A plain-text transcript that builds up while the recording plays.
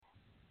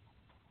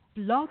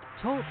Blog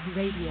Talk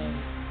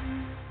Radio.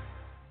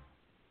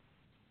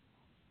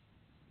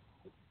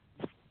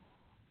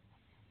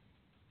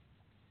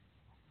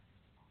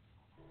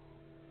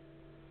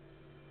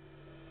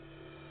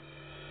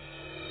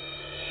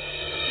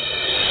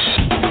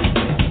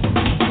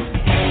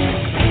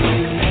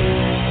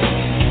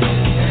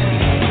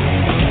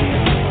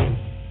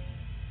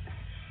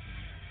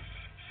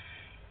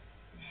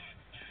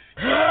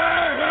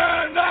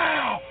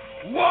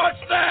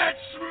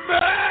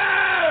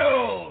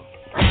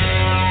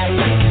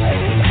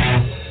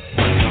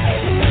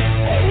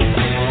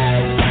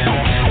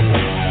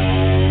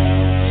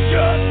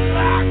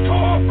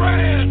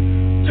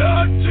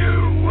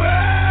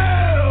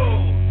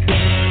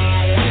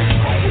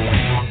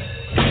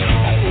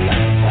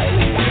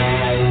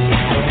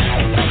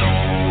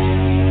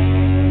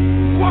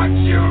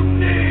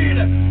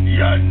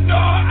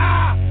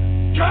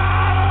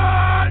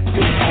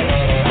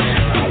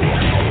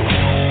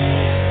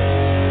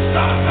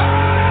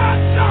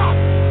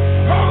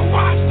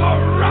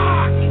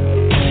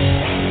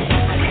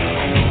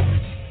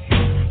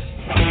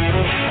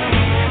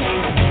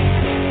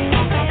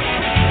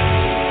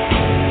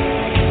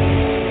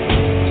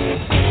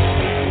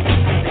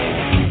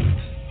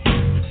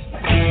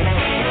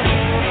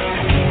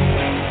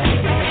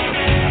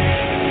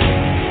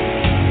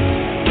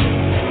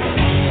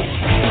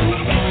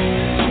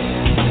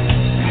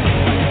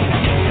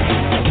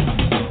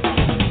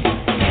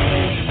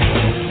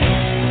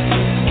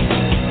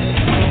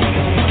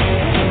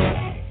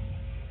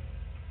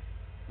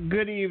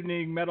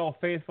 Metal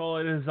Faithful,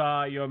 it is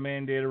your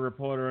mandated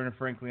reporter and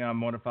frankly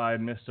unmortified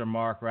Mr.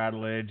 Mark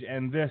Rattledge,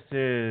 and this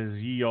is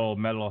Ye Olde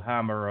Metal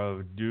Hammer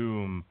of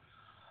Doom.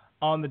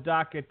 On the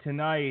docket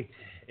tonight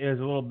is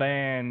a little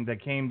band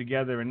that came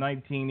together in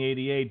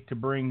 1988 to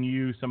bring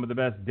you some of the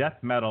best death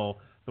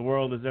metal the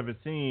world has ever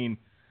seen.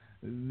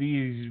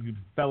 These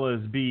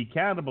fellas be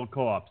Cannibal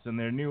Corpse, and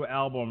their new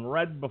album,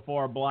 Red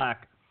Before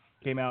Black,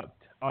 came out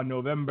on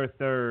November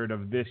 3rd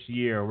of this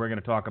year. We're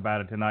going to talk about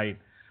it tonight.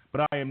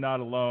 But I am not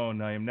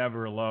alone. I am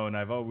never alone.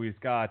 I've always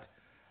got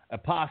a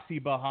posse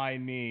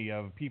behind me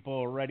of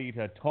people ready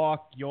to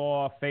talk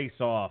your face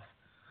off.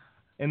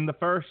 In the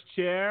first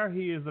chair,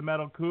 he is the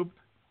Metal Coop.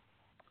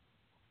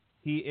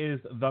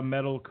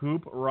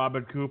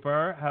 Robert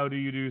Cooper. How do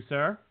you do,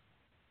 sir?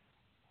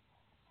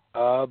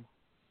 I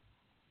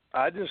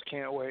just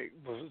can't wait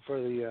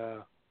for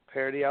the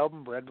parody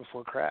album, Bread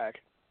Before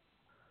Crack.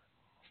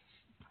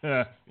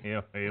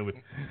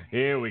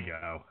 Here we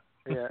go.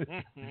 Yeah,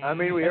 I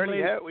mean we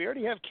already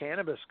have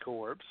Cannabis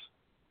Corpse.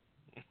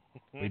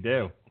 We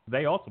do.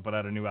 They also put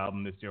out a new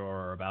album this year,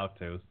 or are about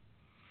to.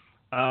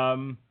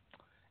 And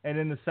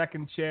in the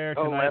second chair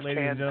tonight,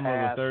 ladies and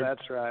gentlemen, the third.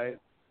 That's right.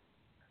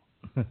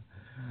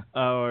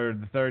 Or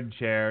the third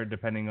chair,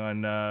 depending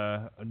on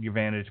your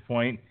vantage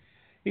point.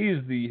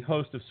 He's the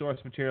host of Source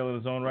Material in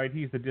his own right.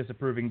 He's the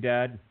disapproving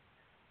dad.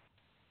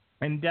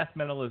 And death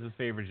metal is his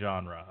favorite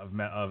genre of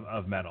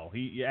metal.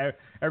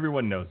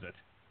 Everyone knows it.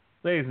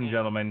 Ladies and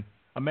gentlemen,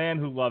 a man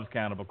who loves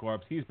Cannibal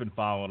Corpse. He's been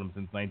following him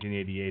since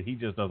 1988. He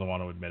just doesn't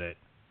want to admit it.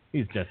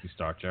 He's Jesse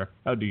Starcher.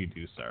 How do you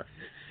do, sir?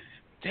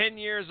 10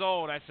 years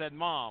old, I said,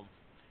 Mom,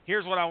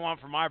 here's what I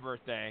want for my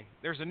birthday.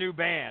 There's a new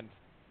band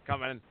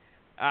coming.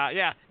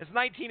 It's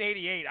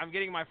 1988. I'm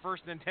getting my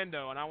first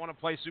Nintendo, and I want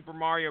to play Super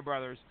Mario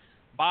Brothers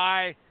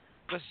by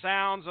the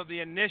sounds of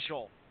the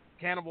initial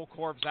Cannibal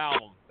Corpse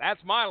album.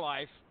 That's my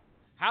life.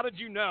 How did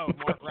you know,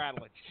 Mark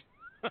Rattledge?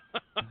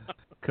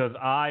 Because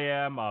I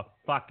am a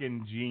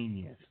fucking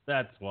genius.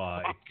 That's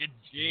why. Fucking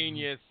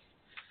genius.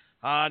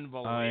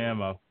 Unbelievable. I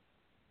am a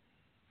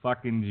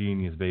fucking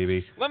genius,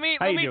 baby. Let me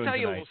tell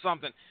you a little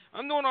something.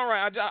 I'm doing all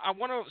right. I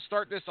want to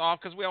start this off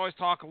because we always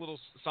talk a little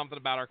something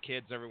about our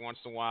kids every once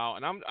in a while.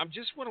 And I'm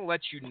just want to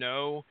let you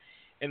know,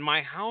 in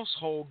my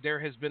household, there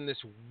has been this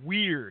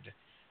weird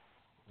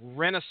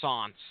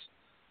renaissance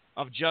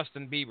of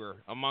Justin Bieber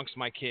amongst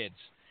my kids.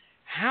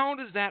 How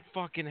does that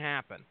fucking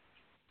happen?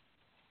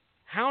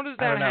 How does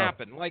that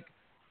happen? Like,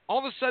 all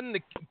of a sudden, the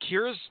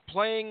Cure's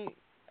playing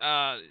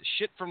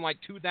shit from like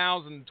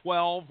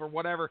 2012 or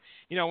whatever.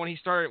 You know, when his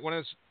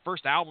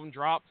first album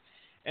dropped,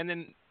 and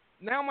then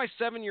now my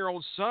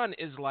 7-year-old son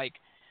is like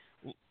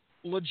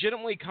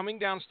legitimately coming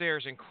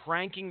downstairs and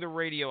cranking the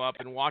radio up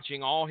and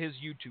watching all his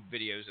YouTube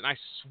videos. And I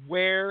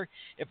swear,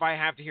 if I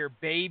have to hear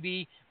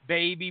 "Baby,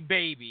 Baby,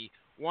 Baby"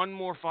 one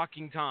more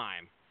fucking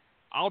time,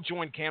 I'll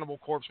join Cannibal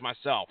Corpse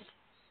myself.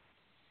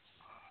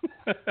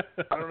 I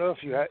don't know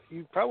if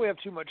you probably have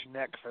too much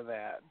neck for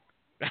that.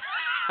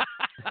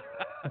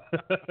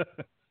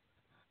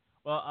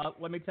 Well,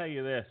 let me tell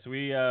you this.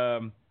 We, I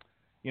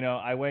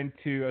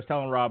was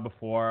telling Rob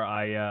before,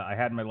 I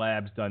had my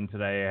labs done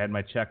today. I had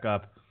my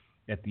checkup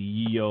at the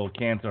Ye Olde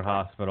Cancer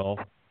Hospital.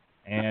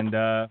 And,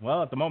 at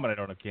the moment I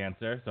don't have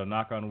cancer, so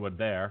knock on wood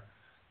there.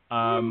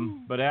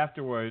 But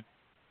afterwards,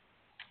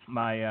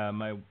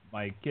 my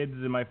kids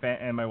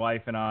and my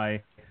wife and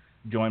I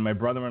joined my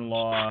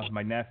brother-in-law,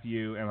 my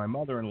nephew, and my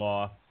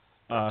mother-in-law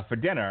for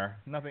dinner.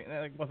 Nothing.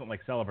 It wasn't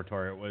like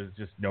celebratory. It was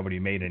just nobody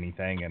made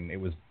anything, and it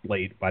was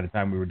late by the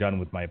time we were done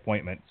with my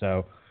appointment.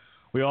 So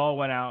we all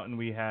went out and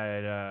we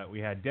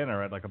had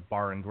dinner at like a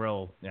bar and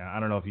grill. Yeah, I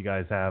don't know if you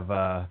guys have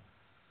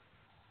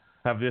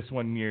this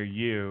one near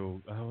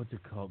you. What's it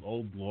called?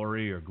 Old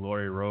Glory or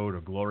Glory Road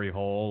or Glory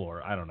Hole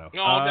or I don't know.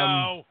 Oh,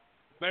 no.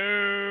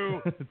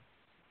 Boo.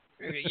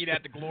 Eat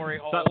at the Glory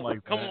Hole. Something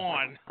like Come that.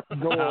 on.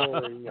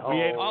 Glory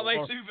hole. All they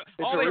serve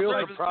is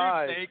tube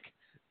steak.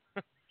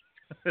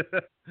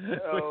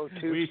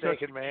 Tube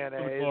steak and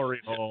mayonnaise.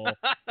 Glory Hole.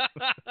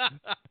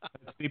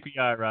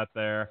 CPI right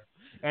there.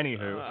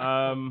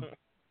 Anywho,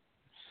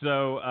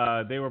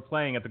 so they were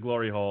playing at the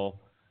Glory Hole.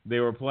 They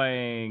were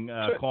playing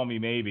Call Me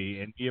Maybe,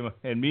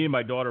 and me and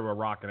my daughter were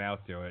rocking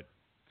out to it.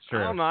 It's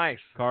true. Oh, nice.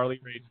 Carly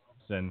Rae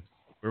Jepsen.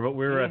 We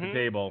were at the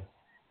table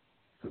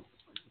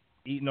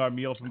eating our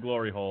meal from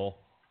Glory Hole,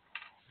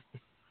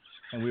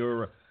 and we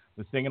were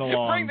singing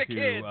along Bring the to...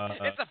 kids.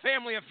 It's a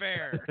family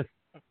affair.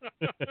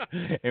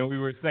 And we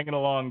were singing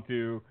along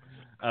to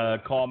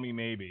Call Me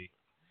Maybe.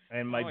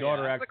 And my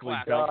daughter actually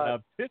jumped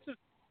up.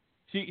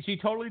 She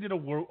totally did a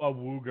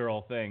woo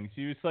girl thing.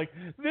 She was like,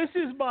 "This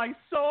is my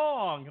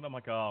song," and I'm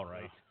like, "All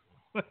right,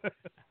 that's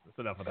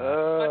enough of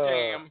that."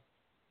 Damn.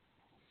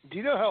 Do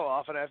you know how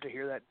often I have to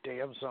hear that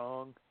damn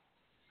song?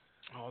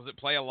 Oh, does it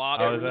play a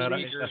lot on the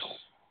speakers?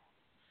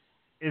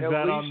 Is At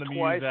that least on the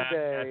twice music a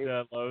day.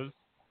 at Lowe's?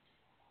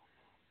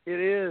 It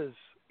is.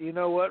 You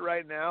know what?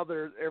 Right now,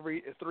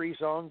 every 3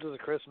 songs is a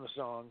Christmas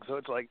song. So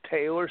it's like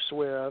Taylor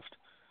Swift,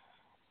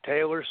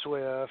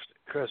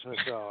 Christmas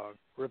song,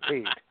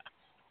 repeat.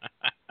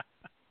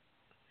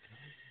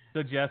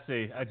 So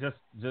Jesse, I just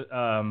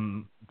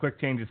quick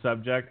change of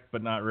subject,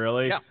 but not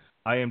really. Yeah.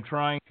 I am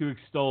trying to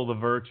extol the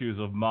virtues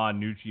of Ma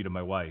Nucci to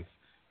my wife.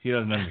 She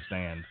doesn't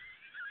understand.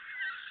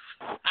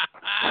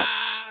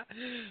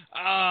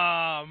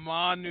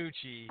 Ma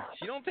Nucci.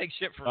 She don't take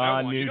shit from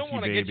Ma no one. You Nucci, don't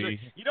want to baby.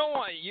 you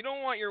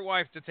don't want your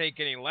wife to take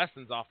any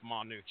lessons off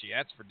Ma Nucci.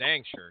 That's for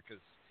dang sure,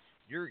 because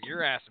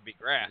your ass would be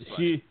grass.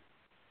 She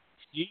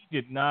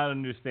did not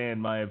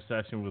understand my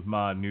obsession with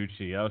Ma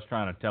Nucci. I was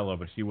trying to tell her,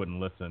 but she wouldn't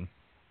listen.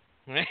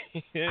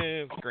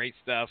 Great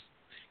stuff.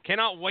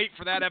 Cannot wait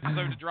for that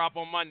episode to drop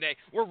on Monday.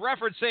 We're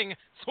referencing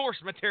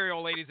source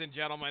material, ladies and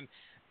gentlemen.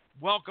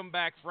 Welcome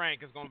Back,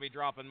 Frank is going to be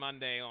dropping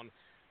Monday on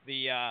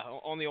the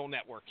old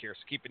network here,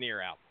 so keep an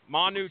ear out.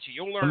 Ma Nucci,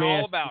 you'll learn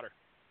all about her.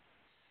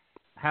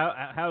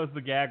 How is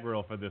the gag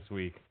reel for this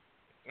week?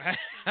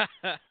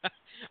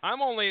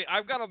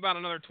 I've got about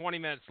another 20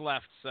 minutes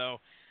left, so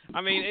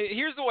I mean,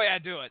 here's the way I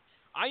do it.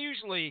 I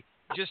usually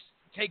just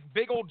take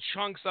big old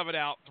chunks of it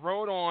out,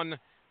 throw it on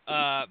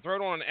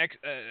an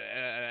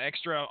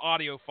extra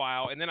audio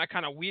file, and then I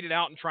kind of weed it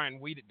out and try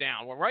and weed it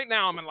down. Well, right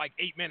now I'm in like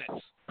 8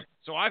 minutes,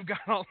 so I've got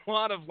a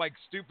lot of like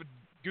stupid,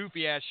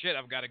 goofy ass shit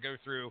I've got to go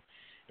through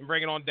and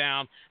bring it on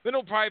down. Then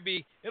it'll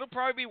probably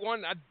be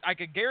one. I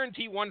could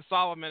guarantee 1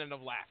 solid minute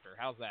of laughter.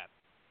 How's that?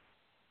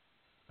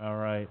 All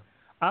right.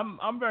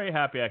 I'm very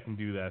happy I can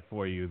do that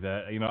for you.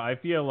 That I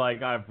feel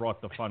like I've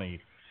brought the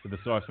funny to the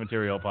Source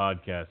Material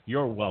podcast.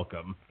 You're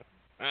welcome.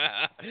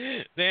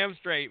 Damn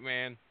straight,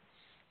 man.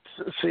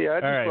 See, I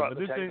just brought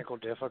the technical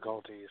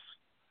difficulties.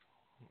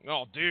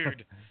 Oh,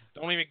 dude.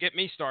 Don't even get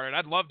me started.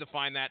 I'd love to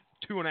find that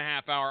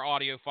 2.5-hour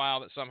audio file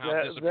that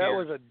somehow disappeared. That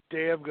was a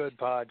damn good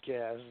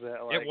podcast.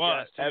 It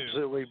was, too.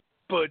 Absolutely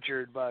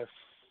butchered by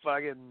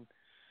fucking...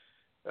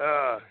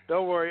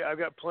 don't worry, I've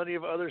got plenty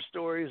of other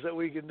stories that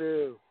we can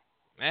do.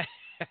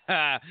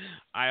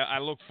 I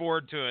look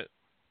forward to it.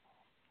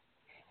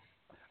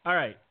 All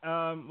right.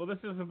 Well, this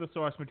isn't the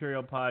Source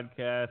Material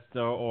podcast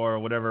or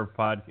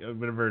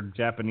whatever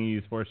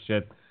Japanese horse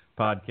shit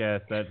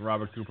podcast that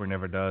Robert Cooper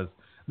never does.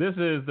 This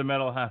is the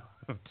Metal House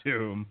of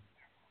Doom,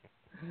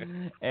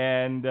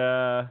 and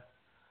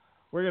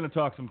we're going to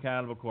talk some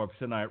Cannibal Corpse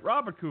tonight.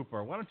 Robert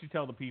Cooper, why don't you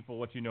tell the people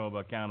what you know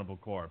about Cannibal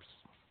Corpse?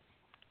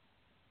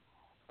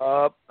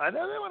 I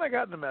know that when I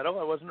got into metal,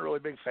 I wasn't a really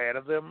big fan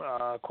of them.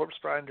 Corpse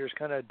Grinder's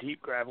kind of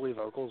deep, gravelly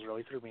vocals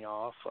really threw me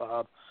off.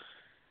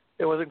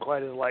 It wasn't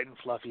quite as light and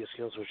fluffy as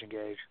Killswitch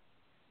Engage.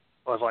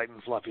 Or as light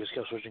and fluffy as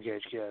Killswitch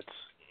Engage gets.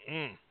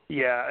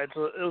 Yeah, it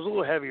was a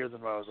little heavier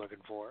than what I was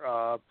looking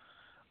for.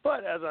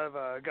 But as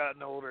I've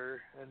gotten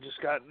older and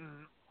just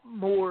gotten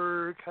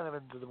more kind of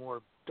into the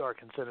more dark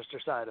and sinister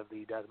side of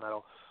the death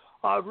metal,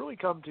 I've really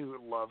come to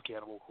love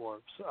Cannibal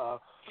Corpse.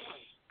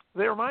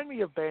 They remind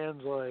me of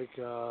bands like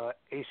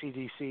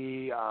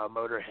AC/DC,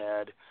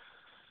 Motorhead.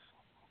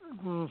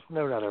 No,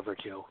 not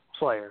Overkill.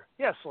 Slayer.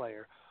 Yeah,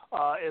 Slayer.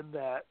 In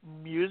that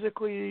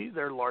musically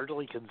they're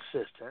largely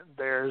consistent.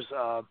 There's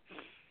a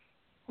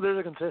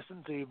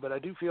consistency, but I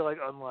do feel like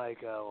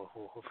unlike,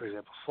 for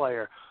example,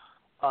 Slayer,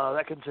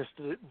 that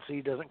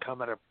consistency doesn't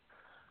come at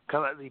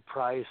the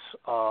price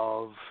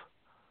of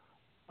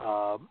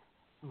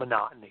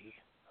monotony.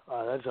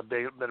 That's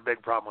been a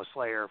big problem with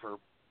Slayer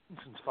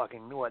since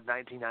fucking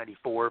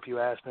 1994, if you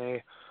ask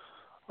me.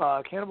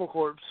 Cannibal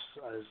Corpse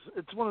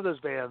it's one of those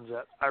bands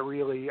that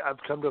I've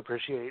come to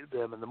appreciate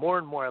them, and the more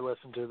and more I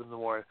listen to them, the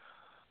more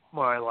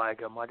more I like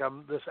them. Like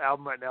this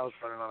album right now is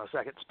running on a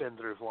second spin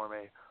through for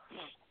me,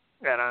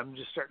 and I'm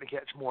just starting to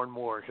catch more and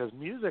more because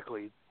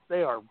musically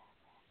they are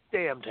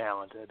damn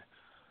talented.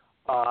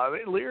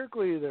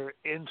 Lyrically they're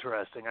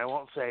interesting. I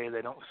won't say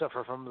they don't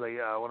suffer from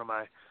the one of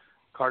my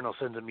cardinal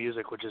sins of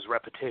music, which is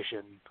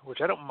repetition,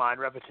 which I don't mind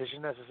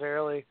repetition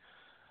necessarily.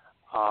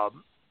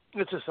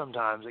 It's just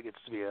sometimes it gets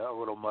to be a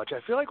little much. I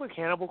feel like with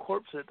Cannibal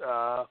Corpse,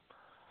 I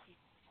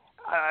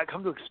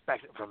come to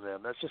expect it from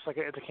them. That's just like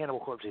it's a Cannibal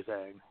Corpse-y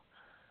thing.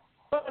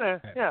 But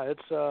yeah,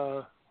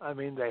 it's. I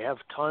mean, they have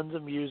tons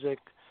of music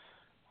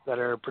that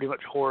are pretty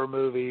much horror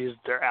movies.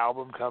 Their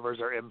album covers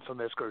are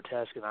infamous,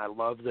 grotesque, and I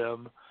love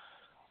them.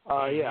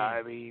 Yeah,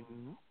 I mean,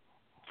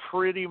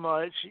 pretty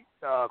much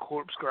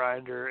Corpse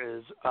Grinder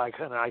is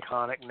an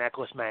iconic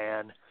Necklace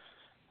Man.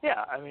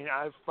 Yeah, I mean,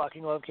 I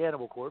fucking love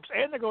Cannibal Corpse,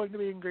 and they're going to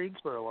be in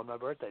Greensboro on my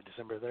birthday,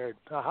 December 3rd.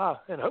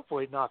 And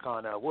hopefully, knock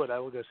on wood, I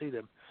will go see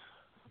them.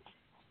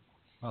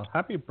 Well,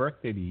 happy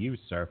birthday to you,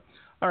 sir.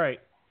 All right,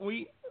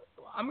 we're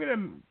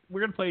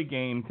gonna play a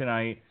game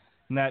tonight,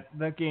 and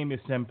that game is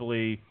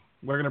simply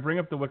we're gonna bring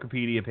up the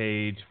Wikipedia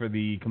page for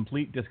the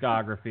complete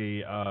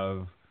discography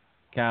of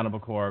Cannibal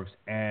Corpse,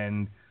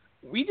 and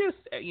we just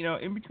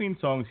in between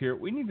songs here,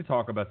 we need to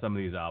talk about some of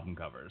these album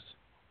covers.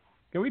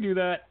 Can we do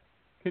that?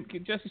 Can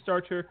Jesse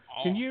Starcher,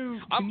 can you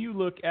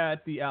look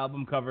at the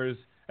album covers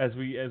as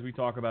we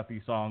talk about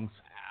these songs?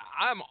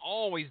 I'm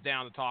always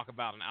down to talk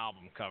about an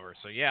album cover.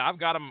 So yeah, I've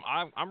got them.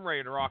 I'm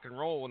ready to rock and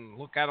roll and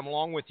look at them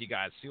along with you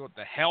guys. See what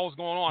the hell's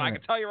going on. I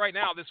can tell you right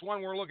now, this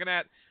one we're looking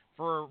at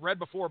for Red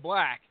Before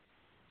Black.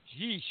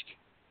 Yeesh.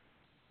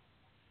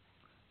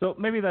 So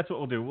maybe that's what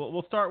we'll do.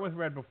 We'll start with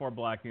Red Before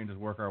Black and just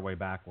work our way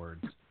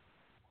backwards.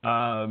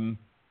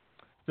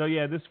 So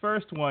yeah, this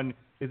first one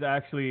is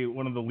actually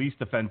one of the least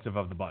offensive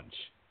of the bunch.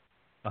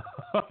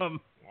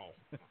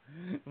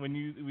 When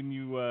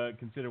you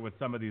consider what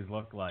some of these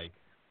look like.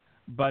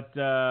 But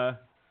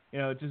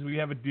just we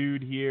have a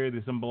dude here.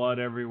 There's some blood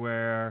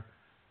everywhere.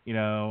 He's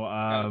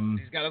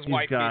got his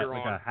white beater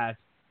like on. A hatchet.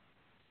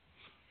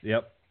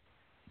 Yep.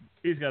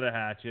 He's got a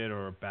hatchet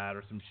or a bat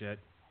or some shit.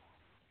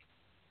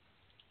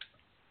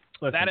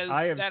 Listen,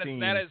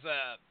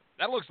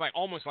 that looks like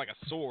almost like a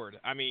sword.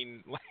 I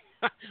mean,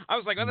 I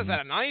was like, oh, is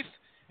that a knife?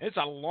 It's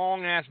a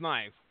long ass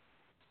knife.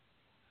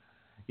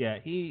 Yeah,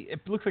 it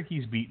looks like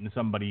he's beaten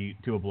somebody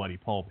to a bloody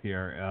pulp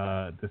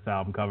here, this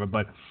album cover.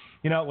 But,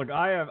 look,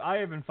 I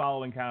have been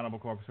following Cannibal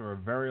Corpse for a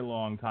very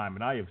long time,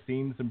 and I have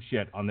seen some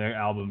shit on their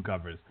album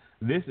covers.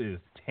 This is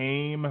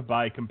tame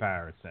by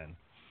comparison.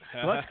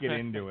 So let's get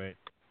into it.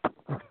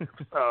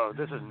 Oh,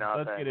 this is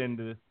nothing. Let's get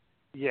into this.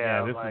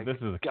 Yeah, this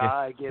is a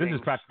guy getting this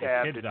is practically a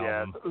stabbed kid's to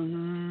album. death.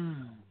 Ooh.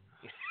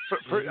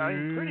 I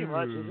mean, pretty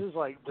much this is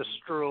like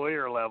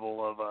Destroyer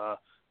level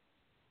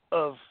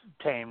of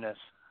tameness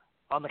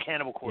on the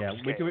Cannibal Corpse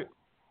scale.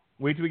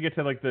 Wait till we get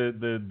to like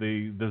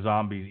the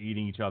zombies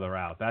eating each other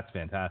out. That's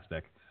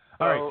fantastic.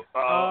 All right.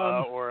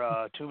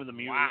 Or Tomb of the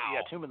Mutilated. Wow.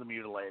 Yeah, Tomb of the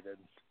Mutilated.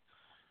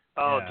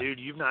 Oh, yeah. Dude,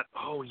 you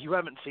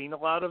haven't seen a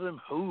lot of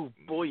them? Oh,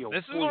 boy,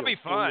 this is going to be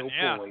fun,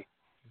 yeah.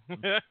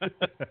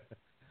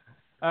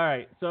 All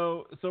right,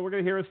 so we're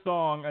going to hear a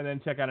song and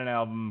then check out an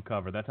album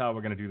cover. That's how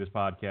we're going to do this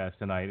podcast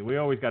tonight. We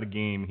always got a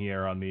game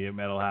here on the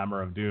Metal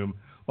Hammer of Doom.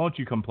 Won't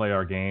you come play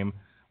our game?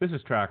 This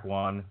is track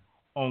 1.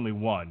 Only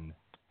one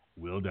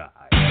will die.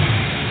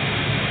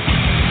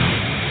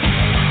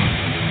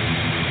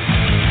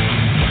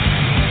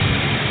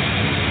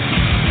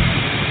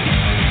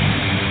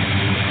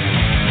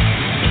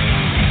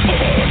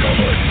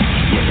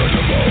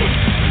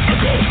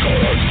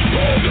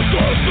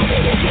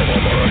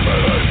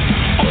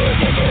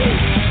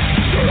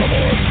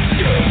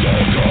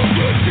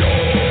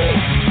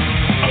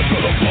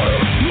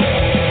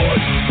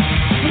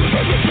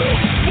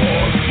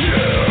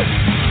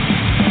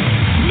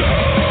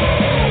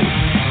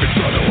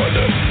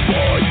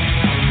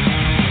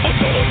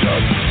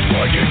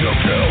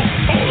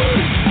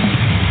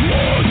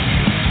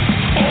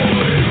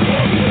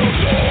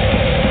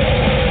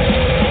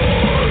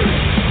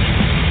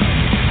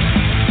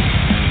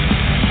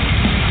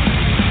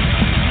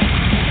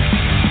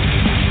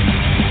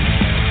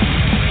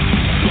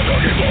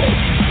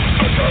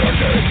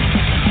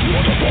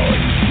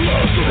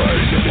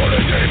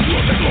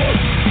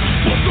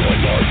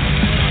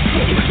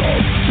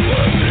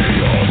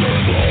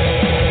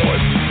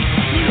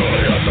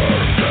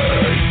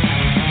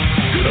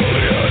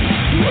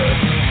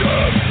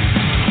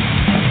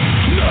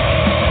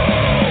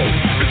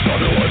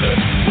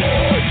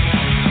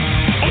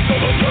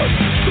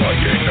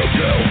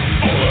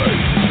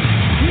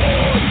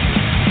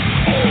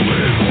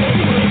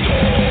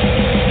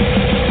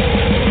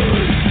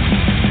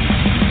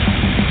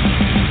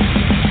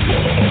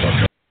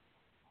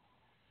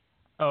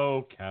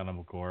 Oh,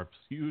 Cannibal Corpse,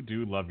 you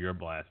do love your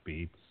blast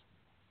beats.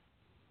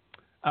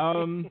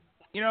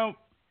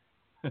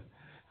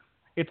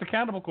 It's a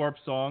Cannibal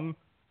Corpse song.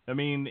 I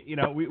mean,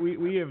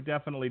 we have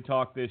definitely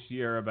talked this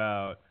year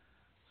about,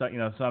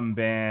 some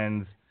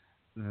bands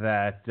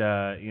that,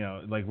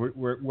 like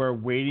we're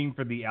waiting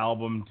for the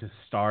album to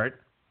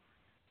start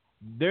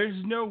there's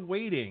no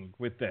waiting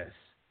with this.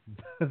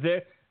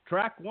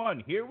 Track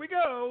 1, here we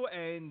go,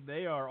 and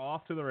they are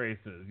off to the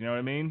races. You know what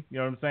I mean? You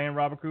know what I'm saying,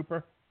 Robert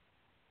Cooper?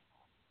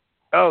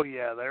 Oh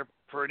yeah, they're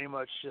pretty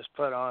much just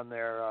put on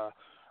their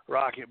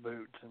rocket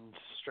boots and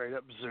straight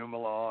up zoom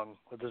along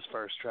with this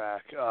first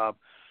track.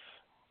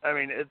 I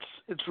mean,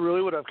 it's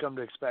really what I've come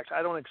to expect.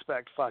 I don't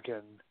expect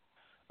fucking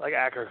like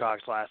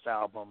Ackercock's last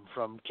album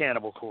from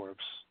Cannibal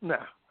Corpse. No.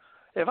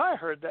 If I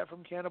heard that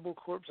from Cannibal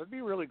Corpse, I'd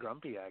be really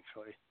grumpy,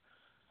 actually.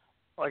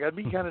 Like, I'd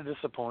be kind of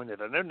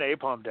disappointed. I know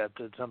Napalm Death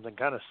did something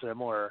kind of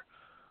similar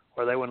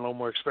where they went a little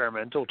more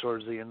experimental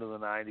towards the end of the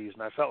 90s,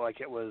 and I felt like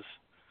it was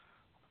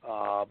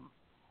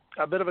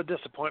a bit of a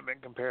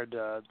disappointment compared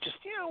to just,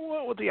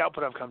 what the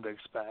output I've come to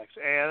expect.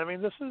 And, I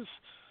mean, this is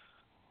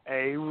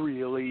a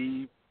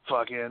really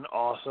fucking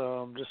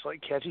awesome, just,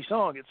 like, catchy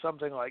song. It's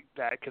something like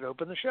that could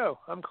open the show.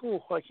 I'm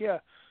cool. Like, yeah,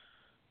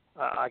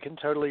 I can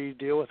totally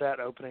deal with that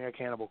opening a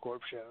Cannibal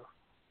Corpse show.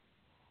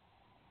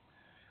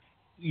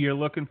 You're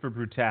looking for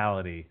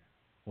brutality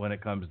when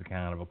it comes to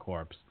Cannibal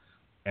Corpse,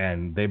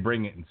 and they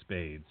bring it in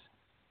spades.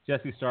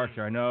 Jesse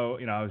Starcher, I know,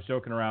 I was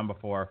joking around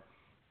before,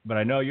 but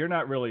I know you're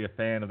not really a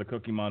fan of the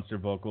Cookie Monster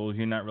vocals.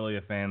 You're not really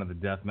a fan of the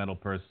death metal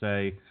per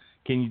se.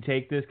 Can you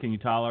take this? Can you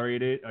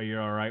tolerate it? Are you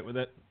all right with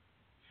it?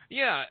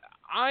 Yeah,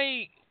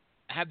 I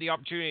had the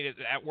opportunity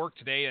at work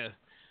today to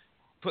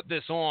put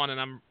this on,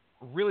 and I'm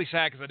really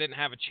sad because I didn't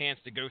have a chance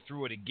to go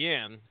through it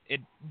again.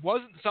 It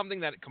wasn't something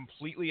that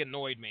completely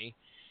annoyed me.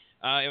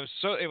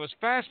 It was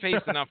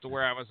fast-paced enough to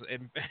where I was.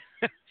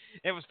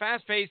 It was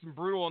fast-paced and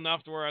brutal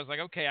enough to where I was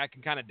like, okay, I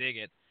can kind of dig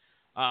it.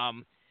 I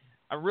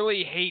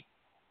really hate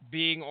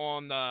being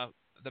on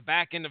the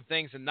back end of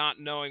things and not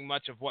knowing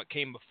much of what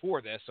came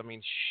before this. I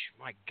mean,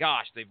 my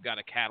gosh, they've got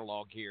a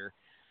catalog here.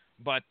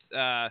 But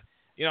I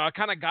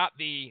kind of got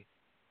the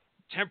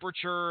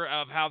temperature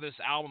of how this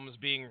album is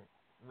being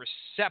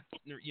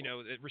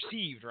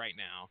received right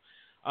now.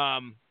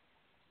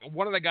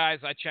 One of the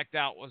guys I checked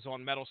out was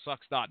on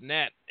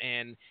metalsucks.net,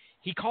 and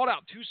he called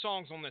out 2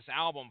 songs on this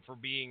album for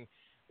being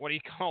what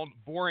he called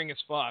boring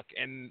as fuck,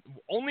 and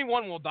Only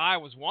One Will Die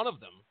was one of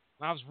them.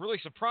 I was really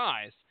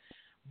surprised,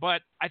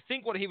 but I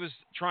think what he was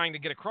trying to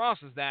get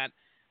across is that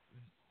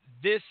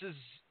this is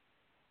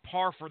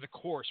par for the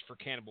course for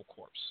Cannibal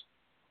Corpse.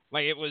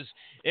 Like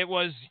it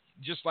was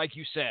just like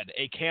you said,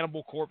 a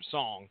Cannibal Corpse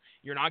song.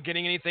 You're not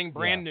getting anything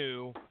brand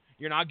new.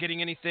 You're not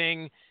getting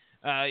anything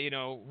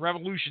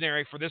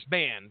revolutionary for this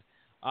band.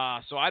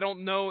 So I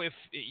don't know if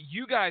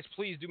you guys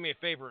please do me a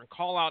favor and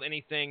call out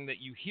anything that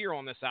you hear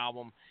on this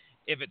album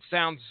if it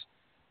sounds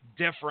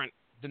different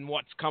than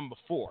what's come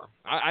before.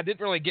 I didn't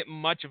really get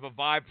much of a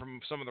vibe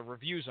from some of the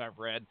reviews I've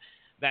read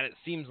that it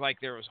seems like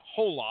there was a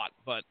whole lot,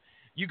 but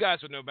you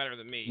guys would know better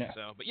than me. Yeah.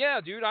 So, but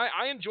yeah, dude,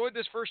 I enjoyed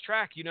this first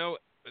track,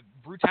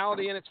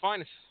 brutality in its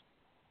finest.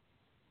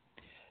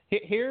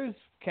 Here's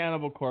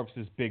Cannibal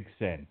Corpse's big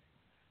sin.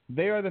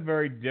 They are the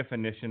very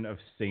definition of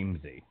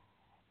samey.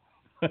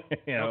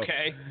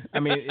 Okay. I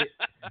mean,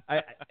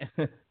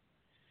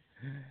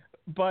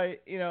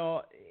 but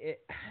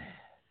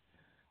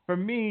for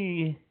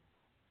me,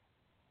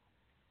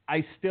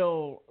 I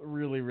still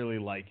really, really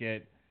like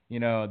it.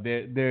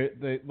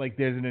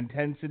 There's an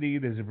intensity,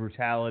 there's a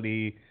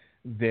brutality,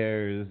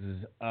 there's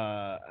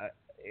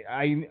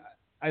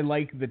I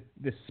like the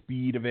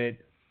speed of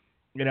it.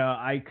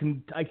 I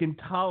can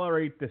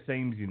tolerate the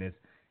sameness.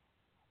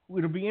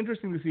 It'll be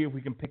interesting to see if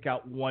we can pick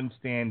out one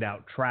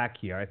standout track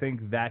here. I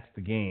think that's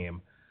the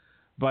game.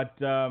 But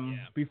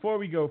before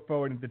we go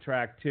forward into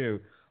track 2,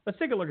 let's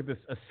take a look at this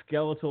A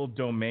Skeletal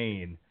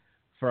Domain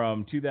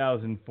from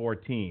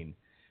 2014.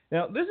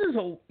 Now,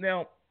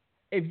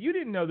 if you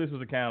didn't know this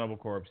was a Cannibal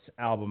Corpse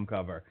album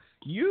cover,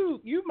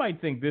 you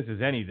might think this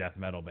is any death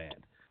metal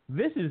band.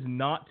 This is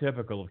not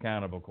typical of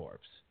Cannibal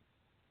Corpse.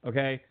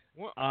 Okay?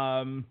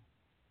 I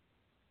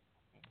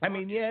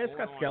mean, yeah, it's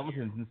got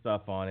skeletons and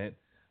stuff on it.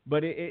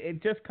 But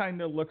it just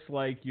kind of looks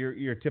like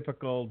your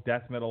typical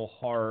death metal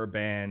horror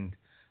band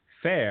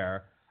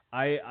fare.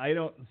 I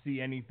don't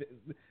see anything.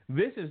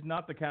 This is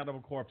not the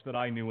Cannibal Corpse that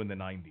I knew in the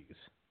 90s.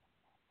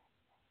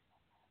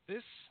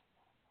 This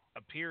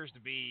appears to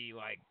be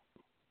like,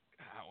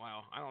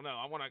 well, I don't know.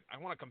 I want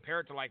to compare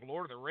it to like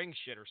Lord of the Rings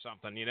shit or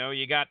something.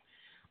 You got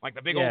like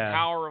the big old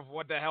tower of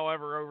what the hell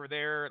ever over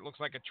there. It looks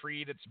like a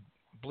tree that's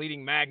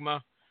bleeding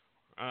magma,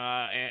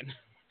 and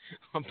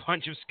a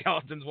bunch of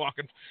skeletons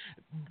walking.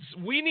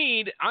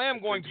 I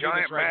am going to do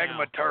this right now. Giant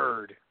magma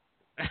turd.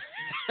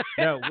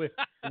 No,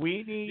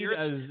 we need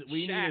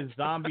a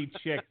zombie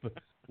chick.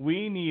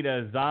 We need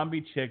a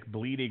zombie chick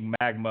bleeding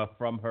magma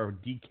from her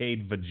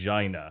decayed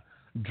vagina,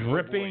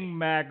 dripping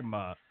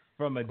magma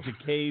from a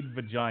decayed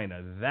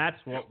vagina. That's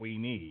what we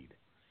need.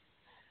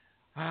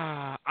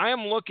 I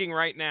am looking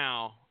right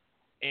now,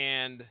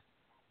 and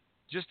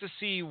just to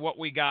see what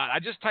we got, I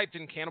just typed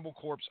in Cannibal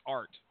Corpse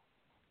art.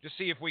 Just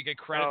see if we could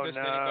credit this to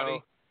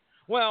anybody.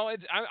 Well,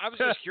 I was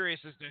just curious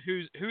as to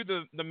who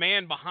the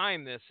man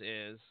behind this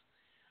is.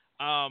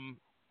 And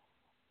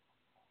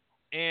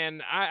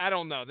I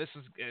don't know.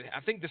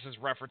 I think this is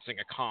referencing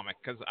a comic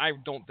because I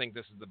don't think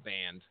this is the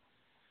band.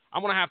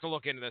 I'm gonna have to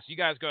look into this. You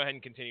guys go ahead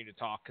and continue to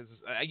talk, because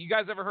you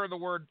guys ever heard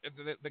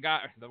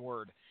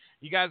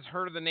You guys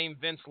heard of the name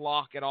Vince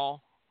Locke at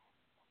all?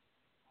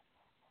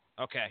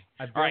 Okay.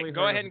 All right.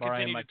 Go ahead and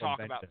continue to talk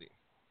about the.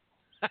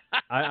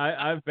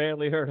 I've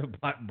barely heard of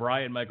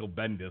Brian Michael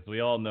Bendis. We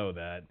all know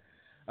that.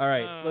 All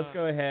right, let's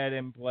go ahead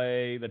and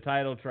play the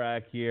title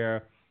track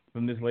here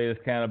from this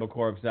latest Cannibal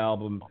Corpse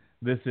album.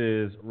 This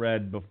is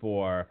Red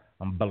Before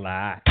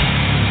Black.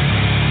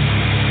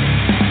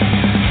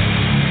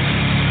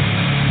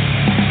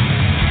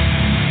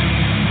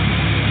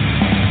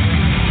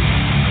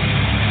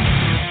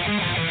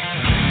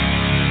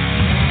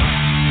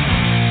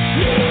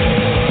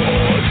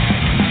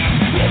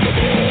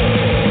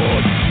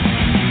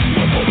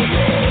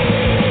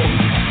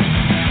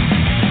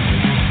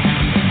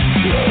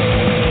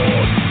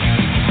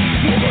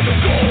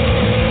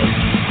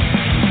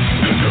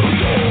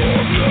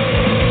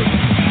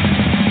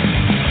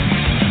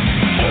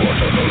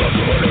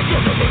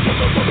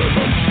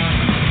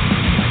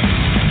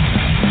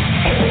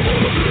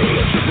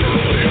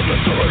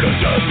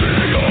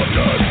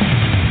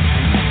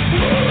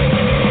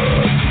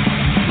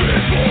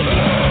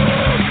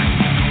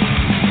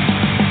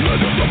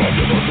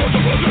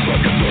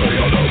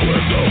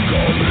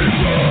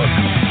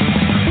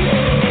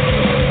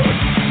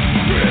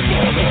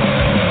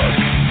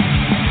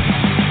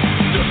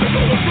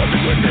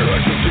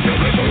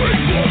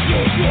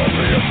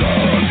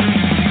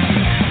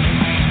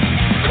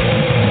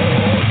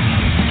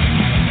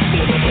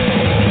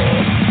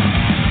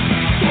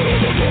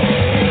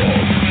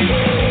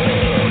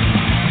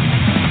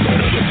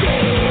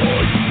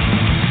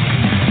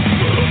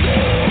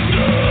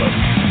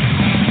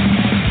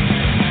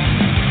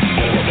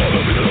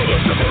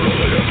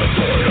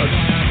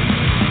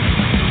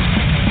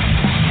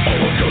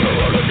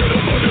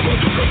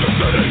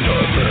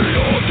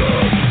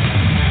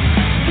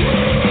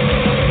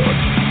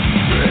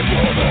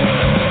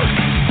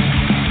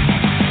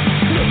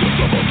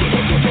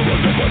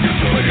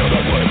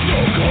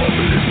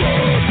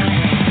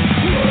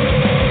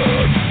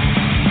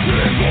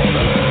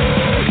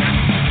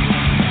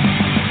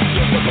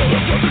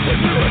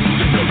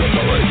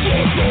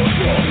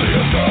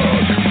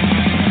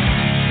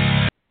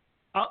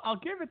 I'll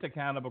give it to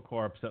Cannibal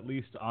Corpse, at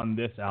least on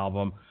this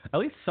album.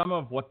 At least some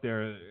of what's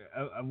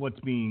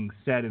being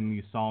said in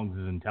these songs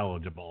is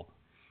intelligible.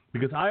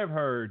 Because I have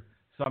heard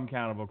some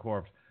Cannibal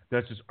Corpse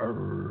that's just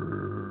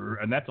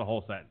and that's a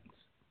whole sentence.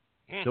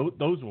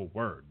 Those were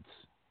words.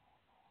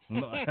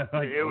 Like,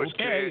 it was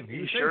okay.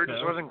 You sure this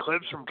wasn't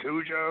clips from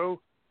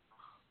Cujo?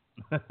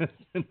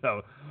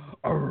 No.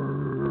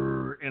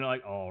 And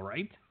like, all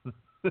right.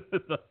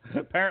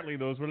 Apparently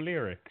those were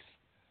lyrics.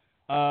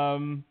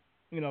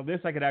 This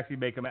I could actually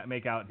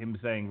make out him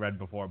saying Red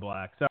Before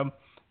Black. So, it's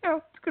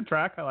a good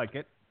track. I like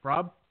it.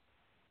 Rob?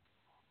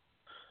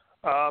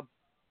 I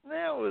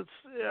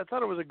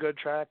thought it was a good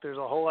track. There's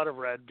a whole lot of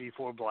Red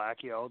Before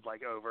Black yelled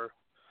like over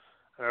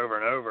and over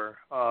and over.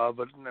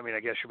 But I mean, I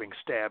guess you're being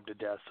stabbed to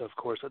death, so of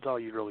course that's all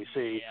you really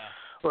see. Yeah.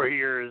 Or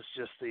here is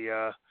just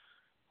the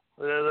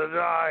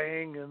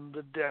dying and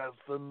the death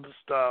and the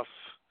stuff.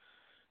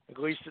 At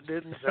least it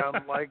didn't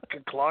sound like a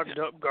clogged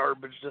up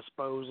garbage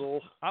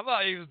disposal. I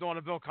thought he was doing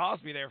a Bill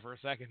Cosby there for a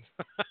second.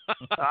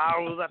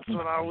 That's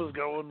what I was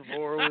going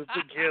for with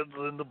the kids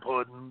and the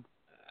pudding.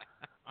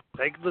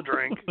 Take the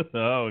drink.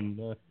 Oh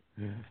no!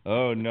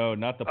 Oh no!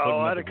 Not the pudding. Oh,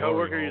 I had a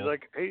coworker. He's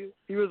like, hey,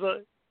 he was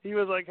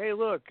like, hey,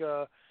 look.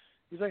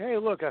 He's like, hey,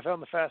 look, I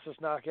found the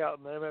fastest knockout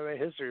in the MMA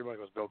history. I'm like,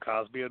 was Bill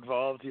Cosby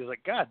involved? He was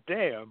like, God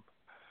damn.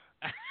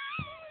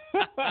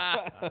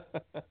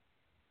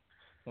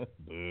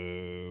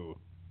 Boo.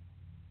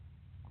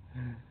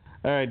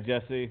 All right,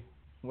 Jesse.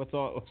 What's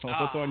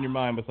on your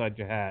mind besides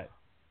your hat?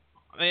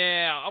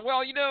 Yeah.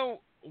 Well,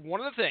 one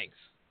of the things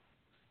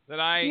that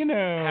I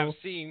have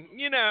seen,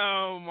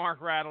 Mark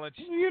Radulich.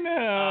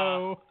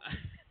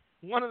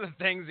 One of the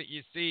things that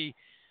you see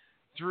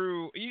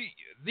through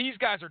these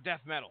guys are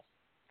death metal,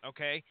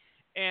 okay?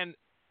 And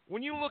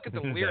when you look at the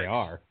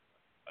lyrics,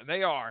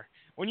 they are.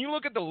 When you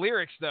look at the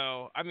lyrics,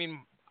 though, I mean,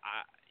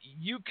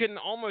 you can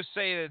almost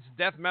say that it's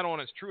death metal in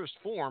its truest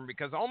form,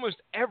 because almost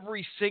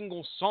every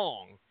single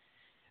song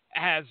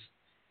is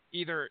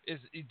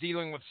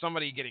dealing with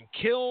somebody getting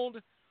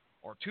killed,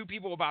 or two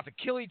people about to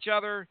kill each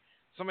other,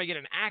 somebody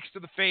getting an axe to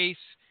the face,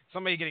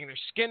 somebody getting their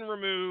skin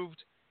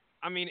removed.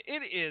 I mean,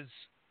 it's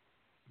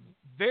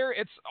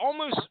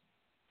almost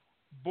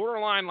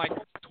borderline like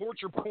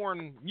torture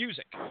porn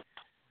music.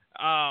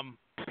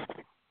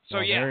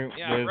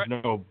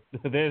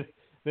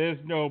 There's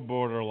no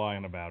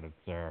borderline about it,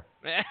 sir.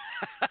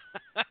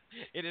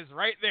 It is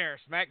right there,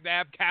 smack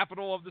dab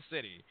capital of the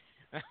city.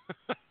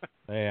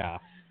 Yeah.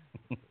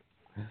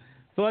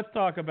 So let's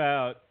talk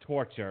about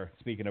Torture,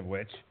 speaking of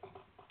which.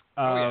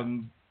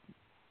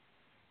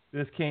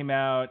 This came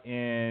out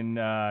in,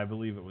 I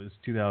believe it was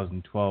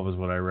 2012 is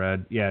what I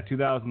read. Yeah,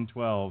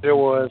 2012. It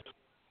was.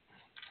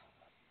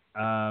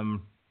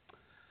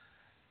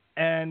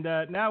 And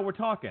now we're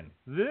talking.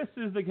 This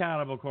is the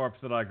Cannibal Corpse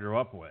that I grew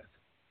up with.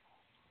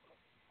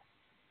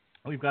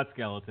 We've got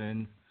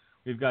skeletons.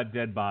 We've got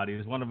dead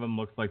bodies. One of them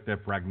looks like they're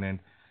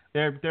pregnant.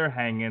 They're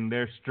hanging.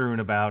 They're strewn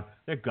about.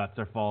 Their guts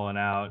are falling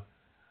out.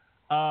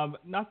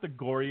 Not the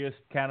goriest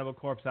Cannibal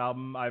Corpse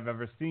album I've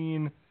ever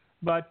seen,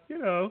 but you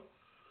know,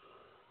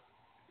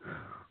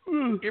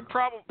 You're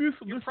probably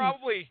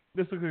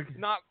this looks like,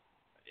 not.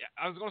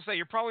 I was going to say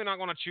you're probably not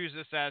going to choose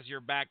this as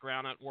your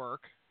background at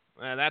work.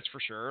 That's for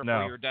sure.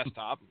 No. For your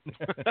desktop.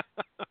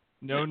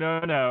 No.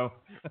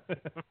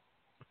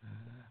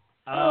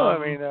 I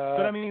mean,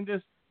 but I mean,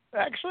 this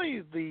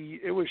actually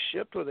it was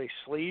shipped with a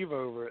sleeve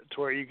over it,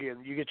 to where you get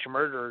your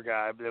murderer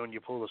guy, but then when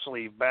you pull the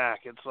sleeve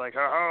back, it's like,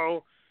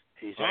 oh,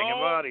 he's hanging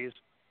bodies.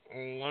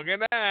 Look at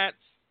that.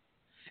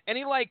 And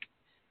he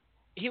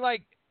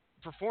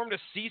performed a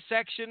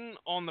C-section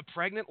on the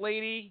pregnant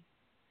lady.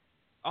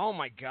 Oh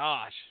my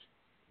gosh,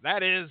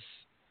 that's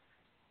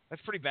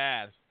pretty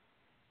bad.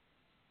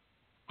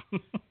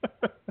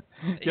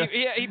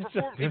 He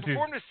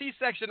performed a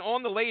C-section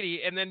on the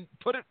lady and then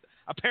put it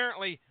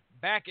apparently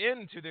back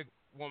into the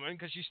woman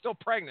because she's still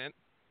pregnant.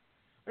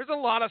 There's a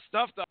lot of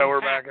stuff to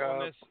unpack on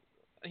this.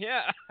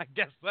 Yeah, I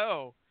guess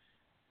so.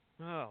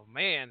 Oh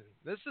man,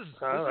 this is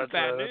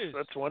bad news.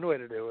 That's one way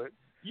to do it.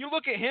 You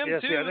look at him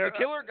too. The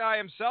killer guy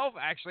himself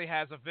actually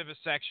has a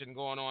vivisection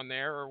going on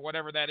there, or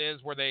whatever that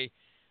is, where they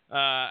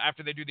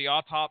after they do the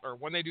autopsy, or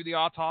when they do the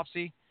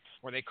autopsy,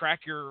 where they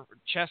crack your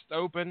chest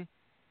open.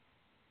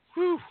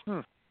 Whew.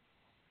 Well,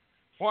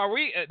 are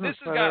we? This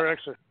is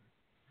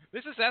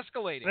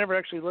escalating. I never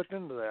actually looked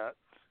into that.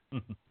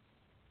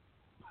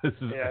 This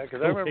is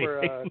because I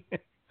remember.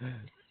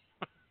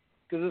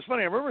 Because it's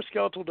funny, I remember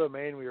Skeletal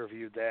Domain. We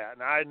reviewed that,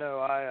 and I know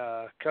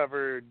I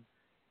covered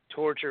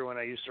Torture when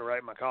I used to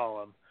write my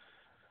column.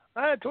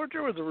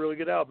 Torture was a really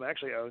good album. I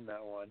actually owned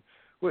that one.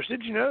 Which,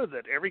 did you know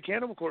that every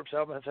Cannibal Corpse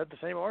album has had the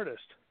same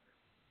artist?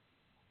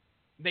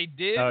 They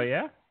did? Oh,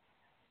 yeah?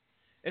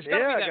 It's got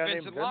to be that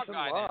Vincent Locke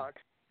guy.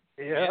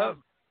 Yeah.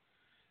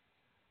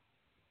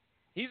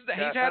 He's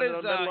had his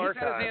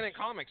hand in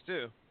comics,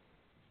 too.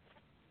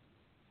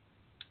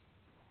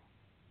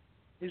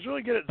 He's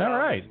really good at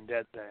zombies and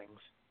dead things.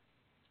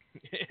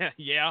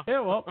 Yeah.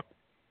 Yeah, well,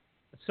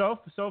 so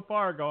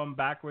far, going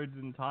backwards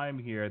in time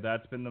here,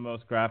 that's been the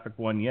most graphic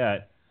one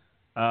yet.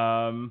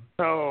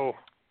 Oh,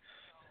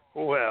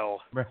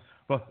 well.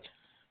 But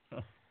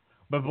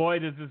boy,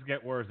 does this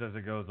get worse as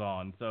it goes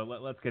on. So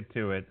let's get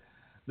to it.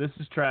 This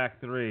is track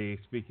 3,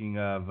 speaking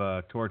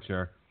of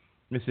torture.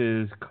 This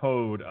is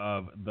Code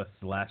of the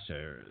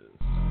Slashers.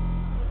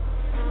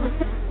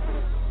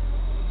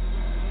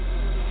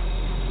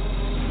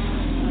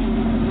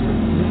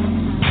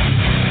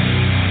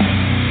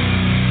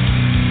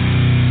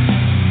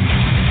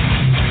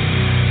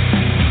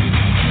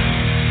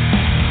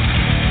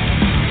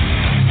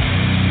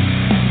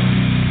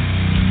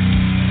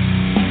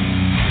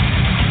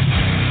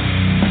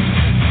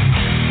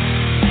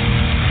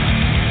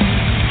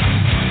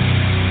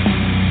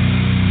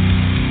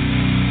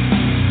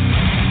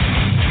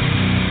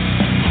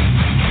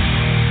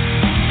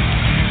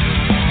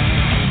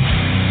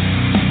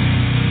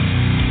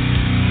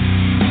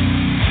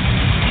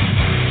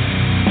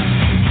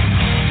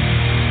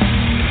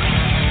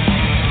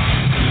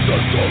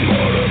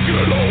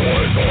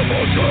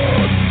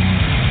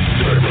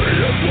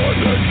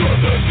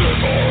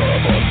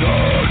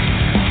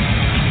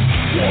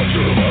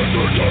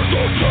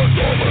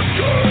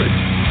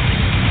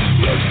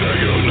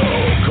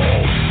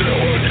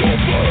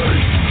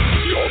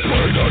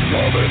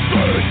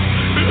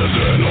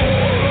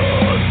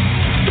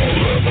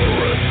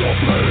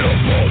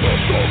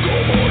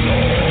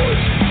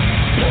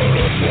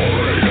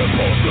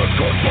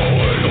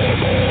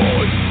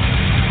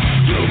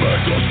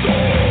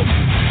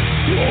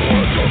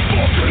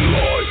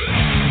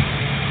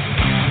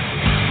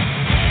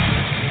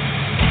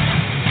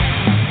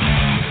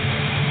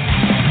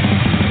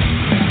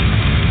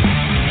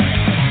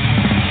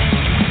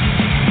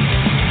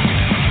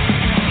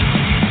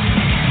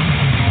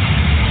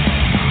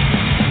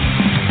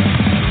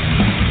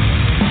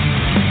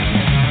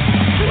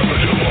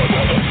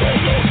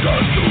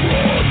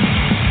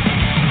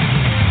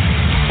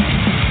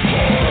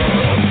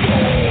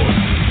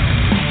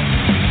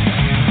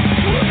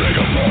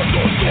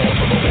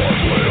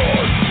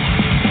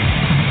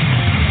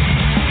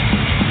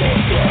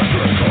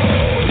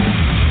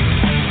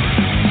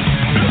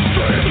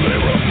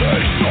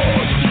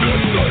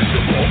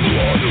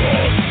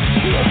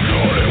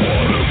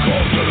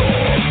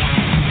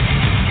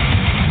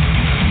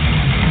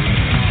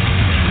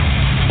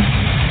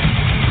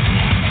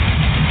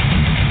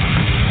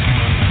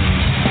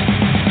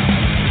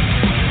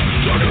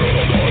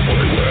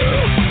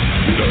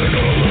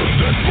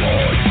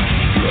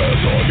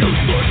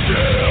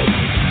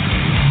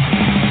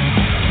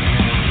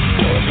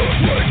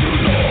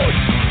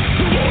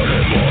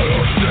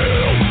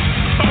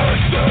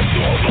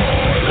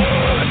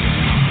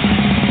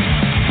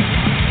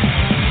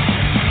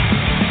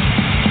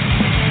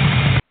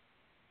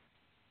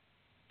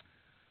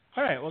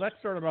 That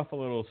started off a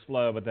little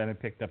slow, but then it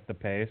picked up the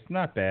pace.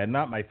 Not bad.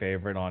 Not my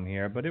favorite on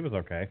here, but it was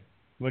okay.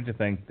 What'd you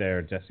think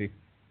there, Jesse?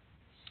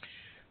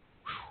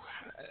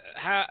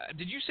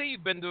 Did you say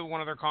you've been to one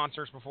of their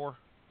concerts before?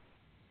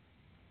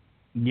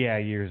 Yeah,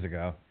 years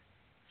ago.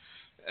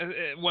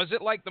 Was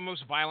it like the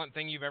most violent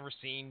thing you've ever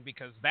seen?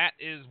 Because that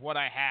is what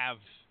I have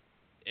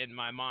in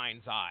my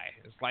mind's eye.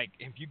 It's like,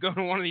 if you go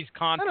to one of these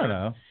concerts, I don't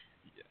know.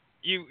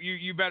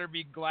 You better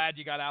be glad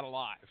you got out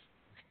alive.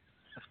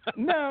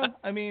 No,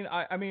 I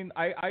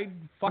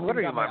fucking what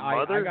are got you, my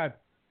mother?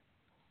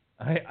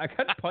 I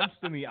got punched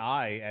in the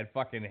eye at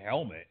fucking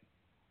Helmet.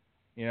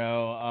 You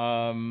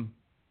know,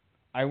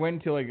 I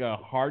went to like a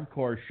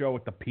hardcore show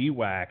with the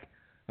PWAC.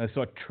 I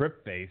saw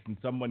Trip Face and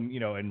someone, you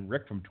know, and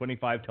Rick from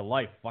 25 to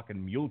Life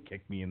fucking mule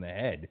kicked me in the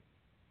head.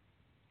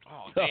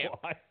 Oh, damn.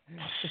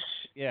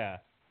 Yeah.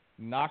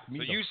 Knocked me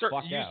the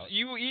fuck out.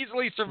 You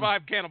easily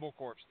survived Cannibal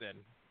Corpse then.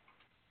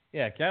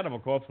 Yeah, Cannibal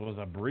Corpse was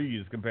a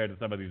breeze compared to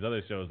some of these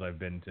other shows I've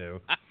been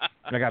to.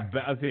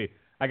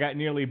 I got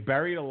nearly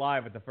buried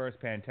alive at the first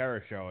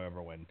Pantera show I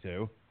ever went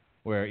to,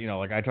 where, you know,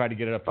 like I tried to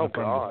get it up to the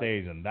front of the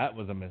stage, and that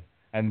was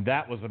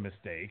a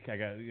mistake. I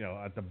got, you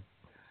know, at the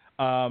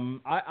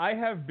I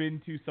have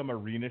been to some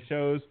arena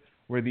shows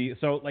where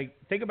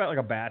think about like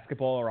a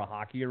basketball or a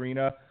hockey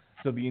arena.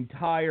 So the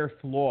entire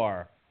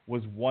floor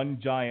was one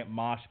giant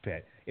mosh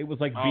pit. It was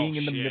like being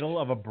in the middle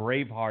of a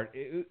Braveheart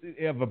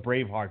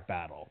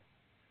battle.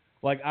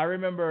 Like I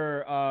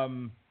remember,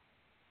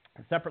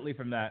 separately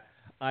from that,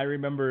 I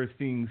remember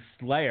seeing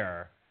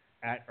Slayer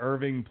at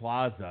Irving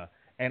Plaza,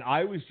 and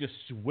I was just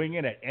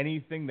swinging at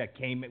anything that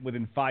came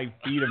within 5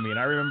 feet of me. And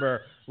I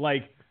remember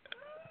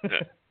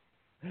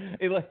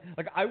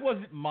I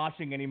wasn't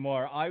moshing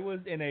anymore. I was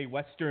in a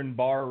Western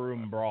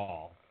barroom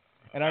brawl,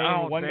 and I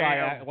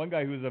remember one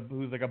guy who's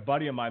like a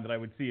buddy of mine that I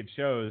would see at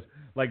shows,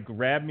 like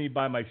grabbed me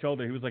by my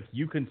shoulder. He was like,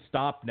 "You can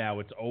stop now.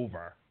 It's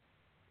over."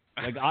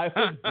 Like I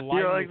was blinded.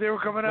 You're like, they were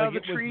coming out of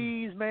the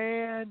trees,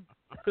 man.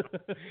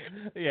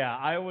 Yeah,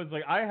 I was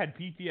like, I had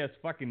PTS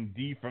fucking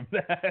D from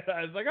that.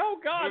 I was like, oh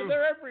god,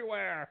 they're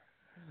everywhere.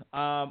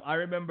 I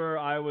remember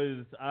I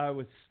was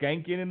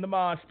skanking in the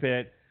mosh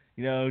pit.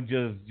 You know,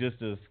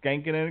 just a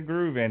skanking and a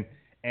grooving,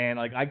 and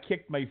like I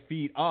kicked my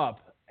feet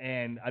up,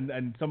 and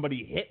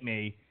somebody hit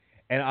me,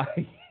 and I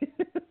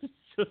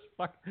just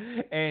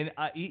and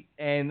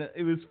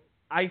it was,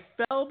 I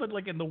fell, but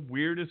like in the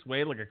weirdest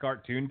way, like a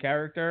cartoon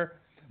character.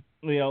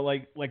 You know,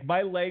 like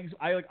my legs,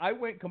 I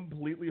went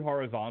completely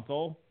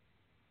horizontal,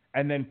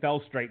 and then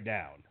fell straight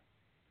down.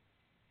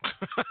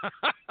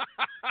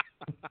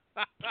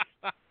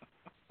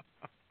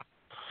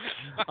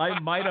 I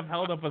might have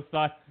held up a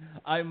sign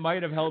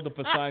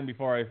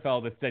before I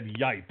fell that said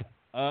 "Yipe."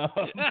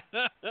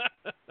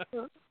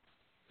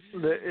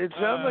 It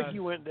sounds like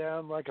you went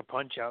down like a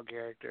Punch-Out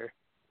character.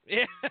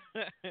 Yeah,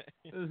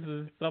 this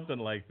is something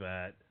like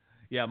that.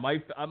 Yeah,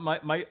 my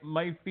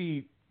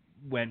feet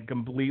went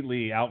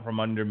completely out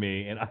from under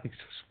me, and I just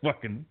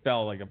fucking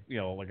fell like a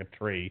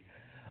tree.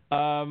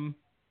 I've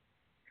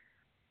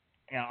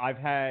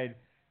had,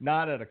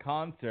 not at a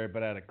concert,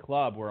 but at a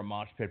club where a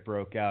mosh pit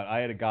broke out. I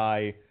had a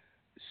guy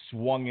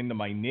swung into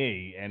my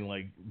knee and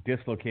like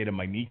dislocated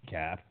my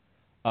kneecap.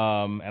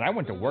 And I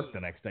went to work the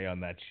next day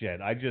on that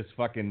shit. I just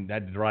fucking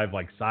had to drive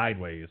like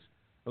sideways.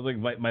 I was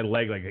like my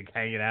leg like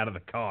hanging out of the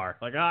car.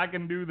 Like, I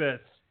can do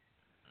this.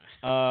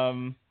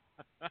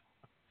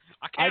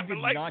 I did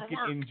not get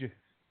injured.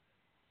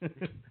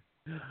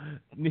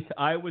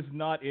 I was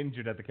not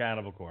injured at the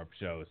Cannibal Corpse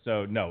show,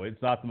 so no, it's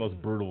not the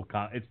most brutal.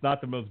 It's not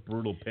the most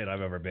brutal pit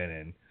I've ever been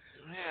in.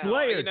 Yeah,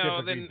 Slayer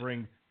typically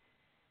brings.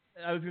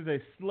 I was gonna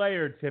say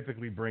Slayer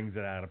typically brings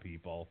it out of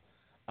people.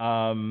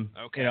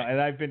 Okay. You know,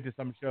 and I've been to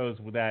some shows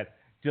that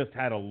just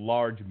had a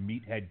large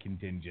meathead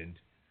contingent,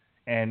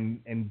 and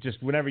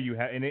just whenever you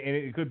have, and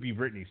it could be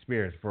Britney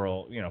Spears for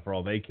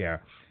all they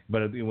care,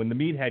 but when the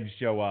meatheads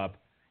show up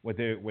with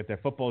their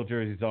football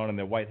jerseys on and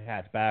their white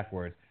hats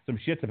backwards, some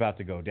shit's about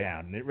to go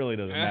down, and it really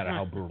doesn't matter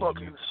how brutal.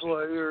 Fucking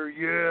Slayer,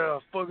 yeah,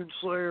 fucking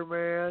Slayer,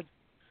 man.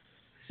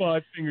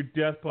 5-finger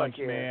death punch,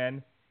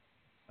 man.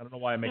 I don't know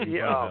why I'm making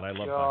fun of that. I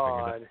love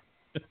 5-finger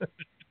death.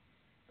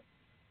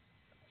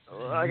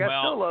 I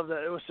still love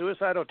that. It was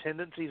Suicidal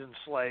Tendencies and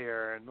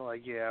Slayer, and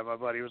like, yeah, my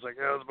buddy was like,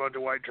 "Oh, it's a bunch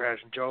of white trash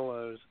and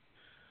cholos."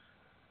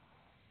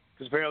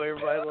 Because apparently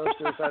everybody loves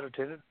Suicidal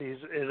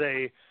Tendencies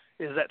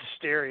is that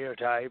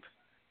stereotype.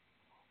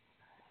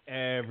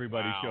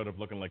 Everybody showed up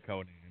looking like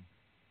Conan.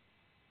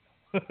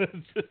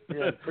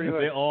 Yeah, pretty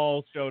much. They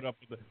all showed up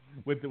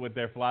with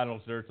their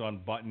flannel shirts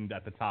unbuttoned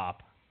at the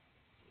top,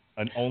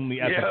 and only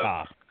at the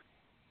top.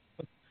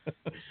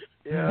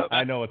 Yeah,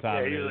 I know what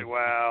time it is. You're like,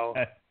 wow.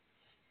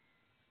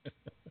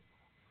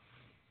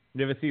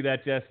 You ever see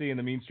that, Jesse, in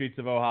the mean streets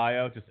of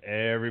Ohio? Just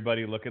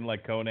everybody looking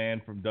like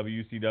Conan from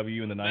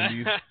WCW in the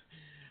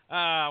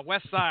 90s.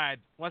 West side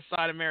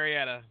of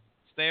Marietta.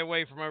 Stay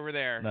away from over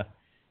there. No.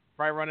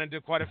 Probably run into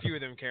quite a few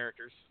of them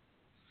characters.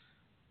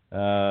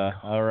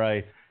 All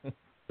right.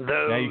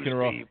 Now you can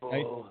roll.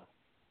 People.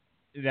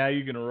 Now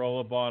you can roll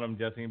up on them,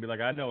 Jesse, and be like,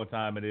 "I know what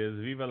time it is.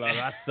 Viva la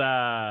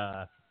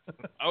raza."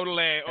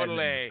 Odele.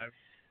 Odele.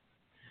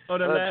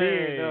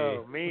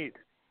 Latino meat.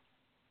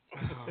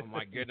 Oh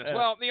my goodness.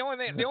 Well, the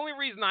only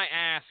reason I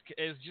ask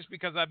is just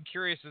because I'm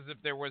curious as if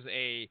there was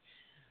a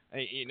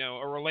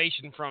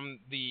relation from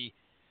the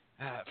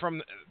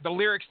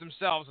lyrics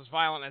themselves, as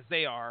violent as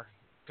they are,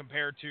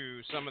 compared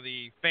to some of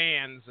the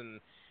fans and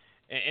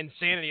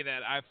insanity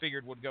that I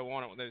figured would go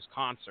on at those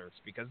concerts.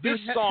 Because this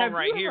song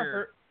right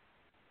here.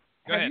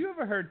 Have you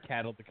ever heard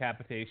Cattle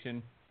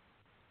Decapitation?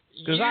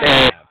 Because I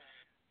have.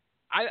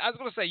 I was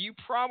going to say, you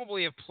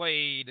probably have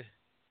played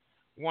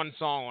one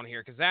song on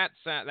here, because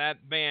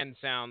that band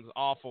sounds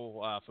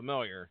awful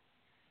familiar.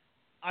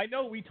 I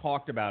know we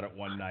talked about it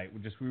one night. We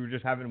were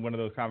just having one of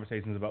those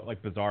conversations about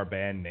like bizarre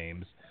band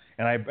names,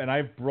 and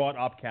I've brought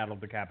up Cattle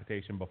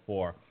Decapitation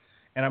before,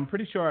 and I'm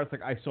pretty sure it's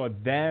like I saw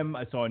them.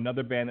 I saw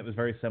another band that was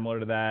very similar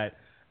to that,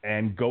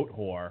 and Goat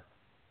Whore,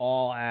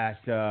 all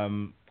at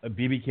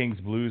BB King's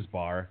Blues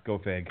Bar. Go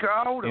fig.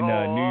 In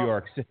New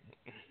York City.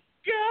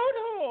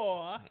 Goat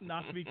Whore,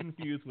 not to be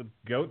confused with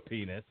Goat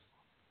Penis.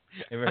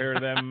 Ever heard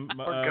of them,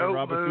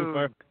 Robert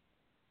Cooper?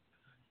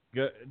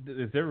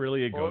 Is there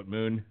really a Goat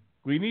Moon?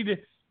 We need to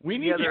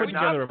put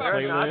together a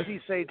playlist.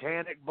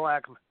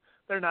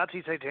 They're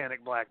Nazi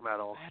satanic black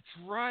metal. That's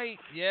right.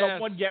 Yes.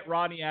 Someone get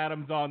Ronnie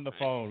Adams on the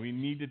phone. We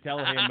need to tell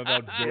him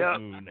about Goat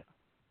Moon.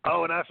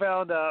 Oh, and I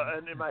found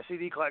in my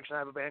CD collection I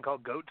have a band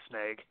called Goat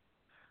Snake.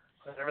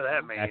 Whatever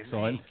that means.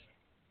 Excellent.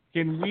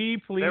 Can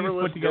we please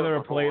put together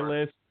a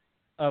playlist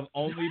of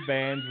only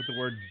bands with the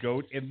word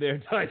goat in their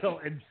title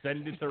and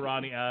send it to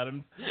Ronnie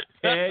Adams?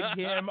 Tag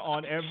him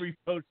on every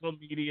social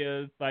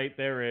media site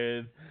there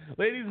is.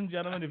 Ladies and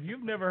gentlemen, if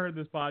you've never heard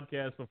this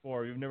podcast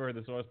before, you've never heard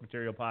the Source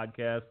Material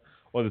podcast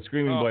or the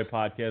Screaming Boy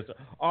podcast,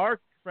 our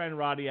friend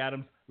Ronnie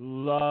Adams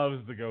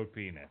loves the Goat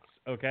Penis,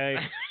 okay?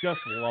 Just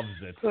loves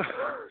it.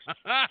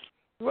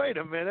 Wait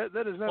a minute.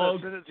 That is not a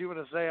sentence you want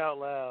to say out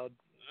loud.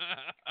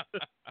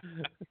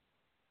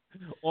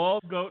 All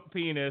Goat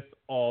Penis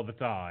all the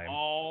time.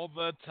 All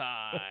the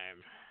time.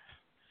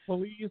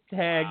 Please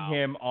tag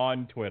him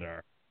on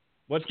Twitter.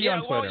 What's he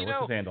on Twitter?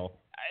 What's his handle?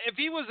 If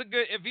he was a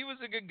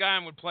good guy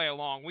and would play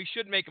along, we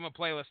should make him a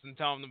playlist and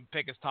tell him to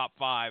pick his top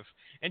 5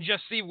 and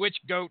just see which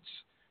goats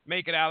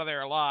make it out of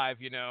there alive.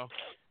 Goat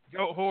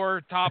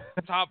Whore top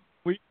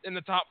in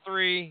the top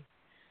 3.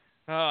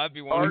 That'd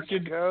be wonderful.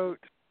 Goat.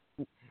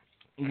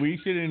 We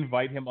should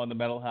invite him on the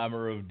Metal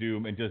Hammer of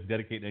Doom and just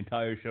dedicate an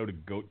entire show to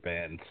goat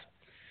bands.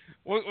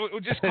 We'll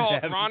just call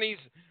it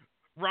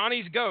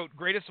Ronnie's Goat,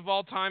 greatest of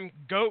all time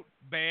goat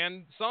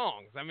band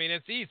songs. I mean,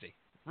 it's easy.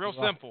 Real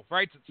simple.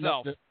 Writes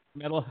itself.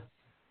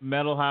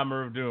 Metal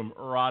Hammer of Doom.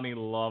 Ronnie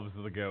loves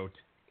the goat.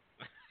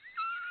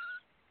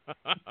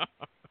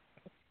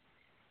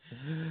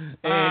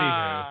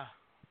 Anywho.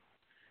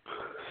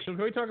 So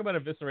can we talk about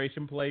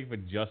Evisceration Plague for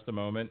just a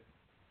moment?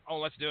 Oh,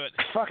 let's do it.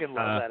 I fucking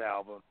love that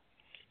album.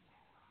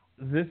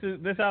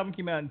 This album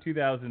came out in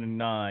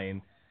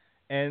 2009,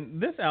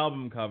 and this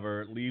album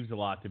cover leaves a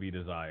lot to be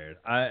desired.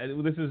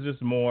 This is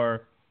just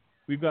more.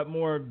 We've got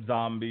more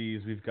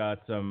zombies. We've got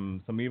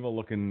some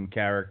evil-looking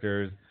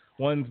characters.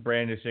 One's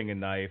brandishing a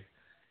knife,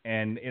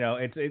 and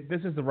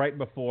this is right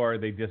before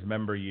they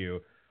dismember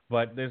you.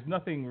 But there's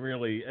nothing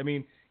really. I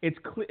mean,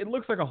 it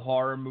looks like a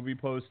horror movie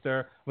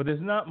poster, but there's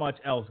not much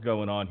else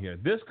going on here.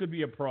 This could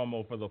be a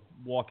promo for The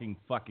Walking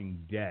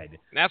Fucking Dead.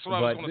 That's what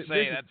I was going to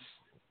say. That's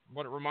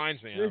what it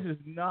reminds me of. This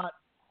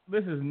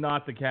is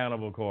not the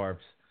Cannibal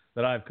Corpse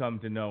that I've come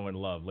to know and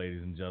love,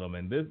 ladies and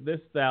gentlemen. This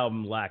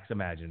album lacks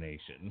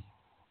imagination.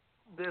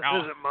 This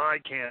isn't my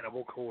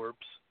Cannibal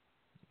Corpse.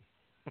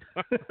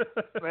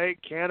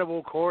 Make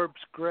Cannibal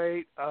Corpse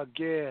great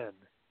again.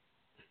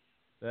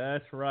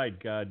 That's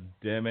right. God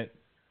damn it.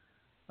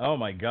 Oh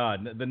my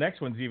God. The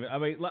next one's even. I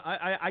mean,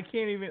 I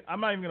can't even.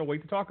 I'm not even going to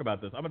wait to talk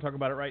about this. I'm going to talk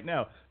about it right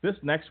now. This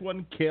next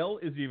one, Kill,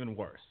 is even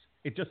worse.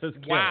 It just says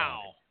Kill.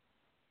 Wow.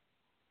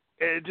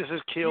 It just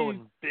says Kill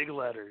in big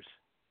letters.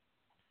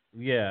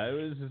 Yeah, it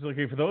was just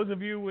okay for those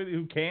of you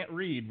who can't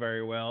read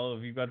very well.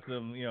 If you've got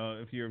some,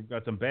 if you've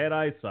got some bad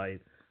eyesight,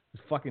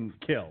 just fucking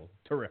Kill.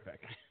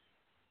 Terrific.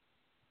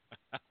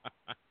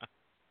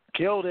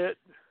 Killed it.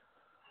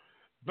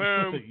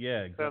 Boom.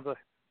 Yeah. Exactly.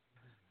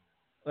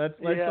 Let's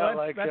yeah,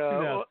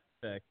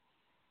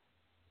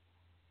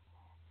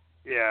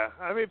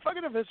 I mean,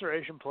 fucking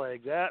Evisceration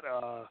Plague. That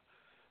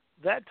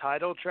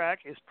title track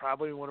is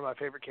probably one of my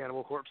favorite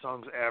Cannibal Corpse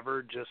songs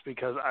ever, just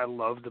because I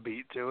love the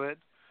beat to it.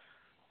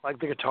 Like,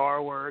 the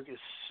guitar work is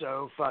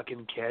so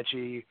fucking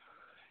catchy.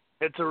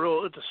 It's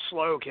a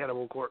slow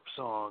Cannibal Corpse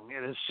song,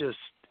 and it's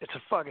a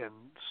fucking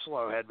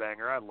slow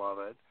headbanger. I love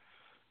it.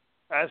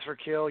 As for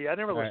Kill, I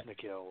never listened to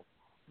Kill.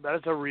 That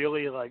is a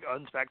really,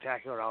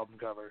 unspectacular album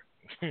cover.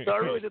 So I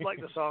really did like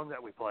the song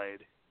that we played.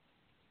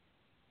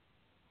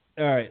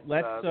 All right,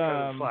 let's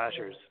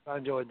Slashers. I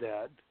enjoyed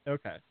that.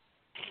 Okay.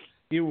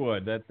 You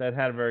would. That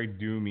had a very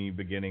doomy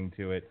beginning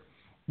to it.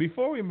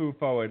 Before we move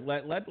forward,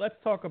 let's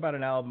talk about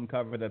an album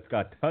cover that's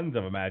got tons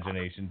of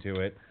imagination to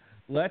it.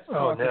 Let's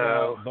talk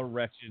about the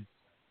Wretched.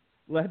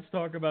 Let's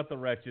talk about the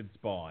Wretched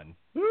Spawn.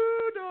 Woo,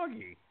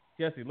 doggy.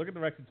 Jesse, look at the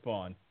Wretched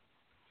Spawn.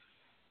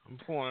 I'm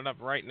pulling it up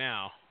right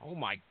now. Oh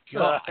my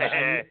God.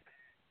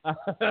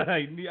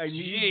 I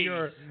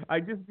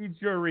just need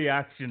your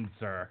reaction,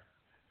 sir.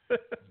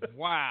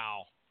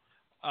 Wow.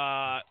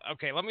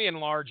 Okay, let me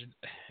enlarge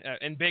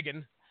and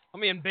biggen. Let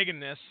me embiggen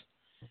this,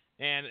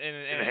 and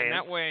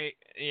that way,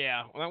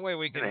 that way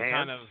we can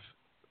kind of.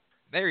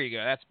 There you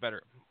go. That's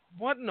better.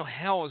 What in the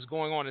hell is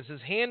going on? Is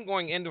his hand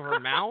going into her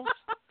mouth?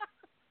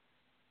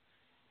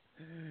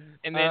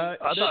 And then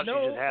I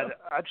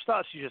just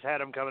thought she just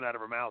had him coming out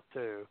of her mouth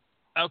too.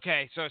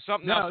 Okay, so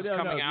something else is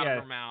coming out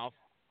of her mouth.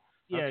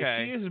 Yeah,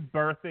 okay. She is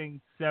birthing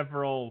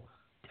several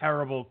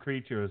terrible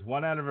creatures.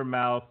 One out of her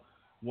mouth,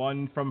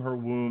 one from her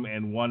womb,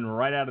 and one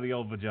right out of the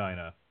old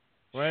vagina.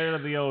 Right out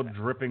of the old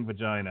dripping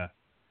vagina.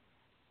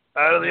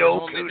 Out of the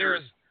old cooter.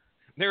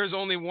 There is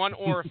only one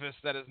orifice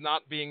that is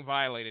not being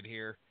violated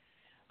here.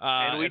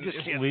 And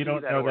we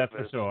don't know that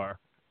for sure.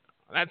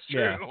 That's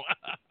true. Yeah.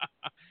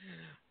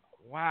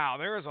 Wow,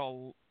 there is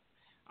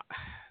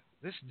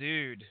this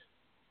dude.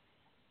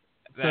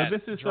 So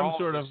this is some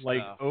sort of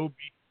like OB.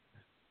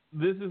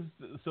 This is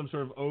some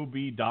sort of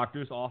OB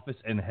doctor's office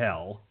in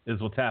hell, is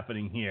what's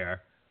happening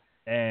here,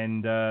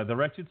 and the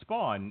wretched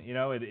spawn. You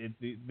know,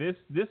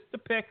 this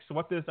depicts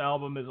what this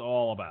album is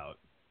all about.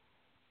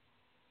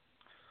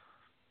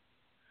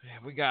 Yeah,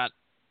 we got,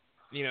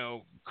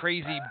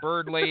 crazy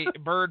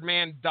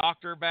Birdman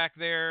doctor back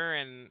there,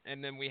 and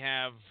then we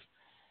have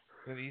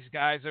these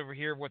guys over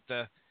here with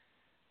the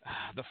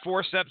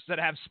forceps that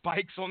have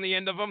spikes on the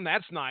end of them.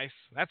 That's nice.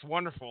 That's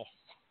wonderful.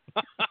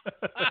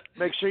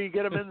 Make sure you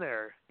get them in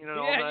there.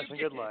 All nice and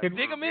good luck. Dig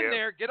them in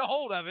there. Get a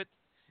hold of it.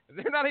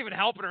 They're not even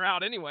helping her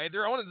out anyway.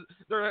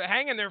 They're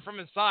hanging there from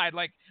his side.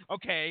 Like,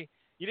 okay,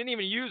 you didn't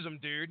even use them,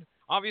 dude.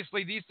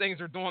 Obviously, these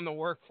things are doing the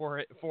work for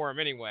him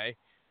anyway.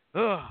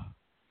 Ugh,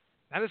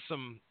 that is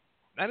some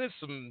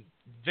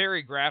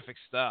very graphic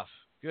stuff.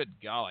 Good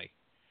golly,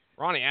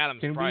 Ronnie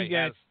Adams probably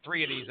has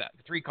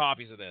 3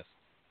 copies of this.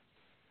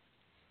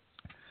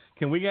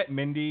 Can we get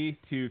Mindy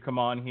to come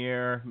on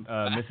here,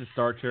 Mrs.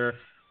 Starcher,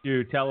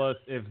 to tell us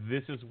if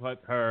this is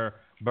what her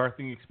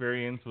birthing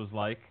experience was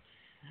like?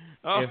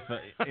 Oh. Is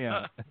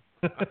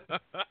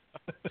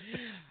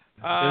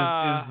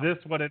this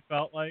what it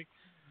felt like?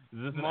 Is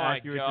this an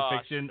accurate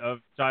depiction of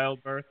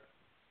childbirth?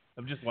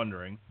 I'm just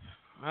wondering.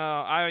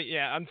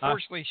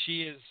 Unfortunately,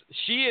 she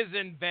is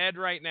in bed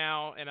right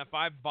now, and if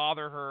I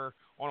bother her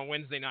on a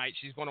Wednesday night,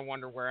 she's going to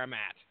wonder where I'm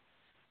at.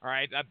 All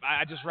right,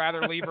 I just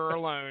rather leave her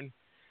alone.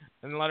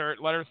 And let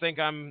her think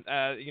I'm,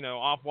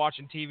 off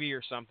watching TV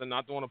or something,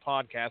 not doing a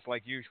podcast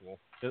like usual.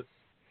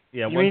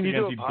 Yeah, you mean you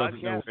do a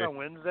podcast on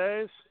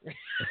Wednesdays?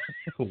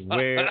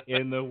 Where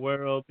in the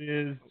world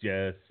is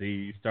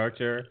Jesse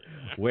Starcher?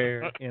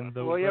 Where in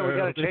the world? Well, yeah, we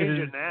got to change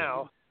it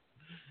now.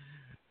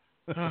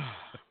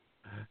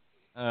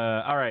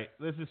 All right,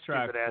 this is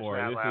track 4.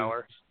 This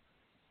is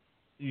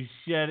you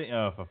shedding.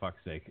 Oh, for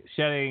fuck's sake!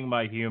 Shedding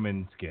my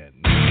human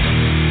skin.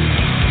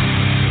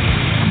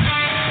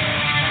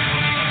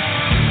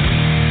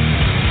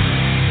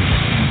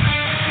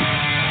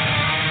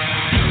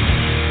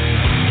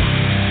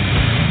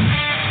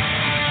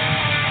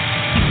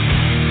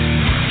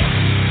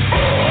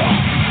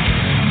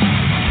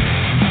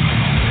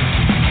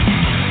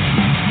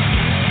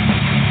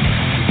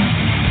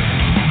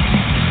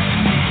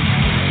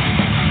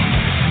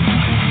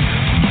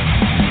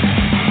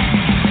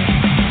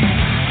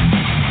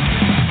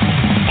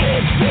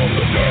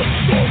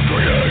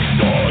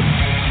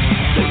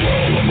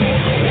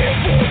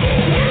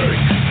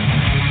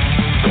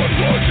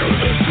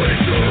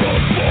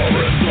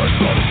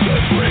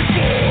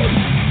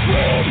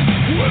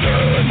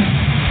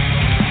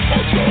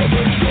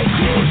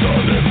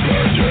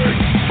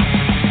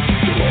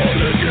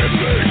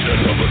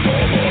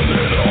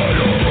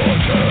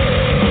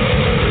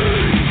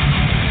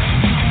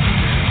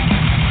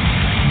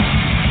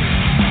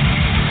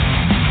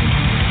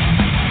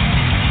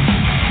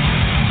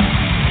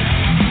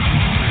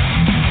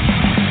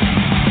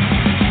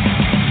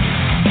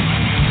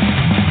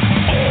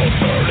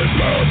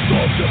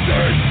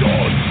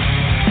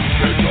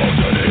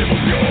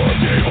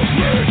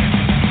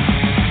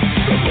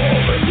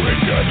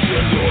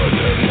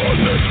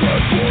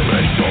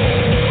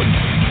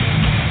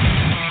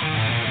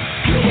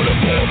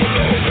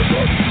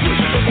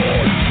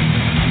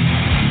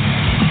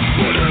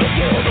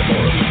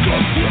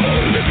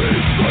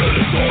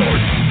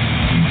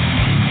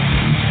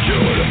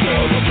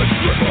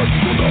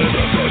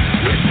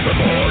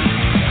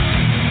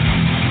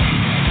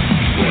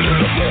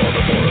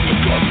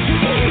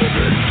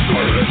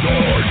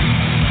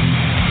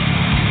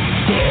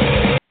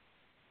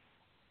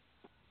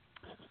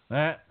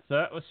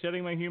 That was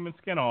shedding my human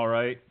skin, all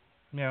right.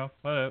 It's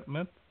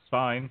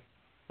fine.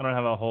 I don't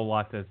have a whole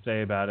lot to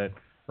say about it.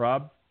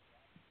 Rob?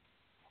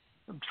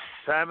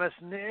 I'm a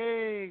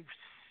snake.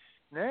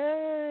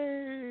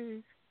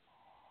 Snake.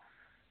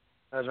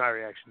 That was my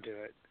reaction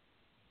to it.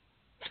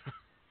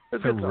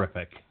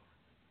 Terrific.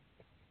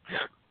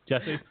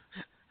 Jesse?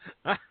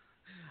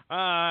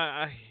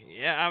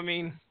 I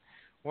mean,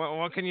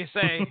 what can you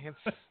say?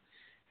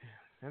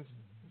 It's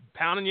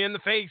pounding you in the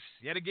face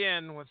yet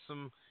again with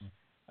some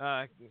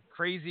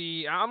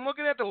crazy. I'm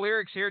looking at the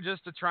lyrics here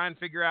just to try and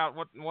figure out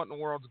what in the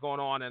world's going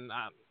on, and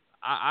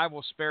I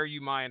will spare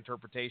you my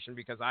interpretation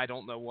because I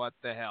don't know what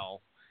the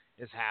hell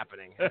is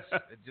happening. It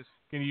just.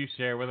 Can you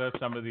share with us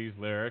some of these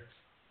lyrics?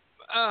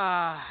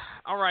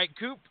 All right,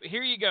 Coop.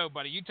 Here you go,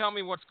 buddy. You tell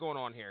me what's going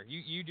on here.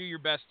 You do your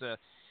best to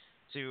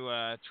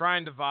try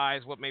and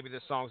devise what maybe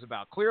this song's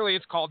about. Clearly,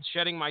 it's called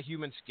 "Shedding My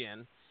Human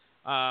Skin."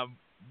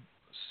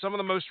 Some of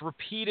the most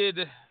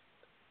repeated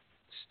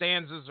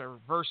stanzas or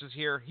verses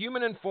here: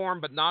 human in form,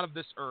 but not of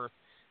this earth.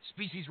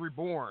 Species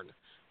reborn.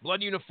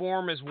 Blood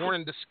uniform is worn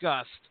in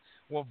disgust.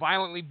 Will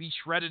violently be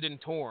shredded and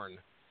torn.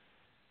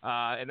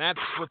 And that's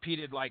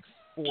repeated like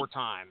 4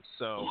 times.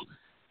 So,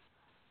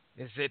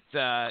 is it?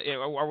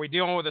 Are we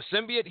dealing with a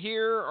symbiote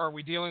here? Or are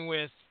we dealing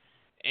with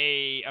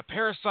a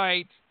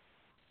parasite,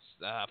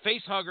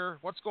 face hugger?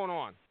 What's going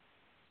on?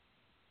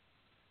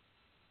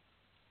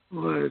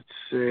 Let's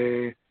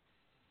see.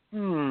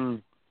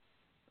 I'm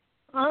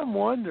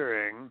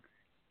wondering.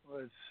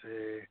 Let's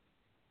see.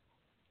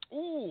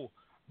 Ooh,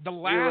 the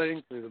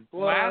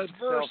last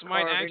verse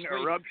might actually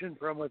eruption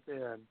from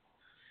within.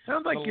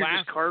 Sounds like you're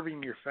just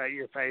carving your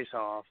face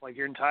off, like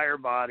your entire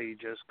body,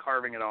 just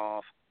carving it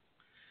off.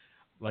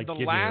 Like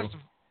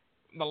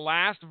the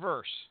last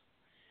verse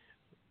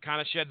kind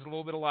of sheds a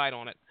little bit of light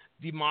on it.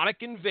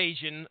 Demonic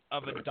invasion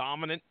of a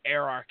dominant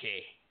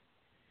hierarchy.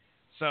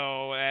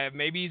 So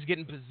maybe he's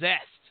getting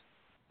possessed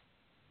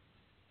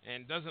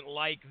and doesn't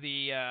like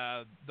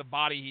the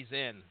body he's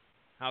in.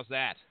 How's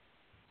that?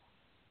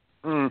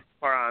 Or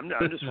I'm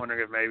just wondering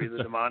if maybe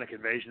the demonic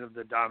invasion of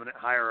the dominant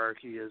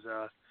hierarchy is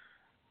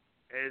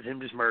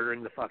him just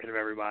murdering the fuck out of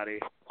everybody.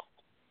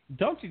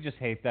 Don't you just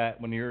hate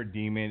that when you're a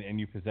demon and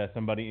you possess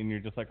somebody and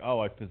you're just like, oh,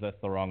 I possessed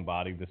the wrong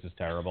body. This is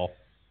terrible.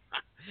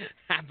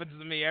 Happens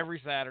to me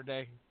every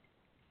Saturday.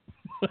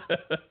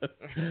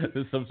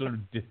 There's some sort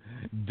of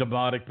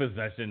demonic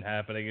possession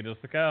happening. And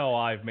just like, oh,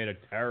 I've made a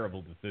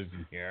terrible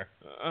decision here.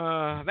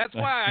 That's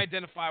why I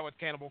identify with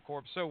Cannibal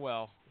Corpse so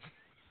well.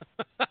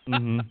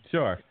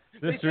 Sure.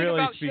 This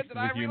really speaks to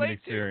the human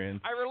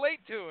experience. I relate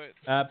to it.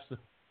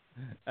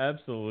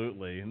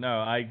 Absolutely. No,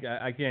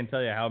 I can't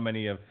tell you how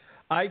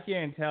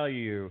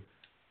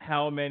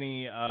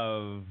many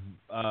of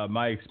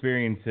my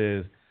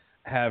experiences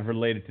have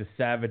related to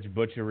savage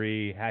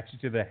butchery,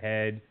 hatchet to the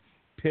head,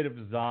 pit of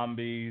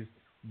zombies,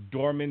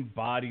 dormant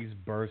bodies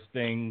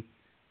bursting,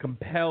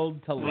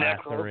 compelled to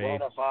lacerate.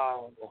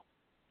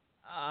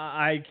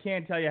 I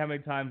can't tell you how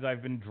many times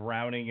I've been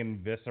drowning in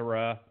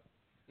viscera,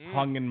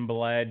 hung in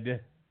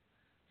blood,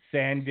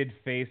 sanded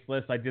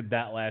faceless. I did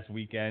that last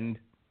weekend.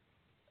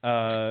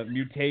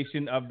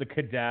 Mutation of the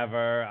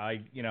cadaver.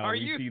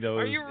 See those.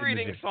 Are you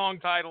reading song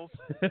titles?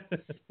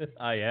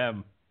 I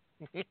am.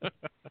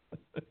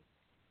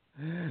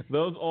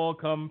 Those all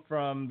come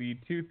from the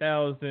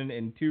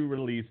 2002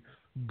 release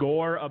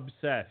Gore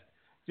Obsessed.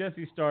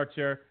 Jesse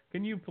Starcher,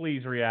 can you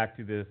please react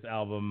to this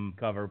album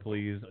cover,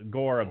 please?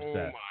 Gore Obsessed.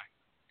 Oh my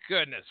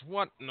goodness!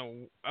 What?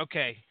 No.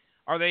 Okay.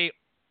 Are they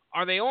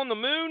on the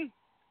moon?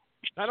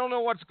 I don't know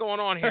what's going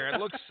on here. It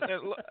looks.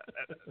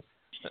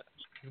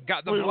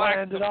 Got the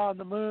landed on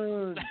the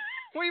moon.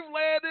 We've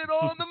landed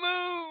on the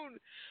moon.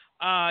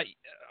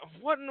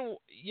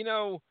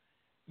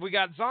 We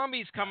got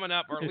zombies coming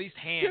up, or at least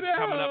hands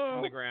coming up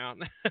from the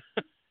ground.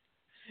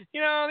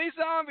 These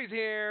zombies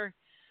here.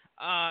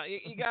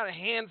 You got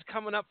hands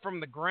coming up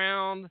from the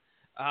ground.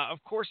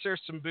 Of course,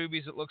 there's some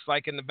boobies, it looks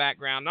like, in the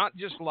background. Not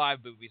just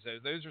live boobies, though.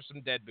 Those are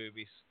some dead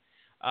boobies.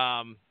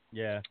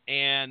 Yeah.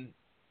 And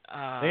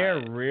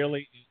they're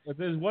really... If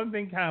there's one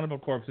thing Cannibal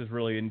Corpse is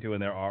really into in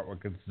their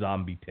artwork, it's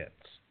zombie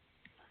tits.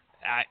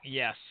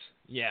 Yes.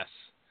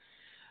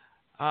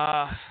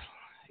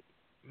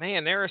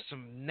 Man, there is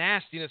some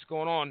nastiness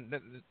going on.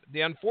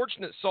 The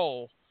unfortunate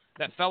soul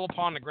that fell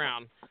upon the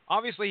ground,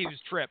 obviously he was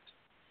tripped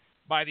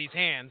by these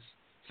hands,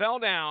 fell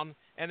down,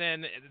 and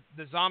then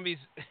the zombies...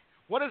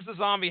 What does the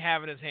zombie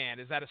have in his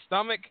hand? Is that a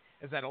stomach?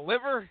 Is that a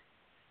liver?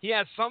 He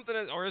has something,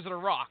 or is it a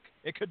rock?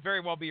 It could very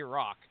well be a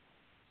rock.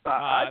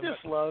 I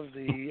just love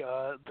the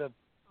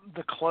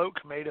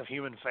cloak made of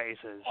human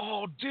faces.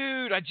 Oh,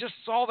 dude, I just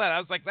saw that. I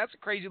was like, that's a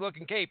crazy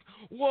looking cape.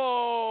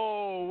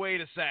 Whoa,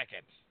 wait a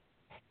second.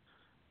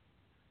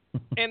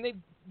 And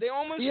they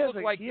almost look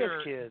like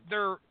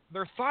they're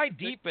thigh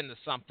deep into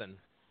something.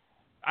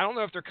 I don't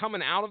know if they're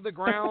coming out of the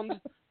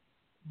ground,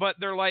 but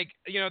they're like,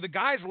 the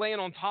guy's laying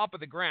on top of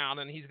the ground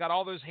and he's got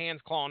all those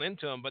hands clawing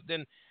into him. But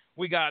then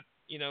we got,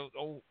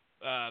 old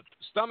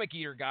stomach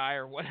eater guy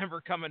or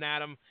whatever coming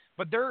at him.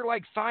 But they're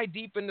like thigh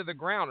deep into the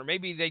ground, or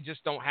maybe they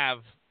just don't have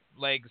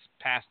legs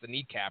past the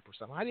kneecap or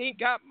something. I ain't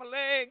got my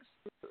legs.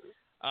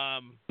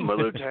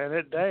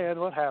 Lieutenant Dan,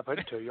 what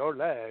happened to your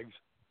legs?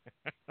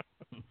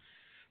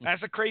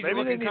 That's a crazy maybe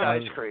looking they need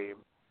ice cream.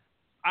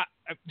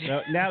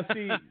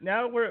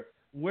 Now we're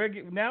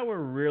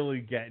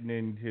really getting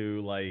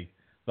into like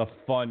the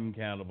fun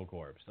Cannibal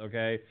Corpse,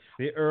 okay?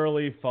 The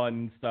early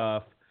fun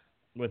stuff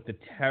with the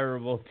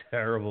terrible,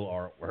 terrible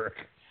artwork.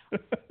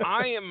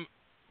 I am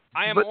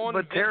but on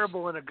but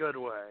terrible in a good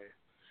way.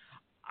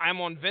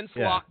 I'm on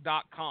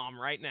vincelock.com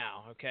right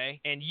now, okay?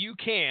 And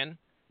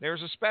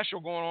there's a special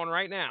going on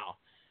right now.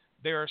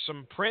 There are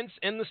some prints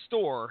in the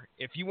store.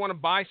 If you want to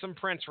buy some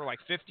prints for like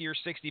 $50 or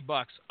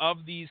 $60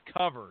 of these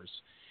covers,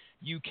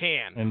 you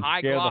can. And high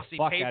scare glossy the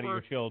fuck paper, out of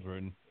your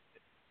children.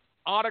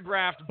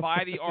 autographed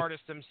by the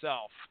artist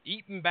himself,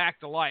 eaten back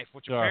to life.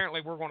 Which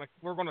apparently we're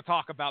gonna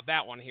talk about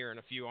that one here in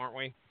a few, aren't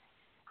we?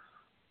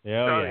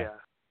 Yeah.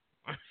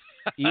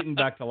 Eaten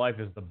back to life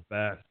is the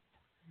best.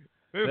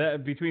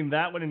 Between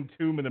that one and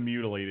Tomb of the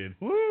Mutilated,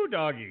 woo,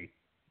 doggy.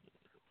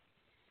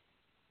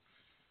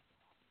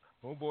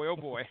 Oh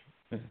boy.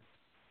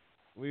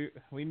 We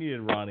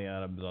needed Ronnie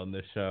Adams on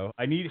this show.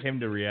 I need him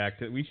to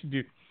react. We should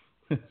do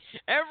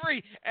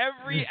every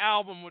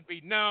album would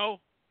be no.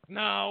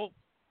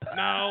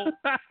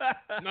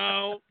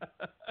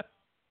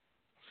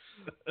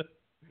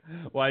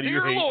 Why do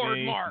Dear you hate Lord,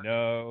 me? Mark.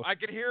 No. I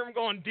could hear him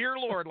going, "Dear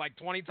Lord," like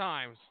 20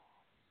 times.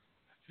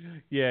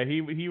 Yeah,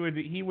 he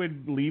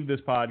would leave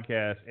this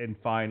podcast and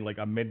find like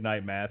a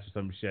midnight mass or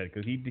some shit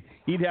because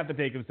he'd have to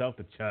take himself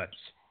to church.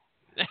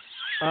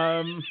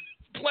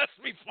 Bless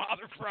me,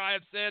 Father, for I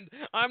have sinned.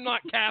 I'm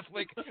not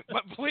Catholic,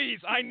 but please,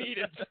 I need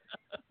it.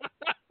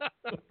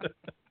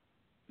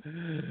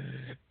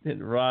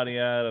 And Ronnie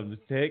Adams,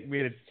 take me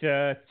to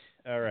church.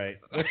 All right.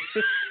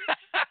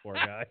 Poor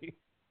guy.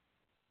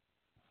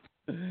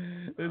 This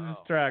is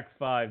track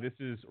 5. This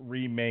is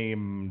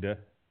Remaimed.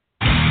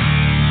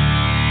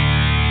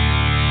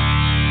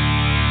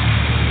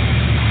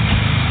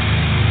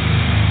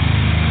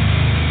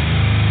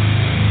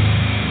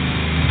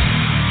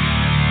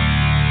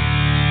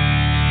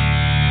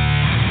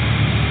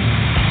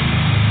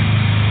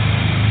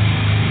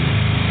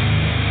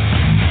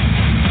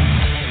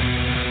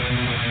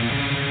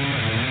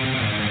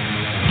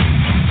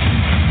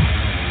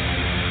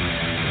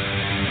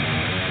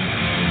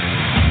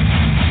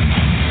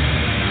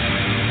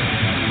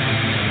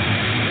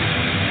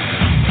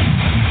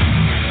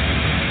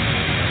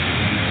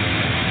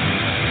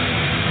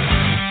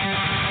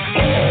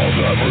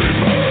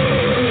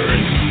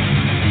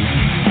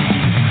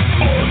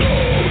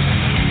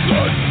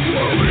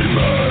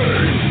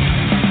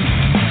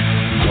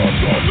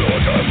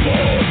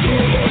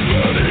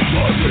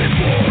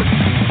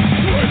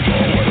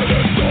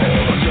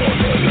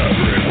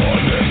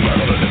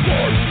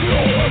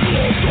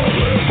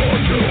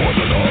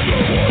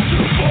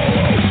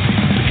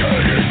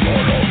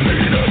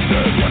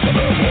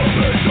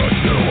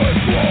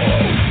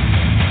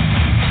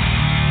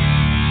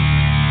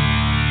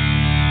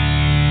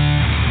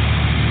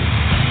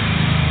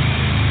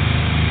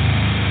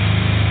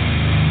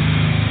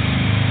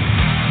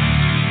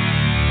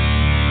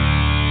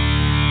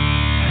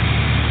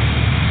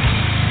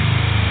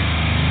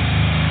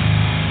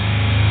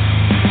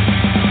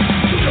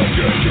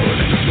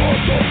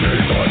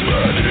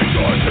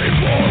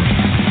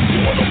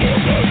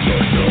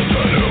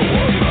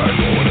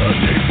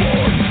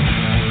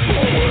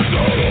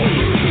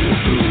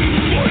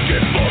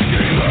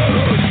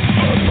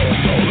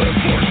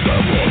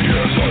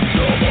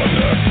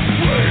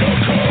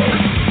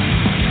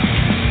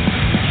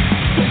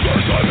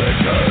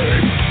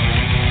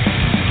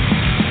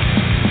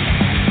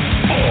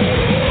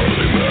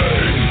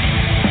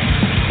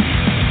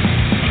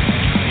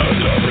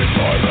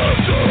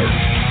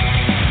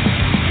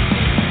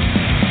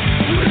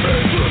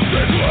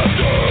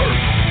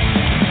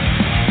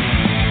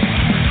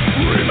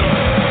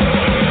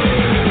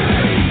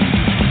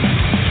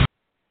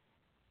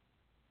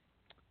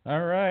 All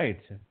right.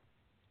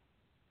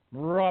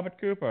 Robert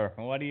Cooper,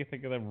 what do you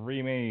think of the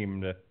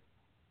Remaimed?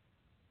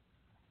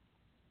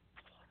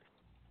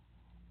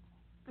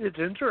 It's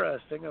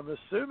interesting. I'm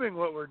assuming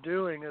what we're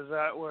doing is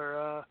that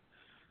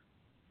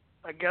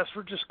I guess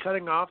we're just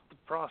cutting off the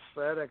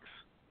prosthetics.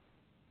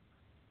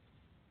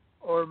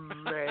 Or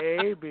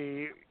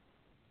maybe,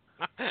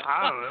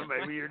 I don't know,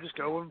 maybe you're just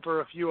going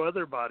for a few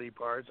other body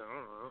parts. I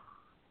don't know.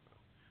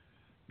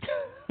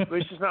 At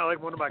least it's not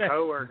like one of my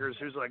coworkers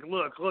who's like,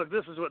 look,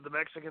 this is what the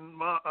Mexican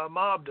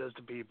mob does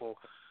to people.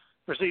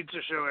 Proceeds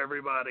to show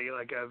everybody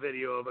like a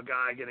video of a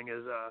guy getting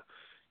his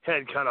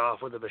head cut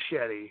off with a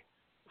machete,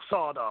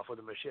 sawed off with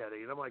a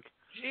machete. And I'm like,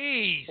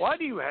 jeez, why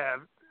do you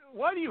have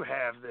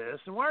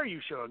this? And why are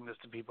you showing this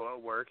to people at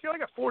work? You're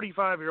like a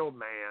 45-year-old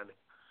man.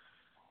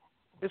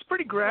 It's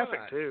pretty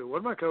graphic, too. One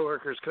of my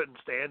coworkers couldn't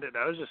stand it.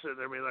 I was just sitting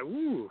there being like,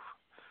 woo,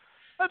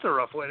 that's a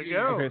rough way to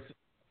go. Okay,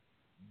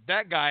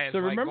 that guy is so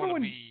like remember going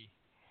when... to be...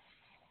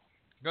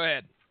 Go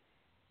ahead.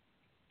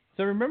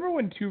 So remember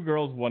when 2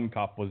 Girls, 1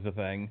 Cup was the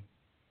thing?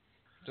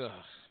 Ugh.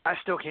 I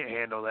still can't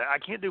handle that. I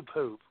can't do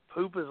poop.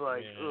 Poop is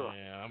like, ugh.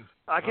 Yeah.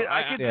 I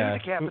can do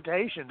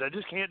decapitations. I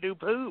just can't do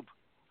poop.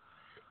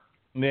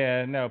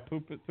 Yeah, no,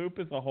 poop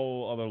is a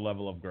whole other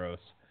level of gross.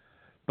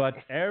 But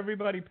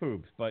everybody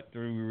poops. But do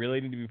we really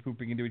need to be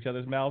pooping into each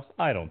other's mouths?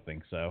 I don't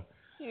think so.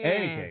 In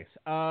any case,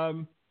 are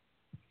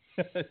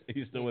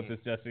you still with us,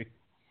 Jesse?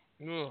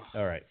 Ugh.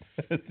 All right.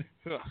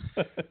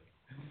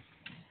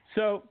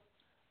 So,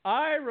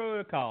 I wrote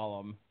a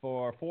column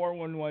for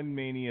 411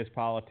 Mania's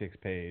politics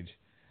page,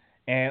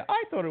 And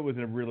I thought it was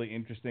a really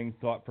interesting,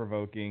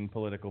 thought-provoking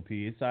political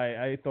piece.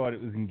 I thought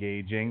it was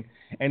engaging.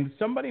 And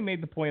somebody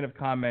made the point of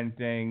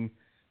commenting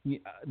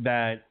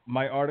that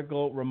my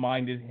article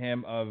reminded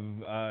him of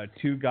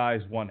Two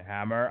Guys, One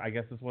Hammer, I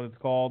guess is what it's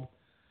called,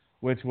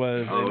 which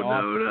was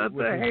not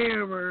the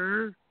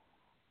hammer.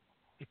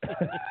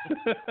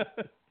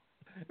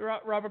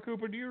 Robert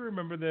Cooper, do you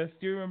remember this?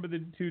 Do you remember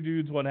the Two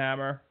Dudes, One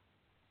Hammer?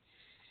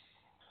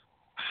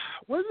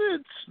 Was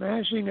it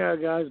smashing a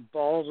guy's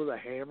balls with a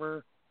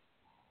hammer?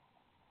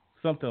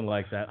 Something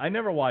like that. I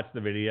never watched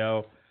the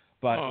video,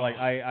 but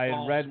I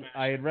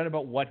had read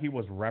about what he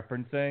was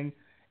referencing,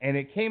 and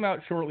it came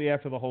out shortly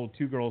after the whole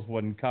Two Girls,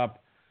 One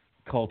Cup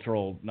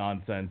cultural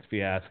nonsense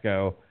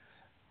fiasco.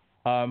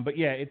 But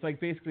yeah, it's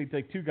like basically it's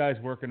like two guys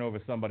working over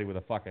somebody with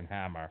a fucking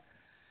hammer.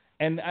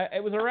 And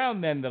it was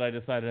around then that I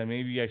decided that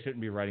maybe I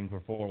shouldn't be writing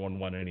for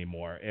 411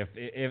 anymore.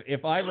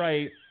 If I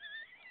write,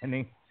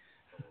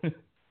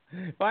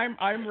 if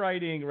I'm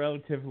writing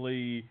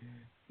relatively,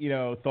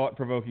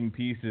 thought-provoking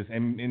pieces,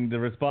 and the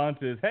response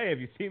is, hey, have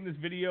you seen this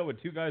video where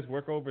two guys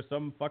work over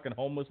some fucking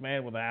homeless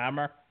man with a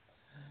hammer?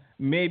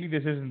 Maybe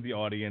this isn't the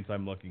audience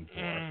I'm looking for.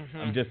 Mm-hmm.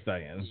 I'm just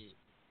saying.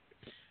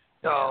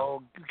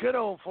 Oh, good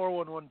old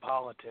 411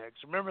 politics.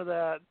 Remember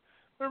that?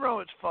 Remember how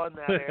much fun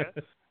that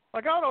is?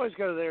 Like, I would always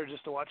go there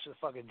just to watch the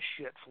fucking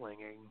shit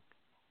flinging.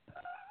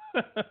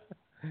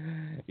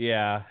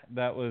 Yeah,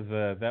 that was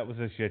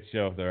a shit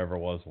show if there ever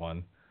was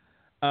one.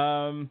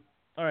 All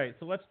right,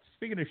 so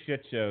speaking of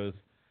shit shows,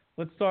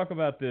 let's talk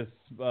about this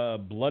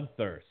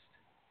Bloodthirst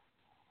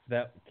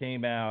that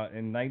came out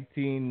in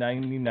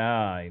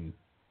 1999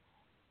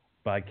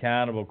 by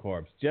Cannibal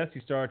Corpse.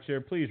 Jesse Starcher,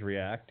 please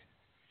react.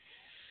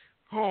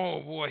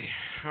 Oh, boy.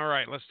 All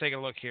right, let's take a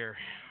look here.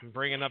 I'm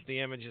bringing up the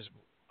images.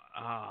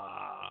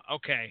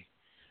 Okay.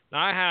 Now,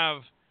 I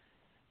have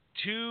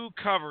two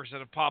covers that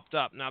have popped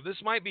up. Now,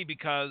 this might be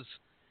because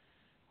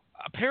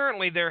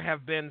apparently there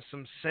have been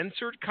some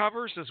censored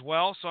covers as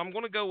well, so I'm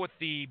going to go with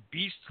the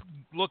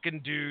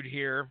beast-looking dude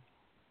here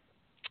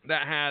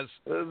that has...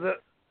 the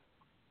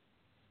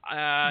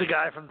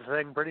guy from The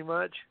Thing, pretty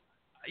much?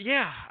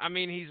 Yeah. I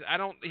mean,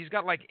 he's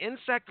got, like,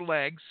 insect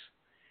legs,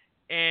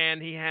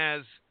 and he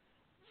has,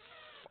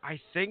 I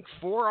think,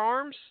 4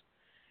 arms.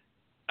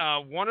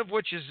 One of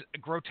which is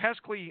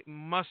grotesquely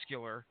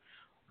muscular,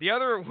 the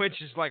other of which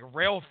is like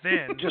rail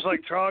thin, just like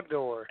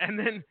Trogdor. And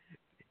then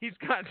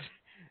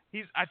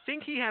I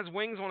think he has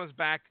wings on his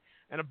back,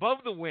 and above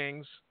the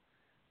wings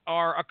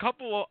are a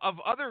couple of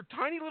other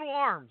tiny little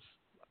arms.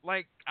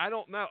 Like, I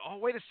don't know. Oh,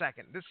 wait a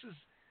second.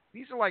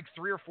 These are like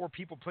 3 or 4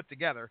 people put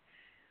together,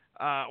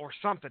 or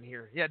something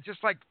here. Yeah,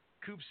 just like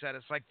Coop said,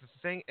 it's like the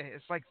Thing.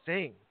 It's like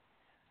Thing,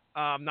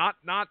 not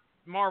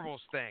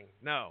Marvel's Thing.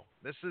 No,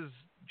 this is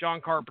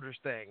John Carpenter's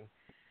Thing.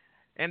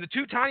 And the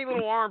 2 tiny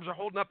little arms are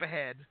holding up a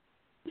head.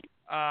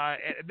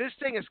 This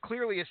thing has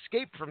clearly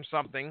escaped from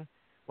something,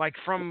 like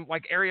from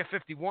Area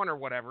 51 or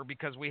whatever,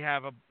 because we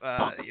have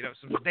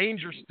some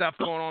danger stuff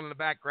going on in the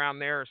background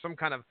there, or some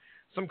kind of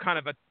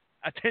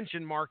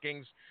attention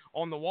markings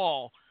on the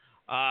wall.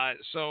 And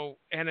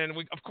then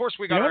we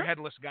got our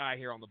headless guy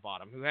here on the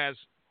bottom who has.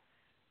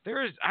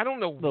 I don't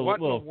know what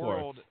in the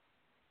world.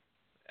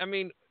 I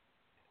mean,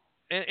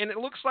 and it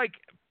looks like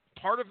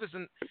part of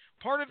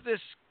this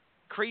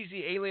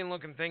crazy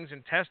alien-looking thing's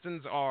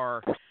intestines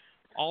are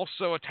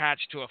also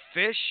attached to a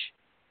fish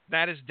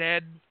that is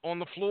dead on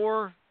the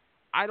floor.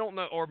 I don't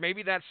know, or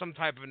maybe that's some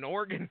type of an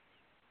organ.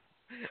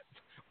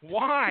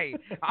 Why?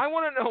 I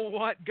want to know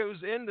what goes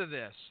into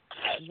this.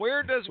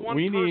 Where does one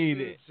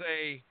person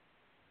say?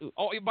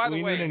 Oh, by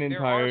the way,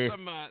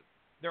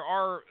 there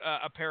are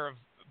a pair of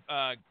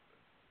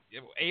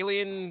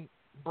alien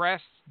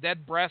breasts,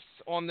 dead breasts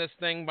on this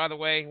thing. By the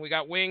way, we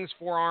got wings,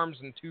 4 arms,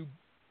 and 2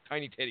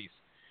 tiny titties.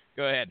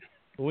 Go ahead.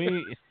 We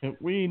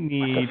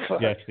need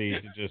Jesse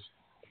to just.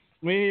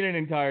 We need an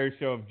entire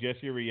show of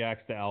Jesse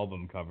reacts to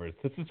album covers.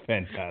 This is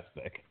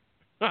fantastic.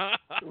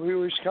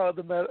 We should call it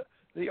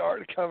the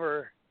art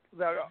cover,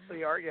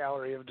 the art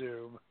gallery of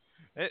doom.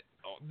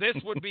 This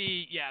would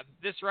be,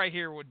 this right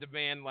here would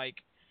demand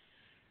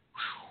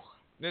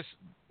this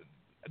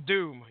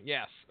doom.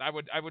 Yes, I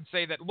would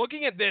say that.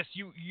 Looking at this,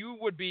 you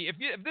would be if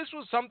this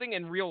was something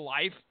in real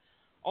life.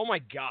 Oh my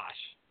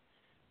gosh.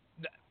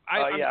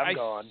 I'm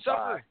gone.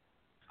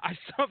 I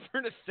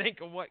suffer to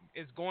think of what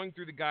is going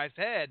through the guy's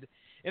head.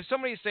 If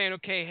somebody's saying,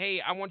 okay,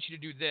 hey, I want you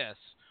to do this,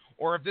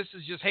 or if this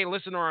is just, hey,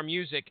 listen to our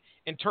music,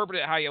 interpret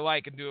it how you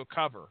like, and do a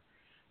cover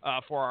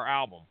for our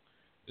album.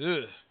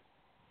 Ugh.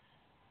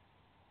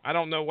 I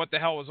don't know what the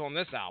hell was on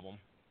this album.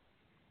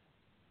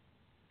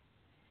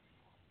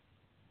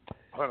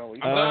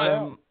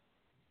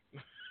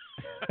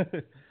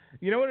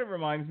 You know what it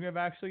reminds me of,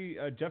 actually?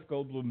 Jeff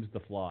Goldblum's The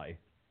Fly.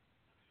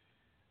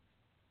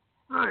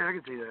 Oh, yeah, I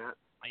can see that.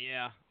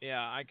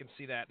 Yeah, I can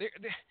see that.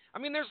 I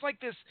mean, there's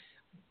like this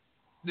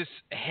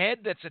head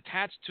that's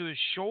attached to his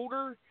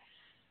shoulder,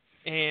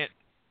 and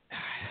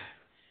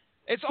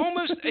it's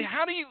almost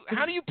how do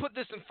you put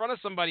this in front of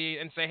somebody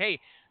and say, hey,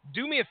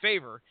 do me a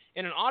favor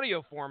in an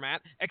audio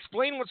format,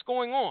 explain what's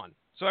going on?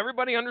 So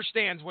everybody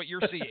understands what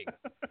you're seeing.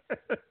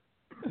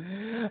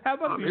 How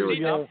about Here we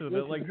the go. opposite of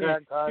it? Like,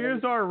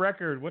 here's our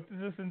record. What does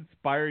this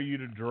inspire you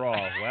to draw?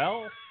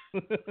 Well,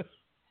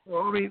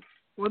 Well, I mean,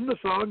 one of the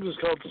songs is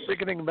called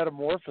 "Sickening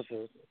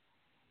Metamorphosis."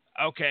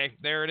 Okay,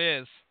 there it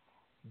is.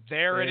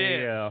 There it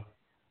is. Yeah.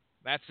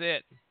 That's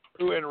it.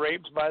 Who and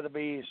Raped by the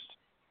Beast.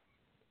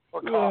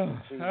 Or Coffin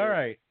Fever. All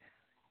right.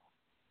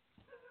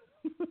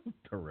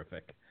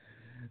 Terrific.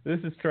 This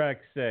is track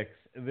 6.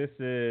 This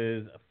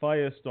is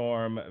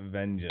Firestorm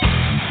Vengeance.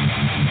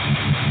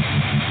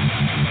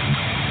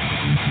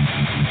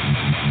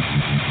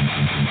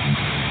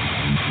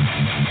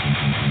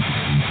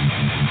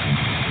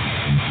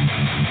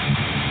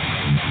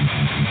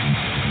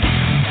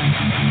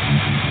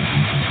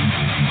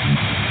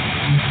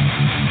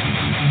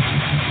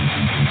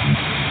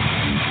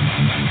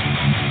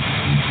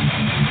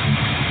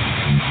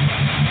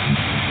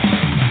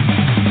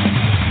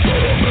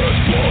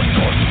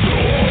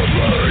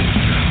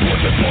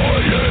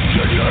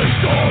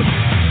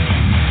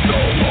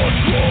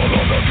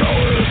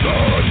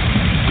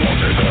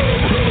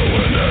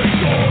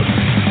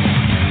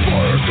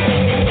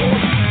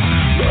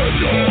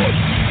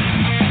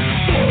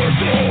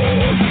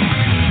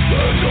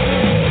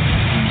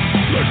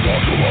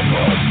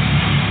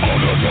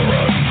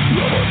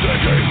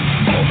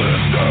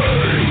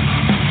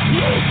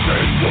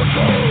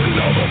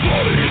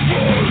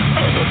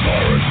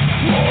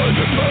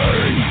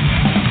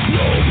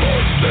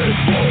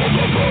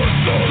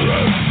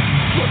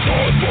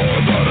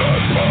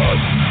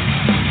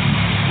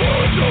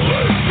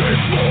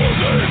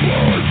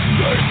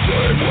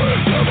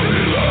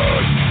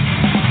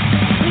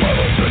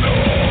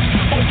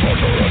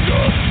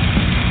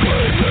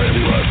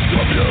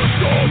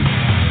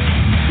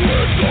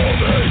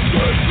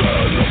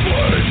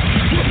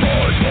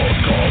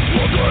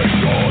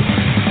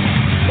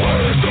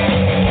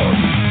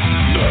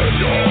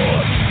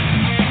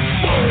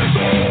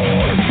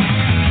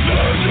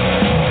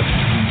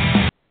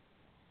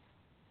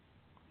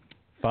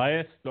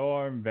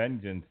 Firestorm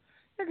Vengeance.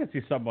 I can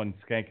see someone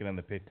skanking in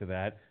the pit to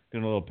that,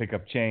 doing a little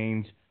pickup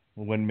change,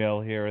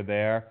 windmill here or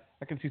there.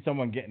 I can see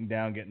someone getting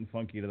down, getting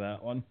funky to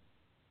that one.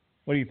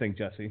 What do you think,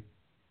 Jesse?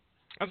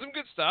 That's some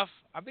good stuff.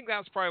 I think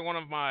that's probably one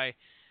of my,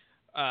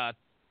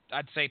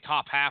 I'd say,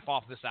 top half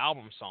off this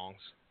album songs.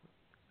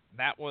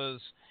 That was,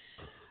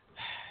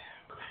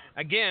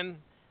 again,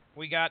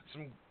 we got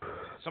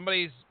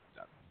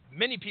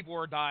many people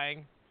are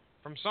dying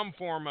from some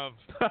form of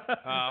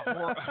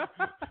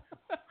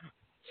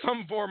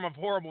some form of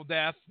horrible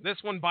death. This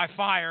one by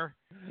fire.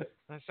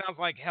 That sounds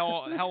like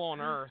hell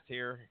on earth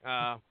here.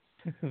 But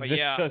this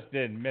yeah, just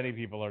in. Many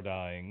people are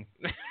dying.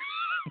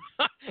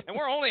 And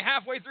we're only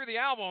halfway through the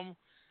album.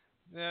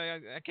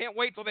 I can't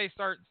wait till they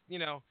start.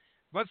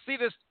 Let's see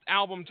this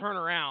album turn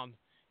around.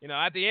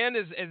 At the end,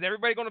 is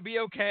everybody going to be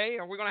okay?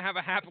 Are we going to have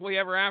a happily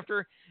ever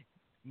after?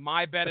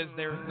 My bet is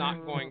there's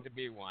not going to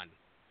be one.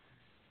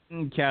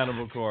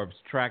 Cannibal Corpse,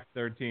 track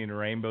 13,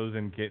 Rainbows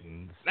and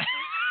Kittens.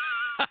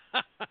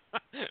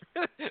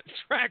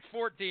 Track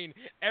 14,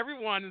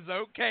 everyone is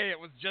okay. It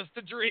was just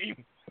a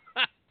dream.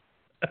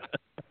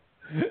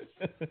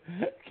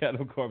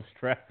 Cannibal Corpse,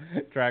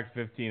 track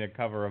 15, a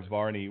cover of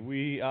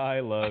Barney. I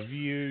love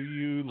you,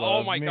 you love me.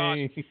 Oh my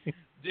gosh.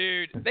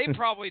 Dude, they've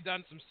probably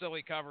done some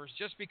silly covers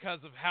just because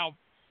of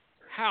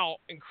how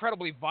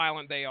incredibly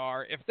violent they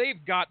are. If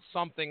they've got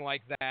something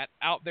like that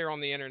out there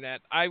on the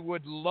internet, I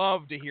would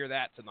love to hear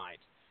that tonight.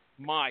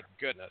 My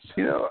goodness.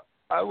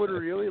 I would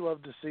really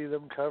love to see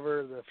them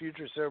cover The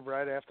Future So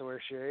Bright I Have to Wear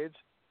Shades.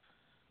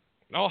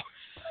 Oh.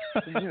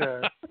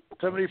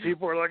 So many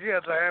people are like, yeah,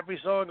 it's a happy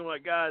song. I'm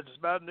like, God, it's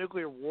about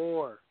nuclear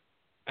war.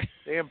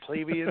 Damn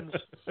plebeians.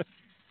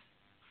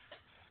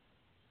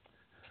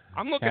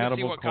 I'm looking to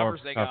see what covers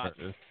they got.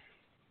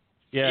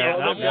 Yeah,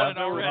 that one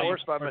No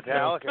Remorse by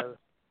Metallica.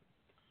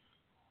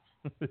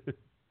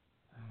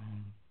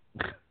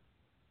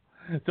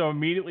 So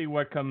immediately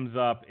what comes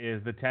up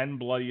is the 10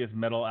 bloodiest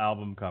metal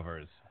album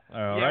covers.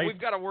 Right? We've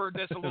got to word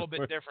this a little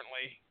bit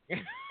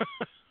differently.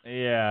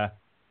 Yeah.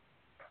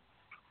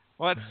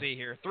 Let's see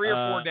here. 3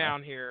 or 4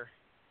 down here.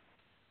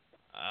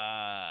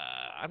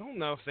 I don't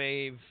know if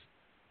they've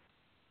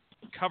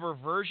cover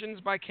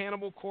versions by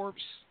Cannibal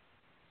Corpse.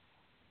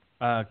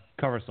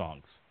 Cover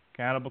songs.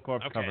 Cannibal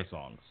Corpse Okay. cover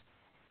songs.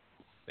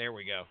 There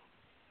we go.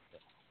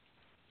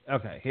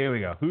 Okay, here we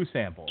go. Who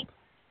sampled?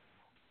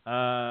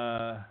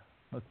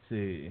 Let's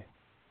see.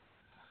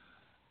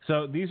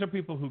 So these are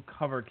people who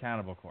cover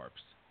Cannibal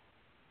Corpse.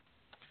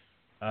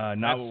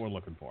 Not what we're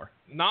looking for.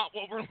 Not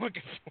what we're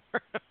looking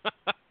for.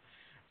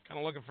 Kind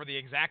of looking for the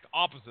exact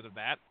opposite of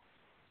that.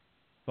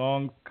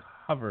 Song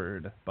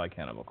covered by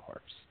Cannibal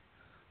Corpse.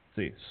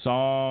 Let's see.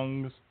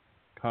 Songs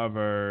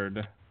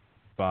covered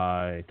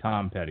by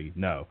Tom Petty.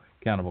 No,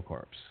 Cannibal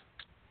Corpse.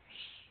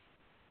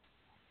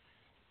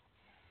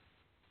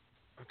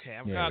 Okay,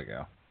 There we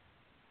go.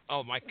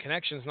 Oh, my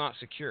connection's not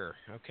secure.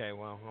 Okay,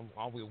 well,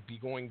 I will be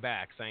going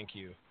back. Thank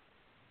you.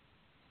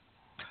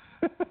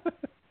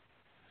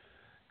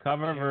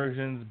 Cover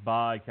versions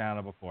by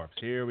Cannibal Corpse.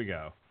 Here we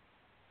go.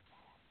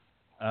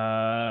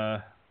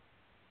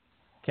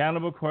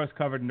 Cannibal Corpse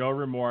covered No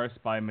Remorse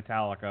by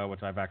Metallica,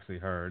 which I've actually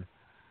heard.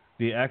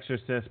 The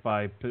Exorcist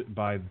by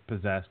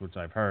Possessed, which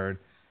I've heard.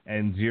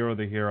 And Zero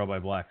the Hero by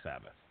Black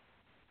Sabbath.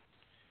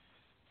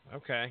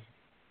 Okay.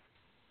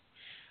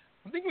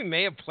 I think we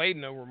may have played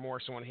No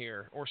Remorse on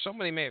here, or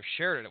somebody may have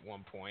shared it at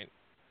one point.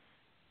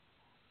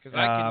 Because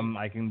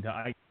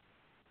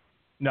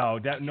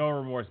No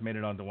Remorse made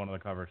it onto one of the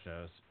cover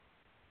shows.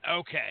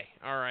 Okay,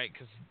 all right,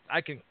 because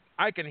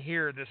I can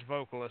hear this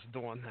vocalist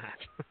doing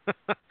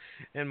that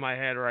in my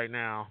head right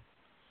now.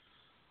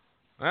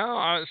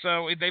 Well,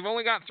 so they've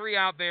only got 3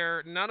 out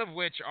there, none of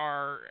which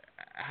are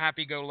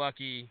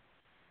happy-go-lucky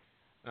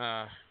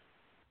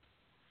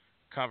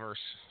covers.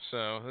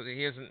 So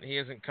he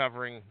isn't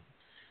covering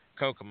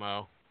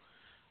Kokomo.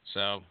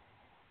 So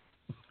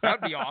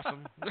that'd be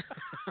awesome.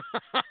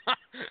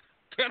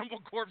 Cannibal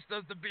Corpse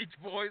does the Beach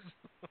Boys.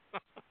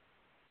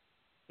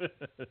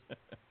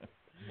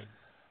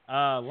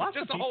 Lots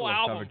Just of people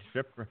have covered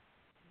Stripped.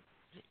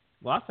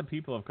 Lots of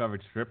people have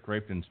covered Stripped,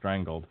 Raped, and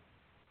Strangled.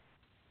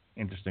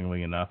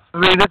 Interestingly enough. I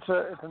mean, it's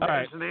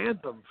an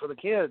anthem for the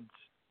kids.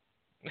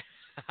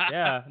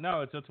 Yeah,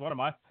 no, it's one of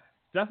my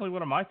definitely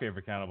one of my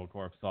favorite Cannibal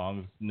Corpse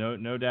songs,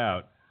 no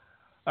doubt.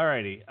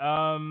 Alrighty,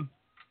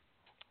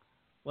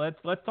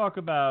 let's talk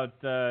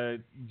about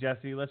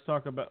Jesse. Let's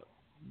talk about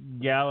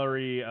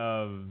Gallery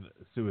of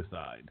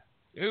Suicide.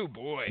 Oh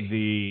boy,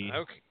 the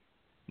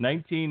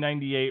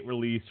 1998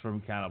 release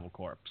from Cannibal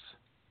Corpse.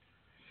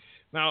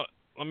 Now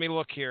let me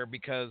look here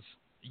because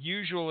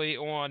usually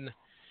on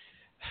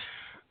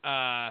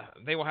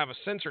they will have a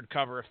censored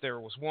cover if there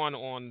was one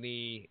on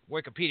the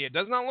Wikipedia. It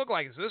does not look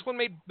like it. So this one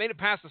made it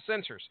past the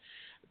censors.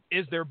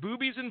 Is there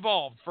boobies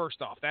involved?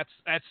 First off, that's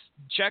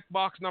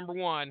checkbox number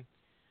 1.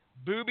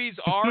 Boobies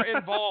are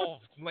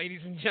involved, ladies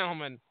and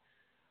gentlemen.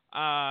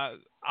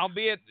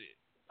 Albeit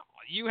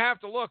you have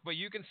to look, but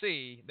you can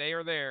see they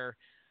are there.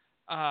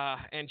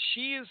 And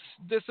she is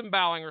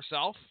disemboweling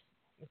herself.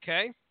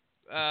 Okay,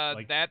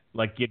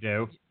 like you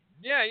do.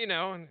 Yeah,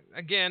 and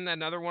again,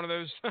 another one of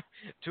those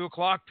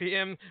 2:00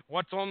 p.m.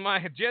 What's on my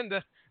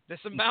agenda?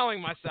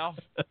 Disemboweling myself.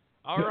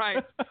 All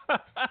right.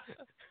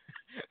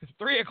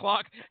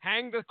 3:00.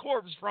 Hang the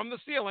corpse from the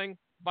ceiling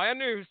by a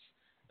noose.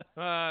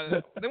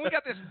 Then we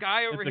got this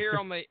guy over here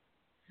on the.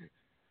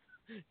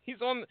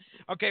 He's on.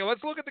 Okay,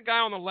 let's look at the guy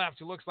on the left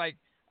who looks like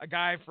a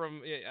guy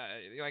from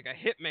like a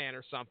hitman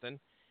or something.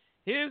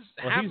 He's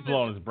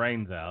blown his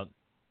brains out.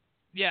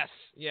 Yes.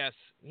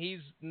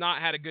 He's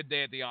not had a good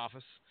day at the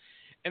office.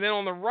 And then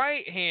on the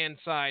right-hand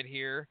side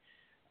here,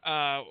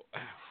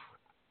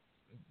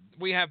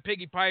 we have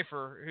Piggy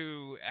Pfeiffer,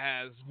 who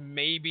has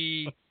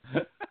maybe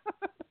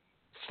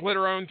slit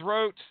her own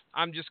throat.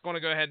 I'm just going to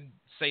go ahead and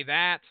say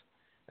that.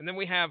 And then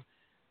we have...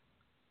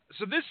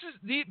 So this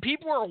is...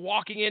 people are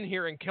walking in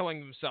here and killing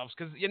themselves,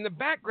 because in the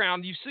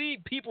background, you see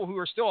people who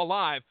are still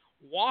alive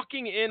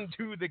walking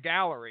into the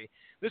gallery.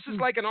 This is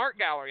like an art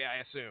gallery,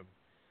 I assume.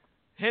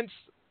 Hence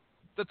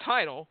the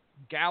title,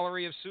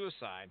 Gallery of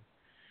Suicide.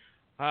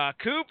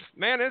 Coop,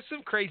 man, there's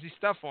some crazy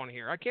stuff on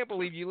here. I can't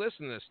believe you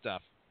listen to this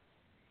stuff.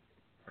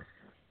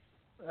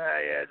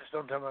 Yeah, just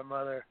don't tell my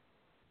mother.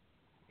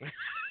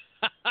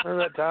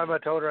 Remember that time I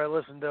told her I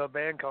listened to a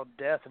band called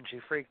Death and she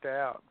freaked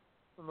out?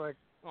 I'm like,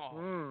 Let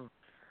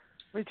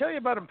me tell you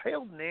about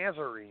Impaled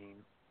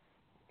Nazarene.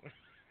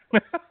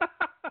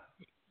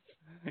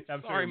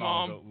 I'm sorry,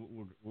 Mom.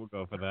 We'll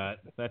go for that.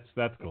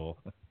 That's cool.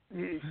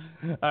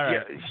 All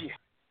right. Yeah.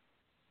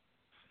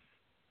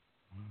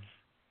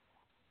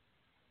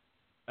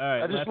 All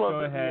right, I just let's love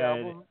go that ahead. the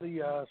album,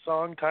 the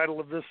song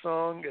title of this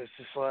song is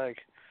just like,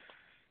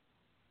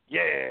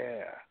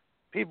 yeah,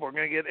 people are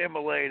going to get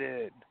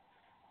immolated.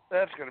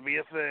 That's going to be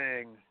a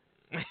thing.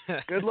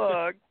 Good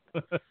luck.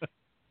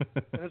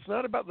 And it's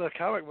not about the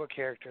comic book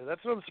character.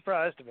 That's what I'm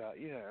surprised about,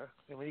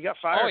 And when you got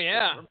Firestorm. Oh,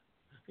 yeah.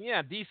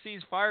 Yeah,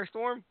 DC's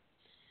Firestorm.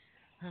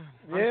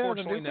 Yeah,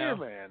 the Nuclear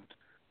Man.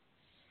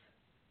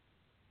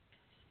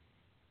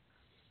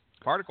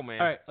 Particle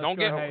Man. All right,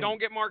 don't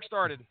get Mark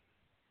started.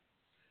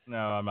 No,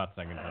 I'm not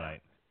singing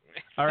tonight.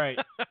 All right.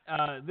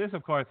 This,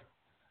 of course,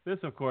 is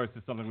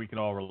something we can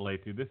all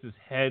relate to. This is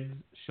Heads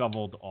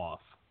Shoveled Off.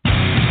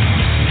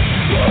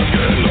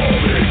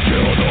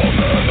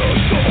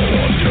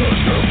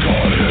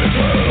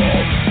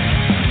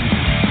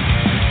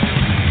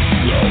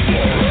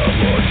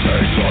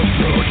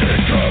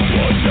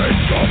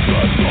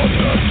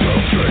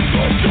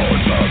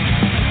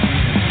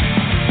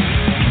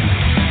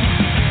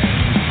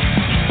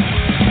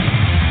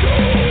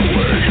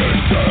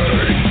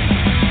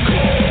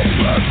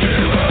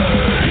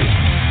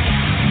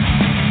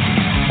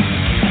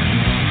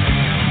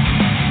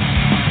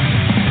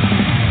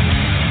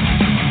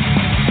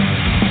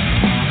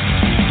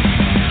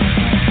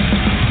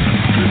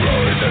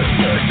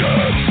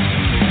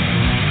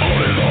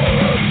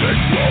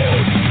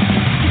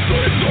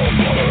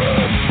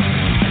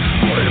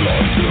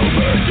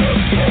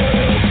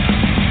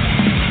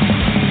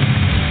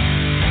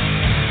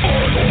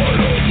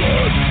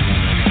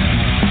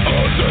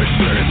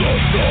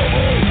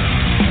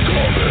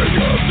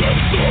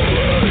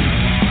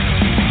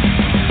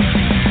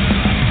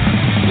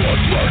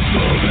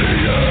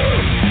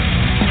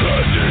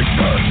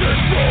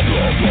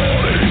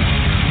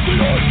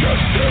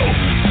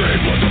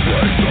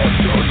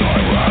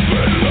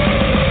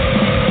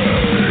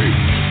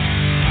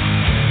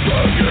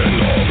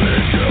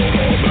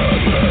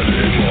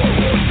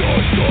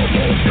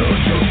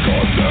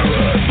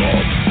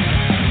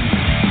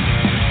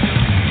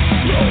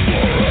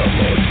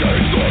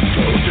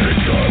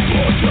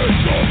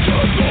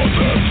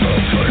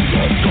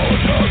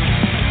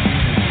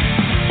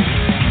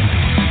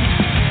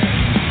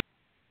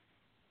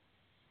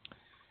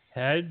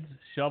 Heads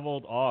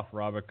shoveled off,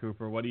 Robert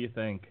Cooper. What do you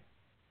think?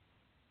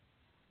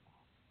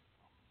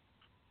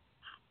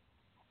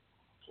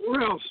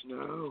 Who else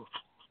knows?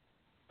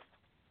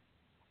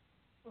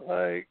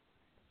 Like,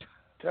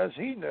 does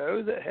he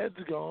know that Head's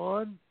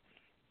gone?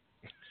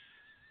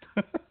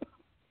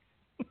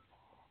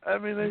 I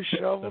mean, they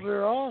shoveled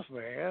her off,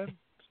 man.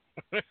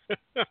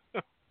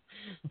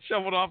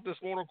 Shoveled off this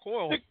mortal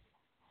coil.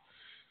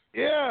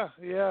 Yeah.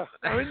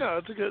 I mean, no,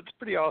 it's a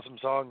pretty awesome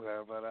song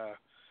though. But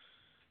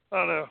I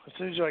don't know. As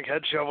soon as you like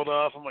Head shoveled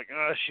off, I'm like,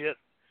 oh shit,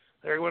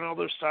 there went all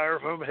those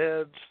styrofoam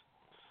heads.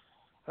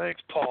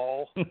 Thanks,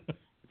 Paul. You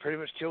pretty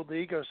much killed the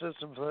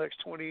ecosystem for the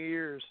next 20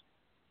 years.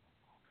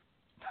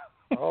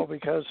 All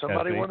because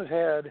somebody wanted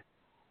Head.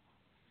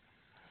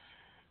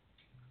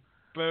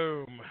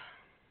 Boom.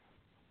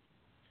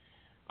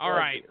 All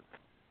right.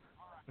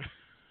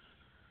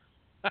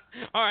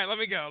 All right, let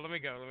me go.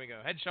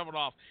 Head shoveled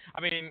off.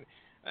 I mean,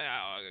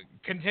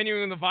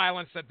 continuing the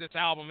violence that this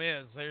album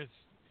is,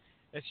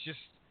 it's just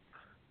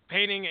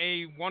painting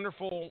a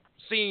wonderful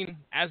scene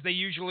as they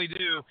usually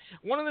do.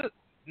 One of the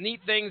neat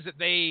things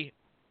that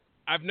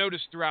I've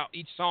noticed throughout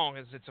each song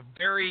is it's a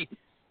very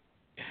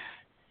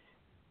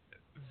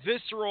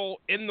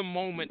visceral, in the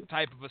moment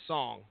type of a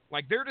song.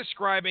 Like they're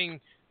describing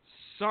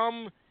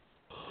some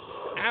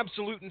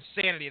absolute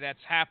insanity that's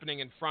happening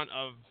in front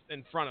of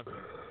you.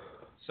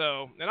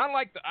 So, and I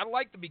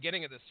like the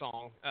beginning of this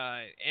song,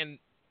 and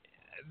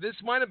this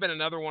might have been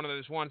another one of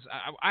those ones.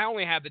 I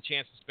only had the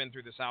chance to spin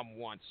through this album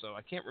once, so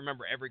I can't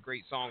remember every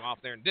great song off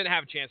there, and didn't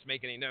have a chance to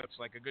make any notes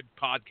like a good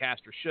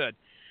podcaster should.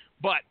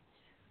 But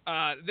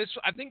I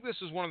think this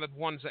is one of the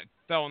ones that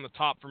fell on the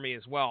top for me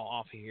as well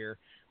off of here.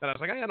 That I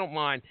was like, I don't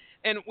mind.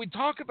 And we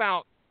talk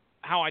about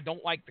how I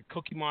don't like the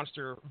Cookie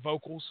Monster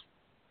vocals,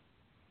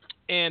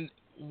 and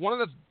one of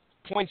the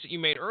points that you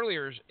made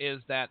earlier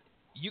is that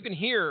you can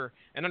hear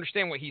and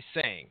understand what he's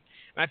saying.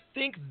 And I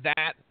think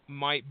that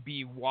might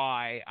be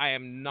why I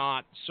am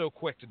not so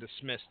quick to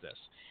dismiss this.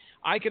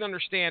 I can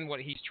understand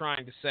what he's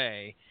trying to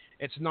say.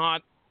 It's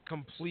not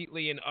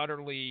completely and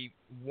utterly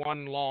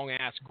one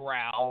long-ass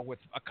growl with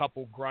a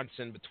couple grunts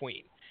in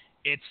between.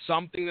 It's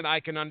something that I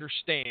can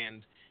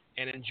understand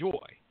and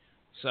enjoy.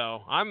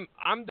 So I'm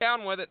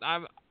down with it.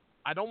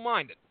 I don't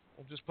mind it.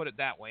 We'll just put it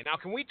that way. Now,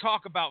 can we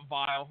talk about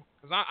Vile?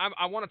 Because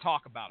I want to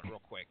talk about it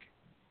real quick.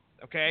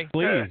 Okay?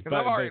 Please,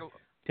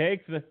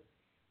 but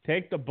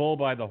take the bull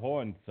by the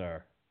horn,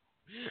 sir.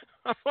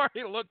 I've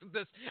already looked at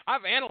this.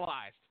 I've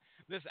analyzed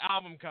this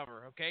album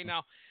cover. Okay?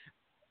 Now,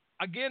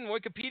 again,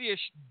 Wikipedia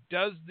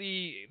does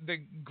the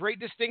great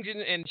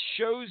distinction and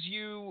shows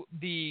you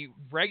the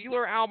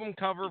regular album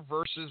cover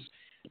versus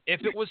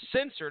if it was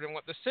censored and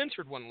what the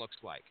censored one looks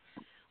like.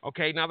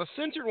 Okay, now the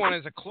censored one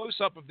is a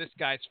close-up of this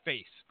guy's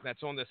face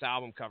that's on this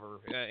album cover,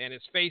 and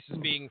his face is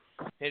being,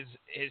 his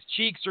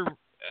cheeks are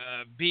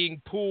being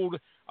pulled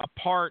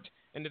apart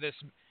into this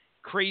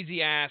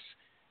crazy-ass,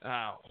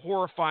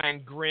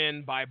 horrifying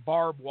grin by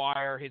barbed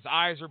wire. His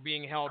eyes are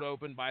being held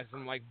open by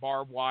some, like,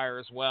 barbed wire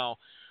as well.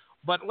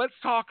 But let's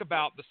talk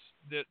about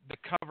the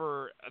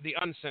cover, the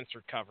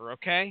uncensored cover,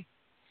 okay?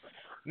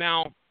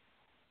 Now,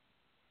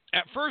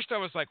 at first I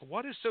was like,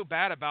 what is so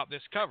bad about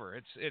this cover?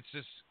 It's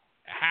this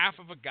half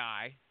of a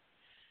guy.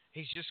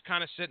 He's just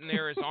kind of sitting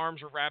there. His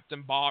arms are wrapped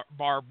in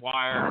barbed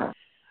wire.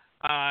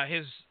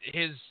 His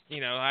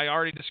I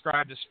already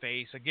described his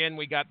face. Again,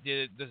 we got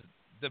the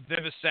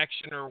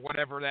vivisection or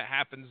whatever that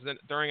happens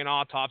during an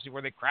autopsy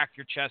where they crack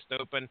your chest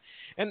open,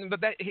 but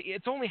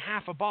it's only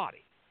half a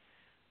body.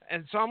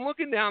 And so I'm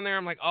looking down there.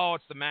 I'm like, oh,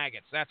 it's the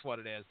maggots. That's what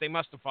it is. They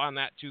must have found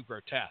that too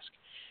grotesque.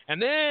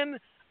 And then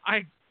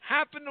I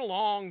happened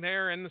along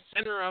there in the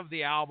center of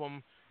the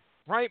album,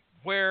 right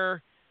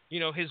where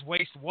his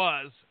waist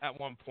was at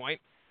one point.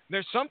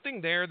 There's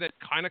something there that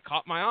kind of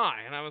caught my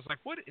eye, and I was like,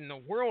 what in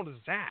the world is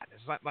that?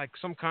 Is that like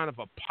some kind of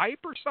a pipe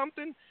or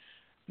something?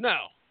 No,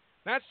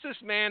 that's this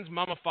man's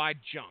mummified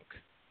junk.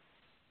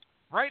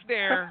 Right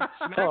there,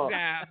 smack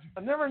dab.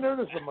 I never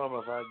noticed the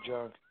mummified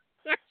junk.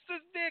 That's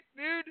his dick,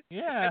 dude.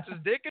 Yeah. That's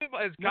his dick and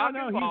his cock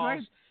and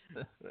balls. He's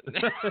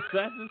right.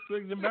 That's his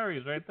twigs and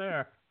berries right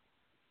there.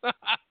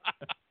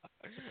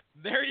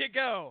 There you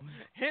go.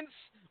 Hence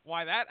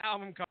why that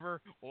album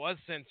cover was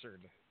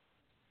censored.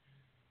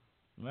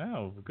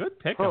 Wow, good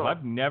pickup.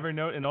 I've never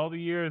known in all the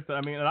years.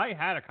 I mean, and I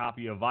had a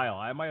copy of Vile.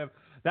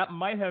 That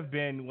might have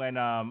been when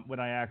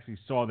I actually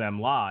saw them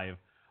live,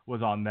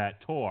 was on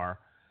that tour,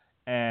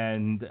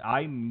 and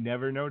I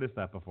never noticed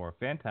that before.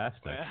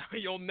 Fantastic.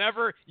 You'll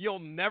never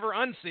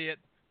unsee it.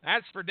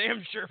 That's for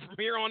damn sure from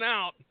here on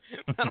out.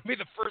 That'll be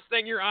the first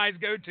thing your eyes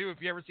go to if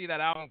you ever see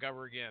that album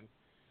cover again.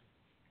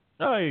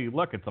 Hey,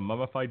 look, it's a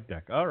mummified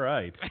dick. All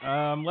right.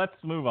 Let's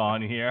move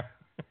on here.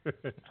 This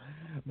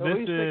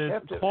is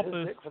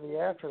Corpus for the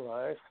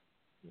afterlife.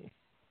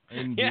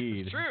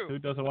 Indeed. Yeah, true. Who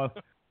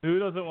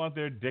doesn't want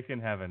their dick in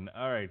heaven?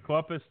 All right,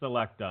 Corpus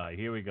Delicti.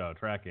 Here we go.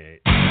 Track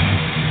 8.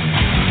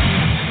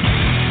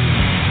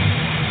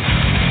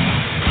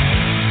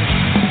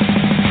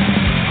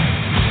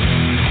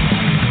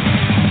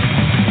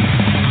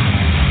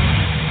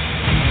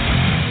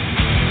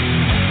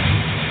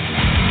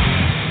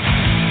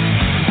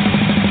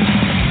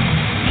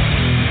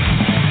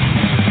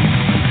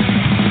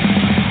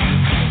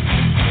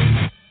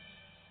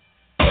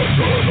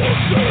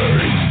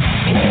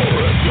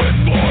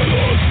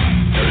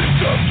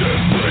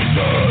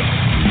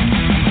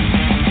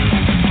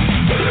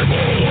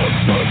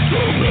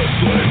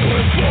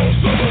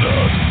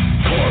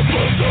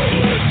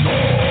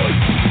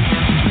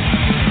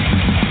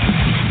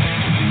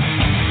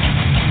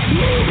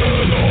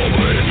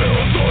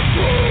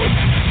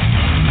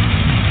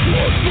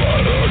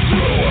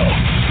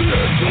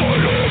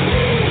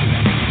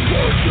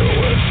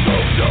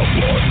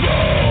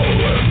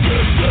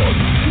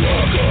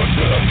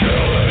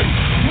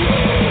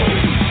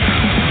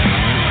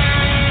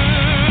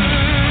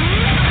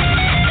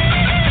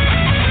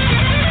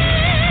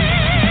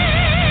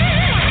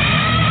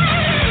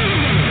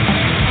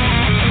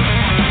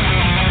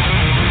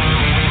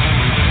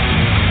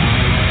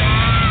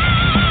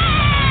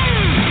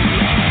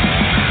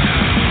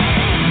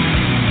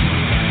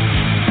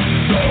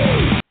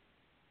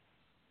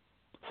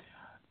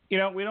 You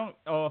know, we don't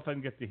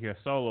often get to hear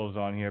solos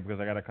on here because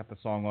I got to cut the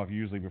song off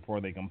usually before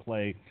they can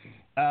play.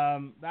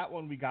 That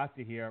one we got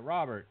to hear.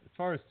 Robert, as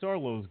far as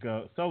solos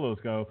go,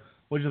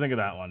 what did you think of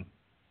that one?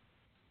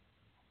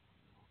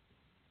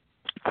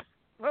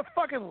 I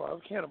fucking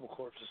love Cannibal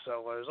Corpse's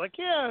solos. Like,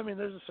 yeah, I mean,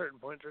 there's a certain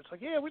point where it's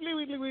like, yeah, wheedly,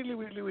 wheedly, wheedly,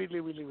 wheedly,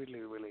 wheedly, wheedly,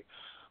 wheedly, wheedly.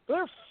 But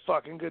they're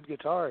fucking good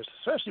guitars,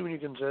 especially when you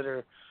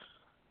consider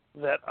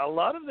that a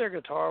lot of their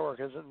guitar work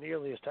isn't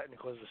nearly as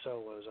technical as the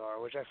solos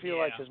are, which I feel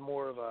like is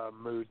more of a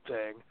mood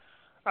thing.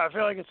 I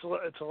feel like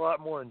it's a lot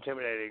more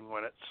intimidating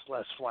when it's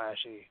less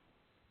flashy.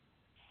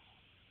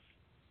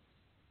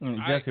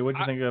 Jesse, what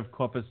do you think of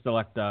Corpus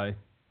Delicti?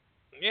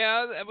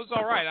 Yeah, it was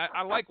all right.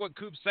 I like what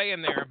Coop's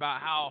saying there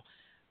about how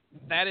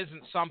that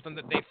isn't something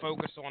that they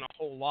focus on a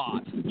whole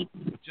lot,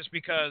 just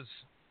because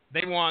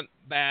they want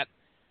that,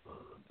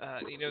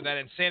 that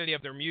insanity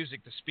of their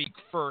music to speak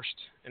first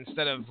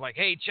instead of like,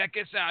 hey, check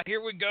this out.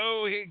 Here we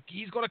go.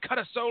 He's going to cut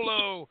a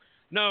solo.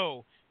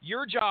 No,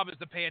 your job is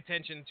to pay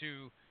attention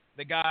to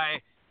the guy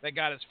that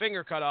got his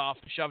finger cut off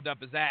and shoved up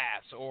his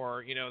ass,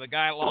 or, the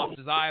guy that lost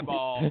his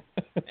eyeball.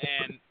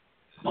 And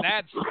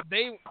that's,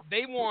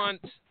 they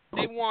want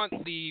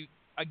the,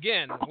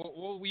 again,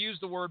 we use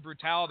the word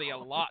brutality a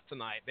lot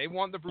tonight. They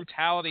want the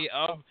brutality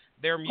of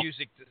their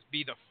music to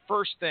be the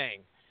first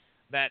thing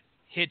that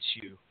hits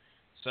you.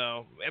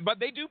 So, but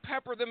they do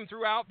pepper them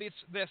throughout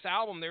this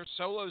album. There's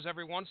solos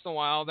every once in a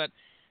while that,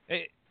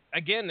 it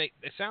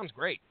sounds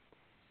great.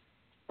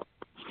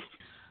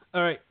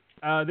 All right.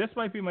 This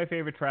might be my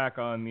favorite track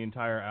on the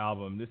entire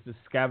album. This is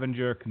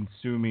Scavenger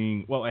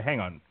Consuming... Well, hang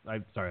on.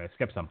 I'm sorry, I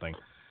skipped something.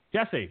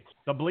 Jesse,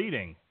 The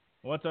Bleeding.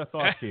 What's our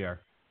thoughts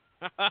here?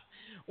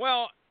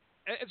 Well,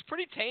 it's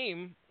pretty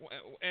tame,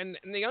 and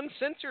the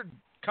uncensored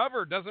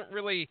cover doesn't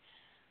really...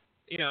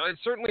 it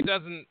certainly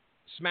doesn't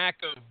smack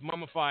of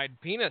mummified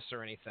penis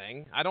or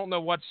anything. I don't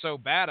know what's so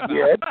bad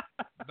about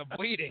The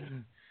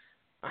Bleeding.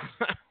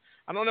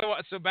 I don't know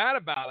what's so bad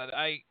about it.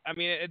 I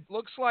mean, it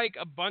looks like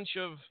a bunch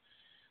of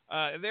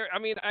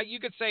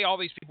you could say all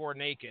these people are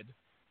naked,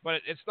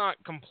 but it's not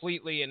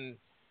completely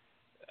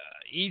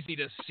easy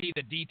to see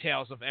the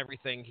details of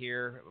everything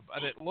here.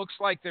 But it looks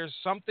like there's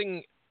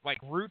something like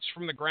roots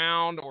from the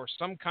ground or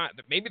some kind.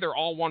 Maybe they're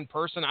all one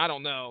person. I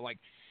don't know. Like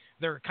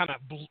they're kind of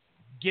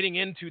getting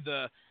into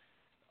the.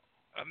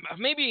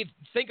 Maybe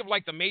think of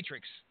like the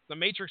Matrix. The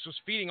Matrix was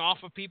feeding off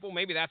of people.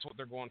 Maybe that's what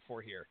they're going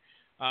for here,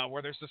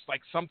 where there's just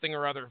like something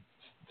or other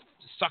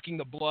sucking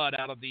the blood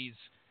out of these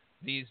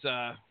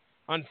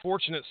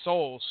unfortunate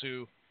souls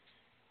who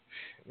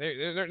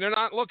they're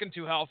not looking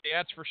too healthy.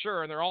 That's for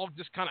sure, and they're all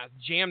just kind of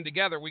jammed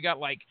together. We got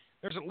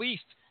there's at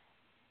least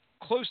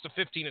close to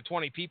 15 to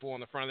 20 people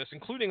in the front of this,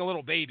 including a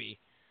little baby.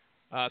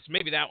 So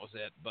maybe that was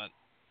it, but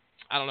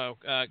I don't know.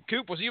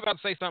 Coop, was you about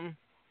to say something?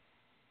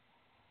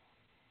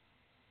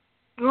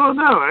 Well,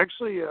 no,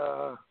 actually,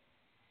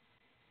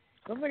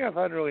 something I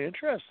find really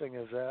interesting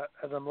is that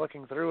as I'm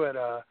looking through it,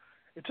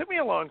 it took me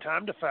a long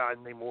time to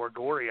find the more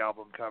gory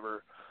album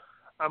cover.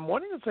 I'm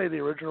wanting to say the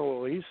original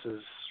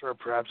releases, or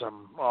perhaps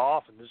I'm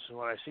off, and this is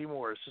when I see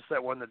more. It's just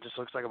that one that just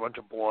looks like a bunch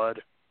of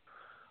blood,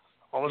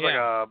 almost like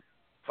a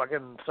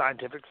fucking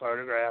scientific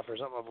photograph or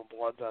something of a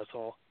blood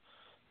vessel.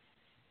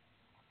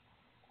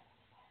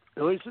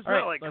 At least it's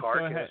not like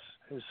Carcass,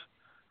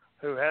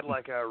 who had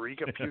like a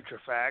reek of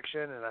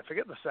putrefaction, and I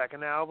forget the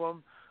second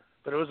album,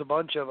 but it was a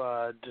bunch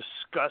of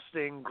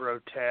disgusting,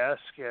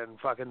 grotesque, and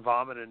fucking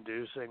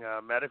vomit-inducing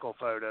medical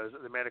photos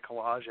that they made a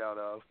collage out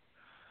of.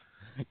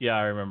 Yeah,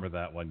 I remember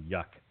that one.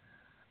 Yuck.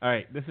 All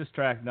right, this is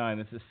track 9.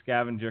 This is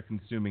Scavenger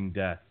Consuming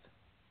Death.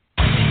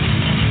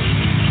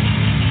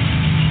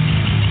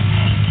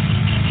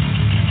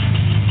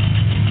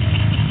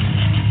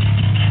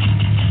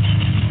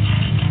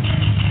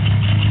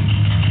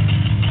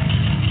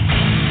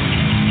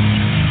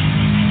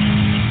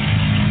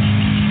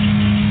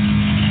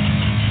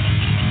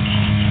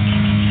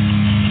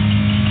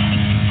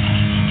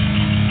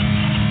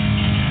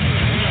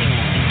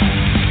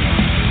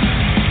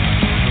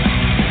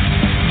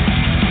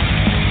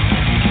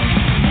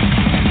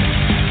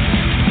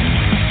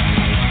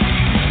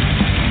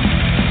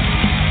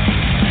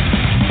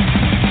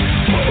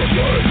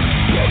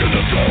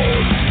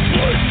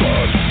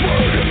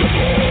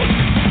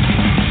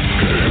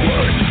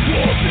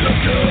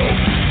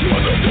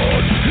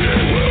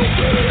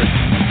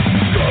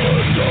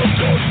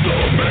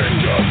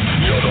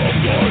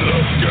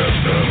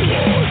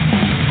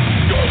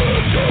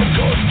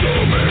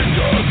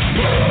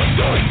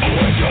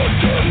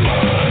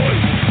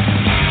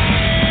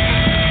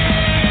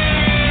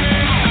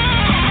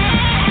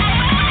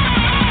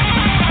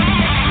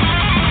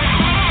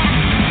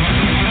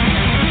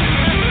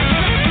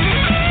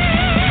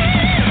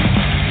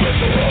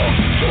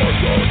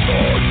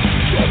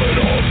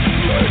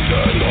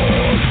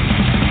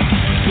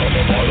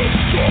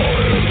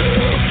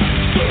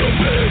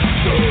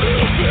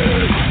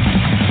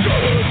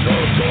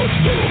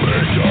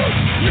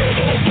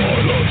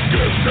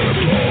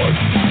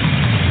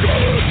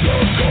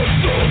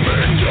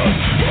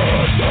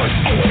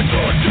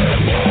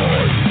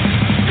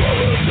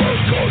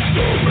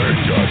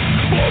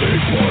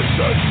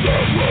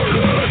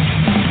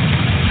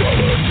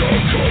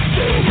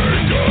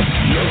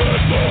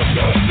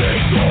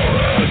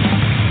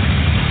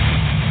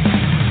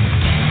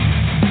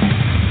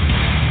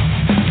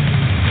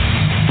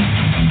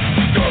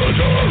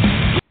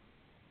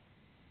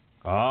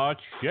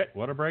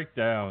 a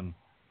breakdown.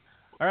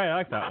 All right, I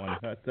like that one.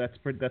 That's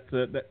pretty.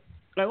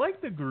 I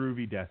like the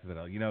groovy death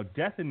metal.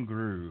 Death and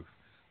groove.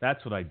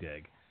 That's what I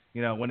dig.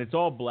 When it's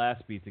all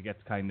blast beats, it gets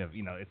kind of,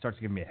 it starts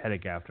to give me a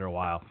headache after a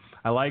while.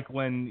 I like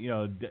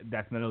when,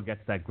 death metal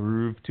gets that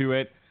groove to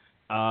it,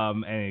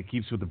 and it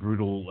keeps with the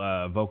brutal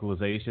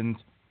vocalizations.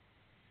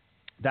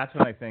 That's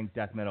when I think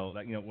death metal,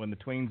 when the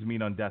twains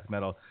meet on death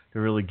metal, to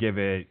really give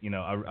it,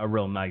 a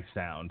real nice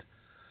sound.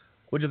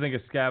 What do you think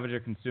of Scavenger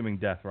Consuming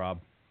Death,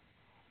 Rob?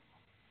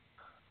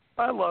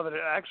 I love it. It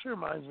actually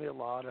reminds me a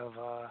lot of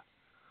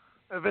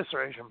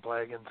Evisceration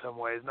Plague in some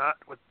ways, not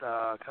with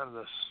kind of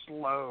the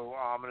slow,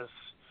 ominous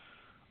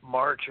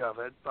march of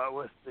it, but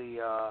with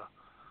the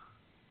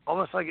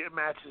almost like it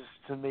matches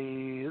to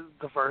me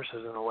the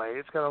verses in a way.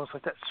 It's got almost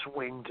like that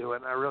swing to it,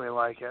 and I really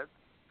like it.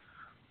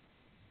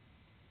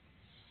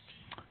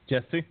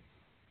 Jesse?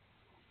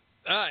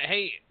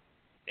 Hey,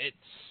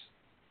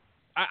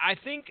 I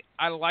think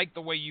I like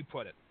the way you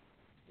put it,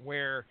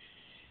 where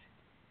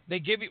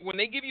when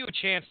they give you a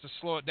chance to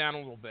slow it down a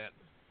little bit,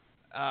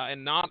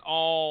 and not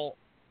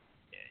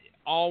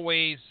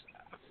always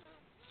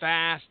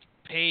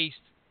fast-paced,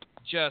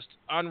 just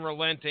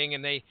unrelenting,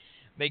 and they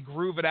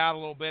groove it out a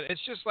little bit.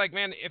 It's just like,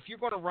 man, if you're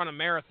going to run a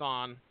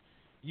marathon,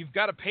 you've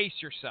got to pace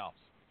yourself.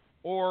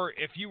 Or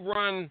if you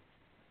run,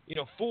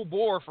 full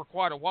bore for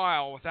quite a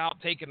while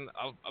without taking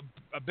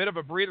a bit of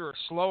a breather or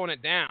slowing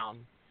it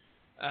down,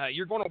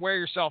 you're going to wear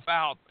yourself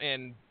out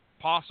and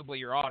possibly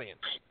your audience.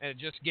 And it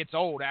just gets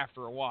old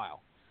after a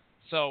while.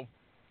 So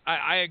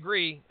I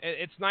agree.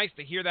 It's nice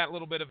to hear that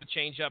little bit of a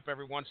change up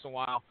every once in a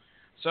while.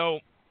 So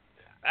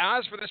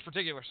as for this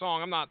particular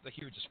song, I'm not the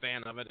hugest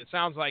fan of it. It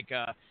sounds like,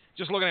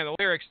 just looking at the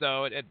lyrics,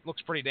 though, it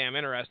looks pretty damn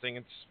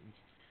interesting.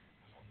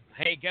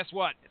 Hey, guess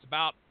what? It's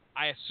about,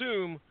 I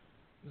assume,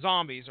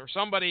 zombies or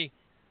somebody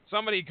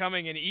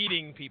coming and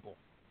eating people.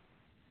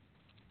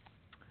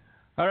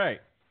 All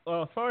right.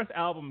 Well, as far as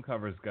album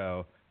covers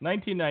go,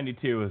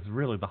 1992 is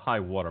really the high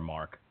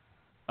watermark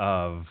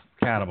of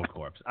Cannibal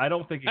Corpse. I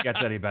don't think it gets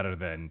any better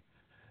than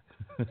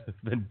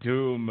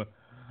Doom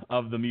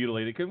of the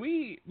Mutilated. Can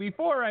we,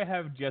 before I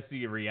have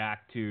Jesse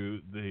react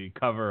to the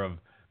cover of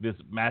this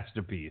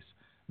masterpiece,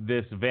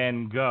 this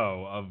Van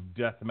Gogh of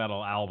death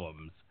metal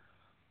albums,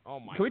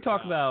 can we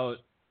talk about?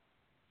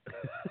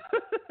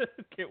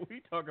 Can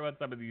we talk about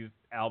some of these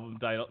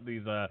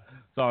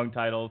song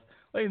titles?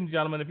 Ladies and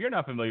gentlemen, if you're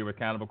not familiar with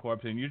Cannibal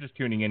Corpse and you're just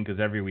tuning in because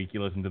every week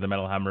you listen to the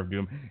Metal Hammer of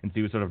Doom and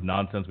see what sort of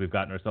nonsense we've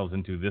gotten ourselves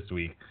into this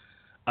week,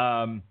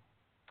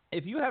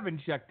 if you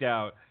haven't checked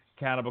out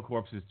Cannibal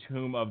Corpse's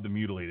Tomb of the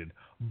Mutilated,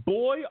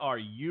 boy, are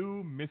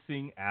you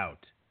missing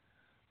out.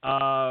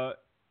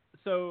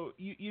 So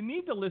you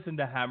need to listen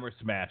to Hammer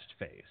Smashed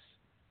Face.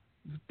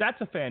 That's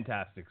a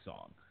fantastic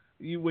song.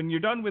 When you're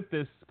done with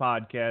this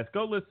podcast,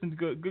 go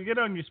get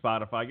on your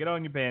Spotify, get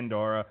on your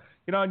Pandora,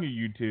 get on your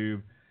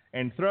YouTube,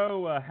 and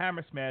throw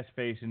Hammer Smash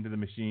Face into the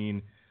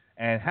machine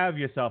and have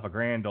yourself a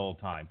grand old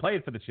time. Play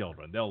it for the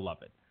children. They'll love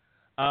it.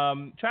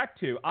 Track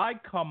 2, I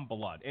Come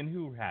Blood. And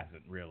who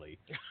hasn't, really?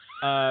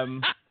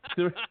 That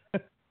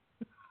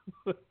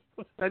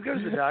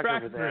goes to the doctor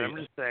for that. 3. I'm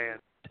just saying.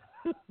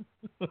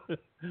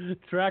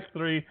 Track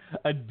 3,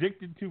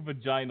 Addicted to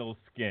Vaginal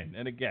Skin.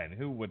 And again,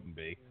 who wouldn't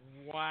be?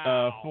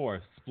 Wow.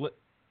 4,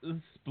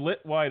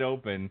 Split Wide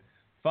Open.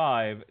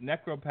 5,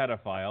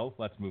 Necropedophile.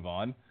 Let's move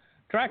on.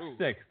 Track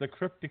 6, The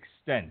Cryptic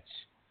Stench.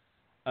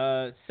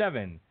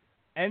 7,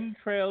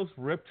 Entrails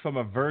Ripped from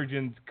a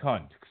Virgin's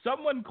Cunt.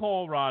 Someone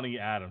call Ronnie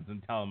Adams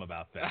and tell him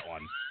about that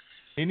one.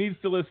 He needs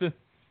to listen.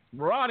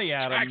 Ronnie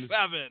Adams.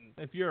 Track 7.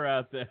 If you're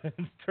out there.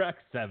 Track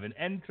 7,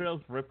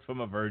 Entrails Ripped from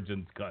a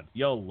Virgin's Cunt.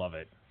 You'll love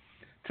it.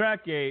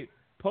 Track 8,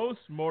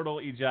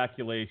 Post-Mortal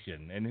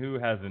Ejaculation. And who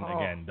hasn't,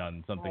 again,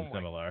 done something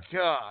similar?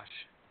 Gosh.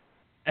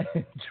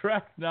 And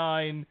track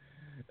 9,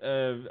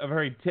 a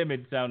very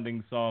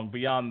timid-sounding song,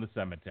 Beyond the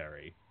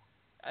Cemetery.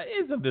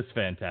 Isn't this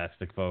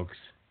fantastic, folks?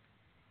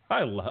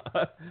 I love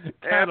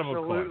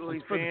Cannibal Corpse.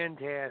 Absolutely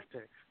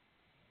fantastic.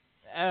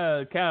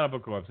 Cannibal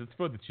Corpse. It's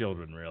for the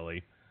children,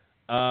 really.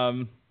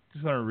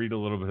 Just want to read a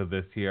little bit of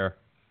this here.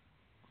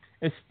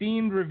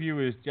 Esteemed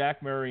reviewers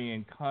Jack Murray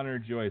and Connor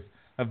Joyce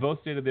have both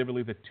stated they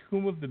believe that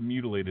Tomb of the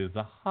Mutilated is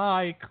a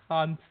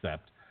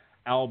high-concept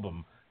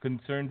album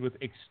concerned with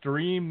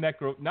extreme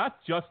not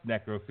just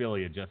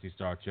necrophilia, Jesse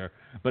Starcher,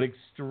 but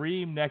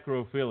extreme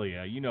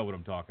necrophilia, you know what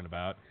I'm talking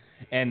about,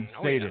 and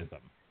sadism. Yeah.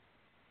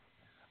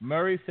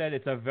 Murray said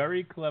it's a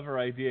very clever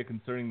idea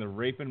concerning the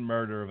rape and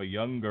murder of a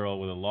young girl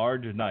with a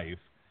large knife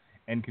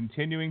and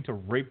continuing to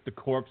rape the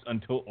corpse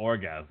until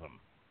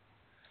orgasm.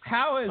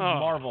 How has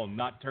Marvel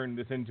not turned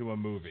this into a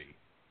movie?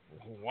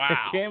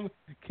 Wow.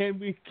 Can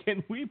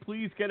we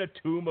please get a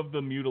Tomb of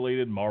the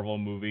Mutilated Marvel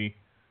movie?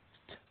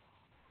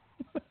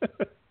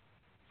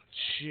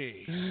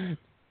 Jeez.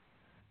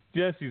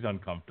 Jesse's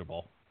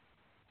uncomfortable.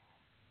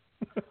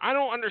 I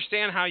don't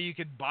understand how you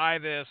could buy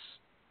this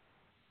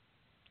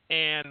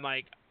and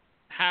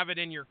have it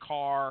in your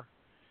car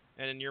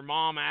and your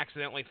mom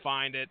accidentally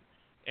find it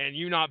and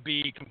you not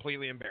be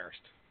completely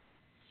embarrassed.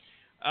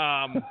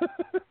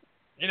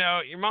 You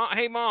know, your mom.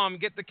 Hey, Mom,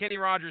 get the Kenny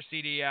Rogers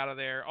CD out of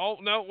there. Oh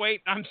no,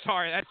 wait, I'm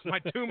sorry. That's my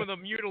Tomb of the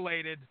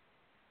Mutilated.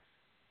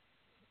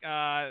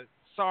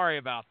 Sorry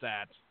about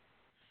that.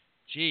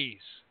 Jeez,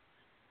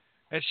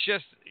 it's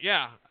just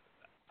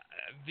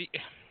The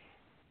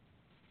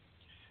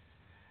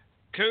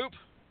Coop.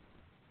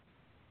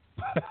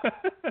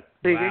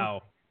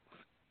 Wow.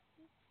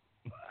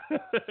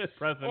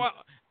 Present. Well,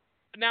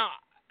 now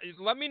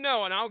let me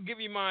know, and I'll give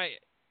you my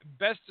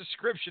best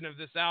description of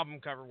this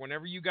album cover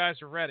whenever you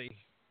guys are ready.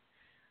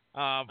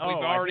 We've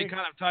already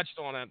kind of touched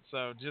on it,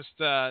 so just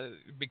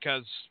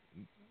because,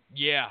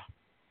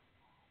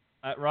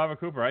 Robert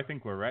Cooper, I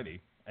think we're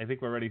ready. I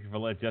think we're ready to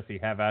let Jesse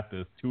have at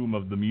this Tomb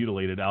of the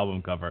Mutilated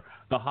album cover,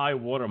 the high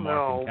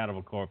watermark in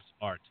Cannibal Corpse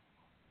art.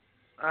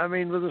 I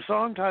mean, with a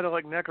song title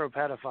like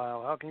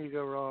Necropedophile, how can you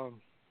go wrong?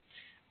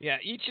 Yeah,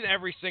 each and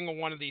every single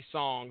one of these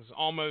songs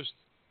almost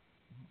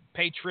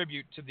pay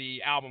tribute to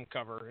the album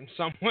cover in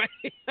some way.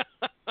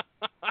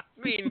 I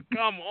mean,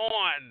 come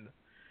on.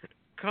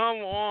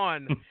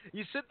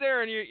 You sit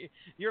there and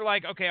you're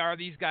like, okay, are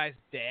these guys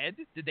dead?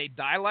 Did they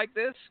die like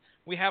this?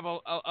 We have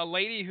a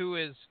lady who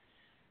is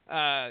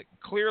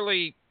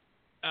clearly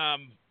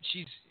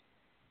she's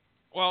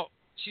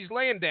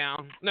laying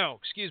down. No,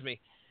 excuse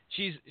me.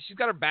 She's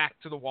got her back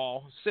to the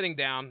wall, sitting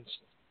down,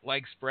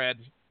 legs spread,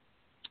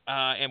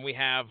 and we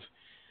have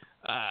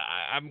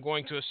I'm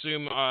going to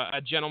assume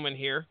a gentleman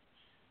here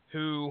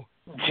who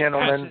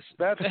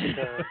that's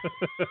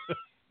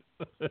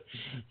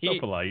so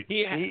polite.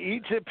 He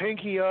eats it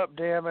pinky up,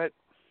 damn it.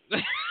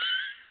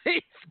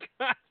 He's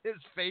got his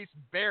face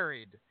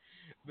buried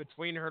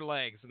between her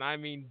legs, and I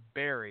mean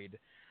buried.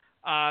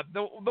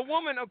 The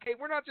woman, okay,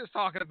 we're not just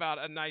talking about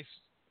a nice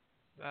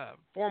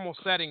formal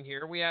setting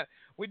here.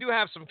 We do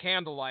have some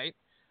candlelight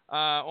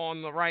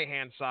on the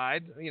right-hand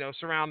side,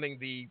 surrounding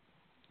the,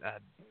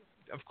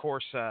 of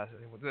course,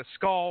 the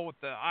skull with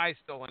the eye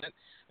still in it.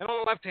 And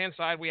on the left-hand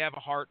side, we have a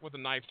heart with a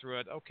knife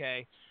through it.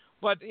 Okay.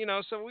 But,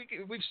 so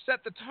we've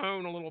set the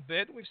tone a little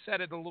bit. We've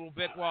set it a little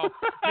bit. Well,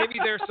 maybe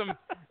there's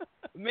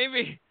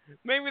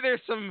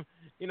some,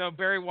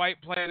 Barry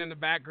White playing in the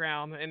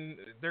background, and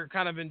they're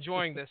kind of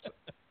enjoying this.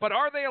 But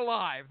are they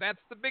alive? That's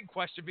the big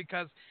question,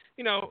 because,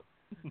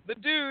 the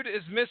dude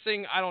is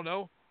missing, I don't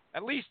know,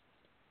 at least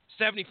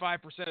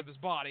 75% of his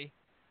body.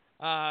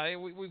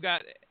 We've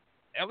got,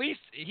 at least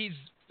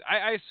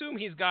I assume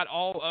he's got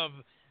all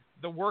of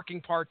the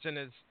working parts in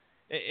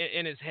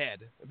his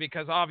head,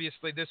 because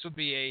obviously this would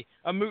be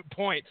a moot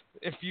point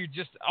if you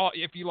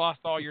lost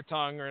all your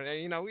tongue, or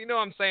what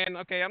I'm saying.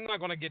 Okay, I'm not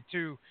going to get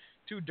too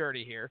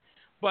dirty here,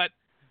 but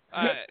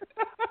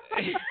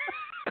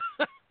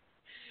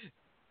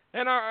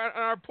and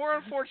our poor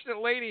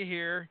unfortunate lady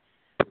here,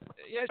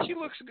 she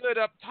looks good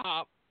up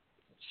top.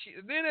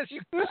 Then as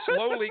you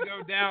slowly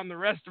go down the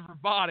rest of her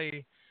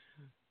body,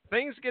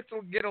 things get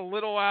a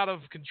little out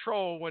of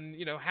control when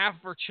half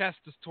of her chest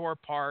is tore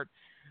apart.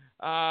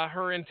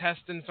 Her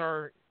intestines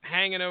are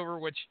hanging over,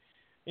 which,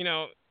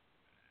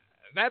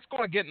 that's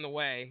going to get in the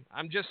way.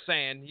 I'm just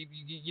saying,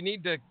 you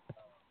need to.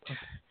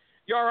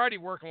 You're already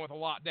working with a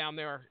lot down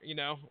there,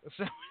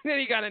 So then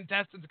you got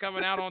intestines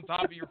coming out on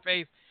top of your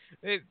face.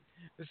 It's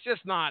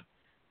just not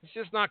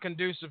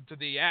conducive to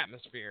the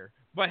atmosphere.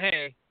 But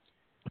hey,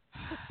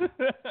 so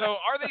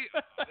are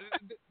they?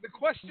 The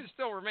question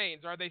still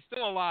remains: are they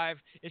still alive?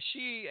 Is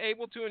she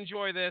able to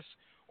enjoy this,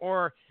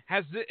 or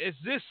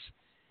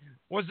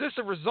was this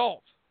a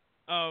result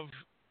of,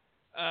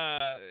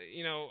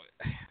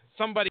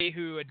 somebody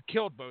who had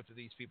killed both of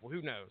these people?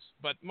 Who knows?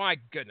 But my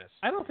goodness.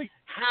 I don't think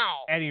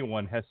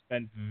anyone has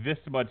spent this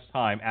much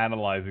time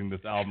analyzing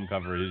this album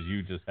cover as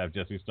you just have,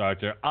 Jesse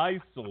Starcher. I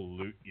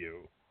salute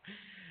you.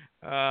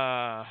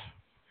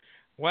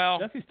 Well,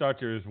 Jesse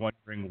Starcher is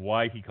wondering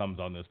why he comes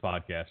on this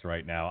podcast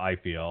right now, I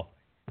feel.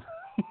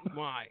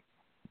 Why?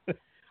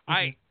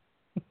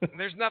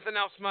 There's nothing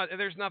else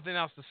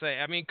to say.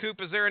 I mean,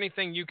 Coop, is there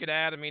anything you could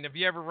add? I mean, have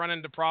you ever run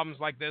into problems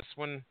like this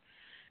when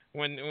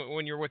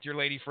you're with your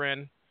lady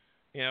friend,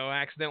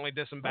 accidentally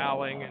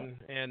disemboweling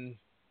and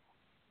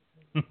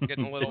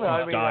getting a little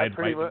died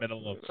right in the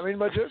middle of. I mean,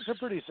 my jokes are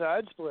pretty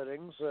side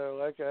splitting,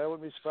 so I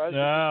wouldn't be surprised.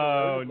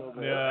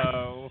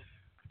 No.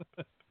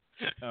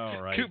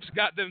 All right. Coop's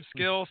got them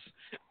skills.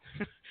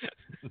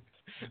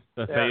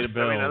 The fate of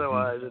Bill. I mean,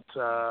 otherwise it's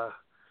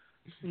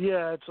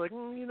it's like,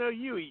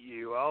 you eat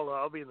you.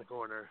 I'll be in the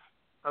corner.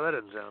 Oh, that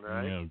doesn't sound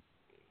right.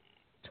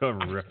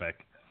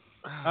 Terrific.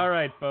 All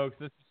right, folks.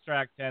 This is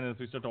track 10 as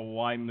we start to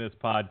wind this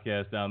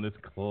podcast down. This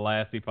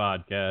classy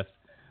podcast.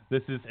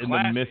 This is In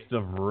the Midst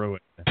of Ruin.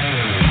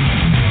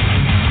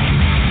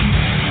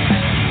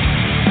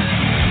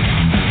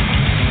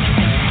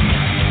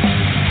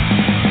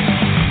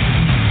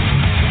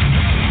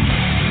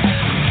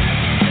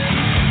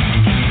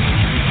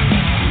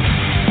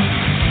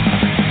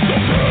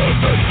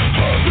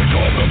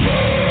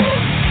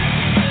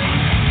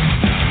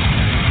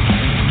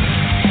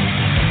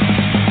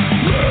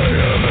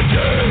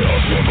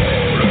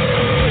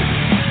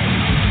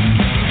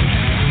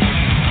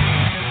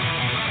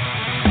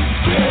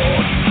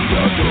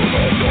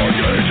 Dark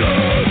ages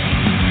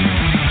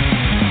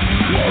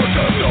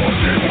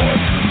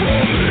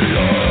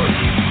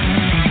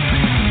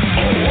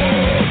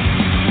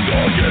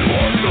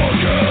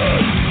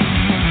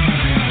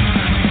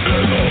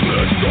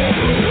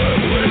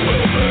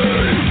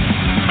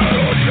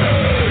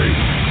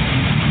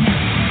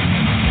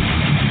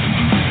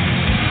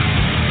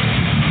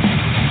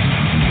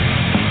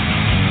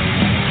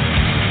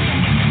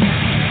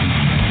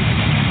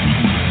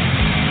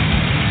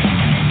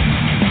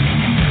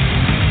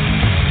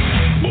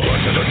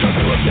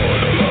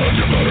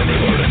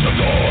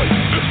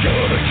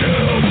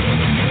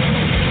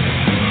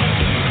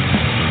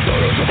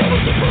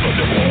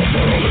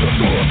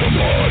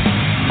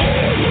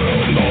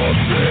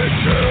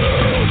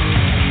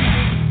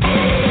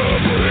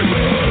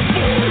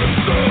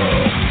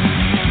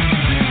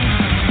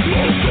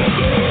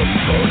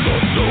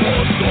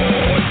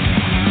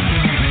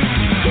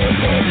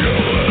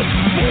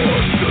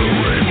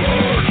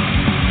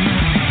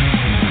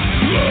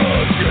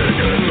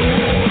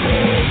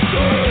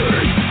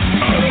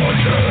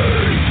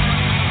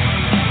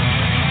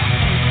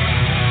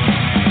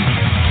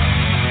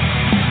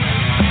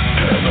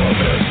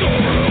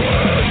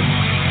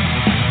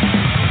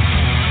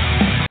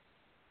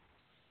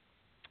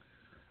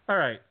All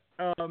right.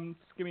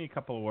 Just give me a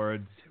couple of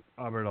words,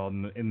 Albert,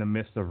 in the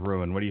midst of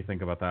ruin. What do you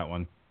think about that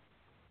one?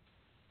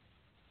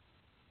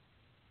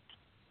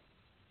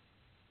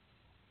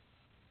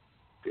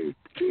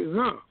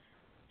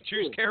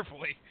 Choose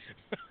carefully.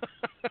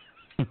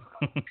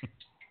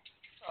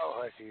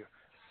 Oh, I see you.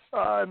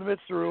 In the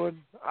midst of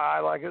ruin, I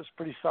like it. It's a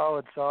pretty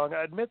solid song.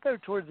 I admit though,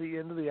 towards the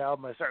end of the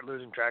album, I start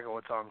losing track of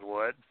what songs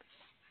what.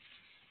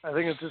 I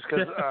think it's just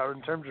because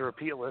in terms of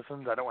repeat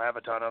listens, I don't have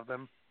a ton of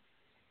them.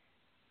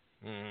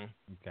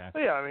 Okay.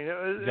 But yeah, I mean,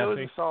 it was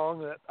a song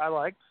that I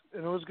liked,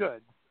 and it was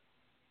good.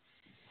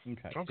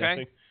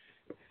 Okay.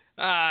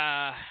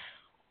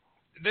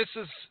 This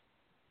is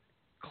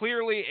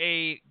clearly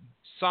a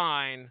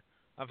sign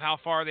of how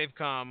far they've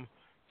come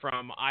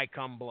from I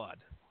Come Blood,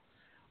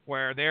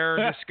 where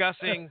they're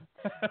discussing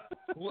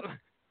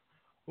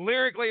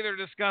lyrically, they're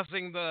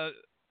discussing the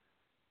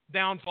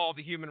downfall of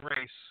the human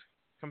race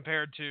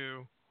compared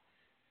to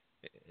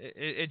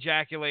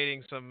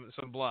ejaculating some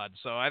blood.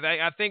 So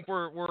I think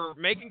we're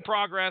making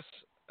progress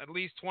at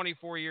least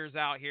 24 years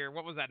out here.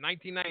 What was that,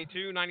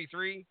 1992,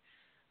 93?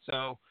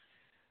 So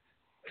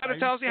kind of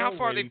tells you how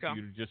far they've come.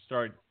 You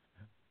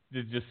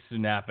to just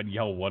snap and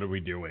yell, "What are we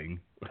doing?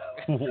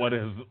 What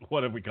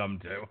have we come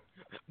to?"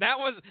 That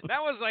was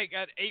like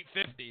at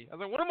 8:50. I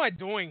was like, "What am I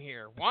doing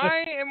here?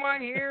 Why am I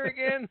here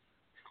again?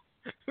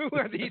 Who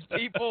are these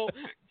people?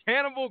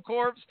 Cannibal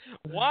Corpse?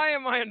 Why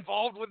am I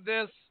involved with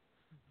this?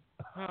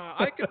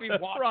 I could be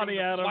watching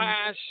The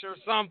Flash or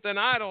something.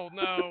 I don't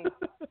know.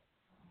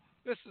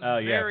 This is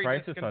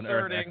very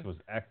disconcerting."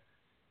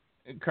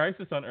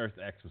 Crisis on Earth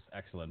X was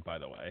excellent, by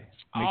the way.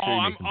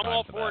 I'm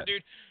all for it,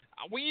 dude.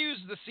 We use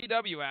the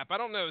CW app. I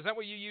don't know. Is that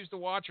what you use to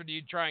watch, or do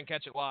you try and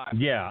catch it live?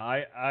 Yeah,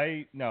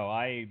 I'm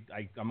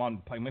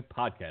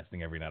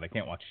podcasting every night. I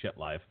can't watch shit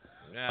live.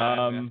 Yeah,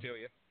 I feel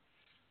you.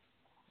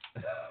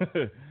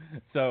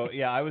 So,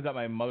 yeah, I was at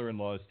my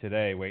mother-in-law's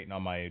today waiting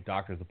on my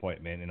doctor's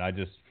appointment, and I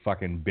just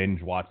fucking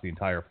binge-watched the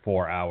entire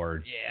 4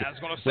 hours. Yeah, I was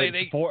going to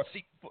say,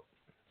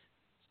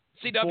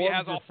 CW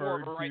has all four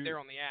of them right there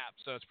on the app,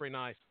 so it's pretty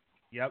nice.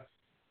 Yep.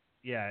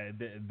 Yeah,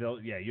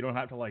 you don't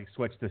have to like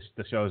switch the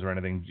shows or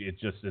anything.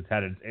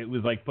 It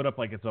was like put up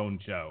like its own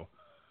show,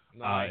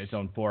 its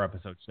own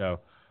 4-episode show.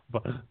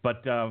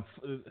 But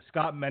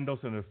Scott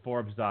Mendelson of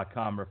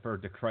Forbes.com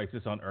referred to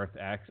Crisis on Earth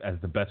X as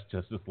the best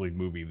Justice League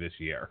movie this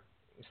year.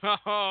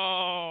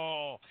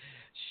 Oh,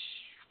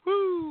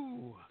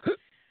 woo!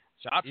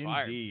 Shots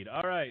fired. Indeed.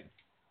 All right.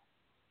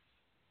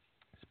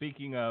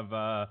 Speaking of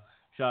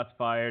shots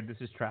fired,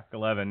 this is track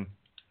 11.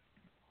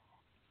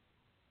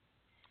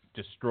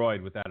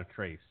 Destroyed Without a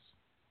Trace.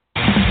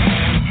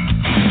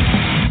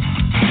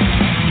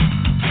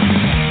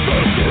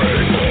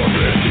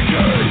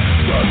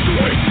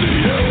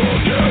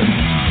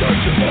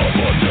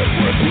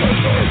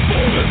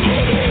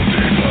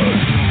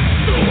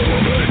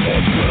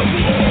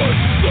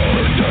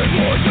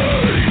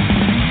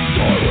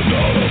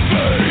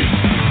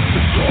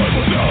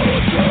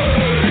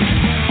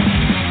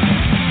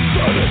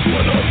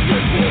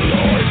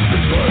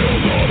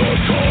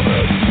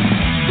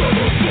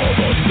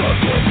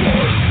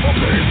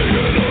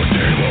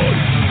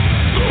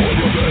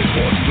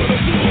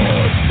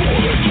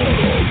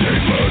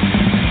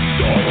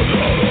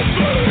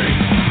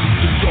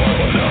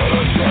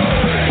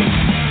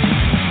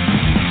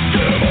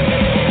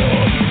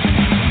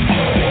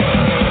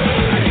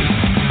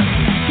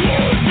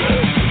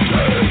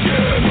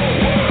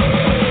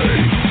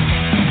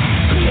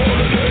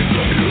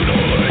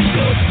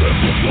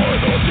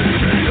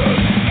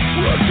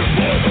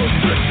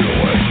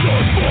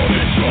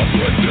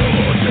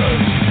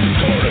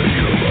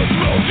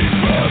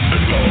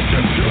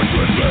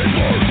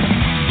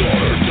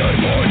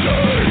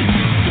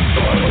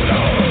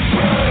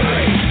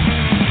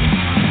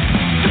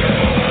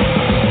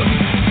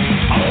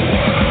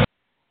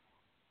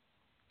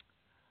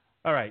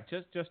 All right,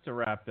 just to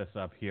wrap this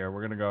up here,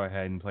 we're going to go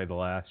ahead and play the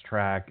last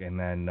track, and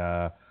then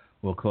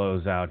we'll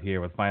close out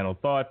here with final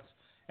thoughts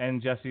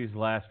and Jesse's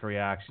last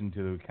reaction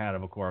to the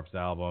Cannibal Corpse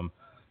album.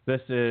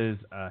 This is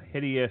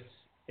Hideous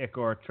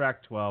Ichor,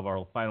 track 12,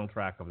 our final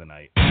track of the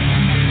night.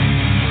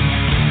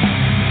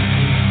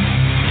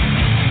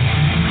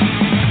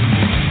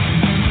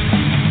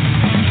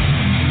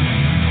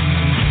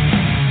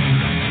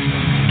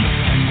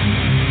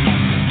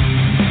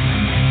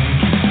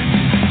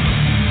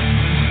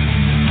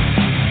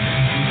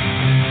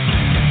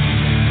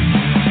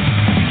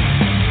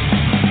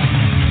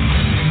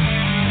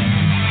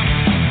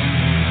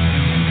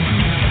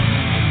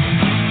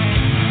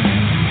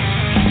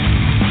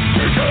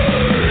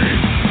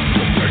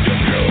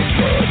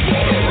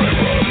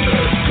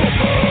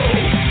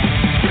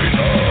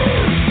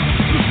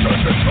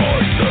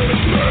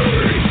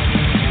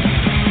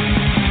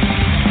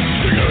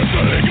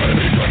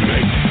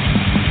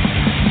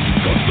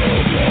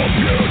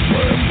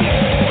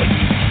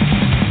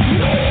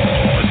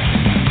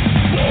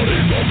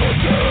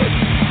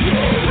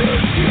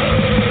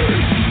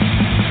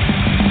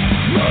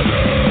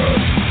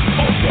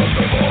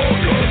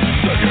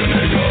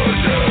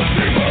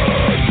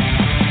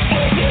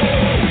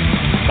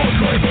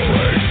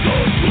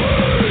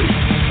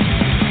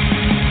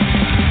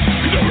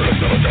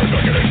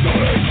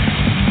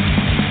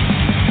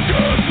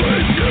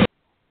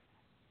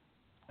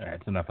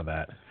 That's enough of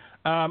that.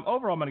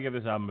 Overall, I'm gonna give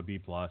this album a B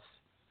plus.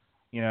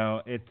 You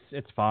know,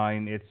 it's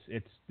fine. It's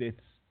if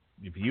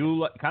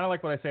you kind of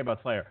like what I say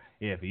about Slayer.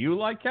 If you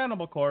like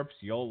Cannibal Corpse,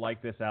 you'll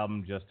like this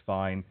album just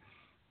fine.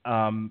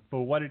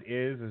 For what it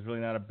is really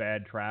not a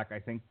bad track. I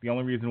think the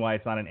only reason why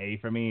it's not an A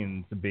for me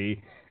and it's a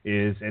B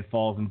is it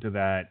falls into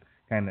that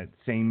kind of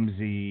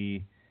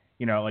samey,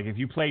 you know, like if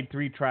you played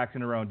 3 tracks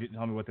in a row and didn't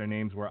tell me what their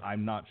names were,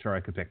 I'm not sure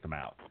I could pick them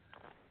out.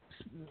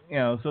 You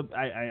know, so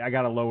I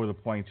got to lower the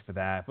points for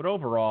that. But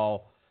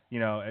overall, you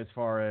know, as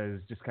far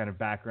as just kind of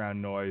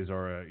background noise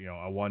or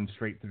a one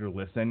straight through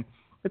listen,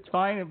 it's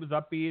fine. It was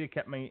upbeat. It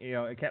kept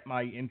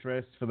my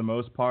interest for the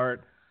most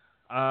part.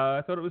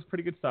 I thought it was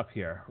pretty good stuff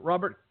here.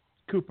 Robert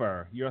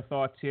Cooper, your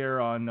thoughts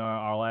here on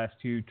our last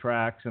 2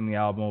 tracks and the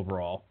album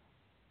overall?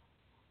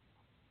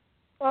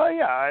 Oh,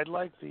 yeah, I'd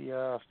like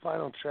the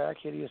final track,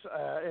 Hideous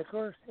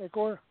Ichor.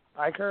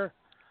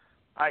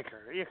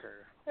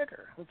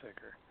 What's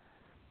Ichor?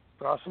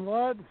 Draw some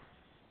blood?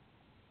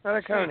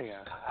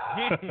 Anaconia.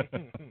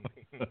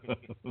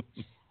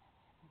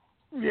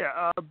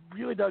 Yeah,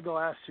 really dug the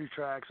last 2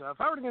 tracks. If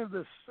I were to give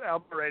this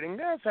album a rating,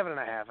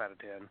 7.5 out of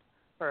 10.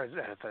 Or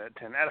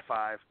 10 out of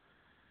 5.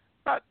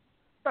 About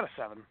a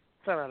 7.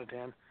 7 out of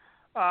 10.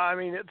 I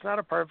mean, it's not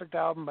a perfect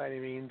album by any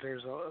means.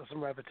 There's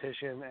some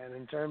repetition, and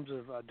in terms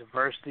of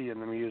diversity in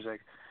the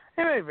music,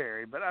 it may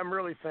vary, but I'm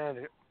really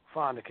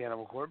fond of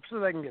Cannibal Corpse, so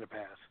they can get a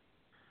pass.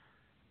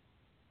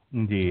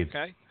 Indeed.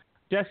 Okay.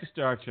 Jesse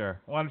Starcher,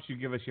 why don't you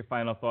give us your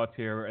final thoughts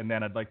here, and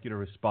then I'd like you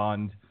to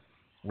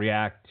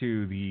react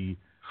to the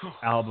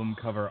album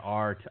cover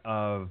art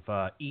of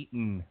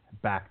Eaten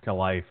Back to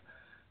Life,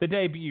 the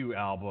debut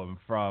album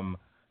from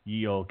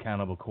Ye Olde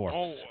Cannibal Corpse.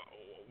 Oh,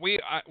 we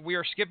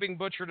are skipping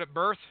Butchered at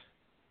Birth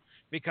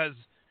because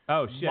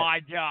oh shit, my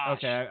gosh,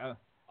 okay,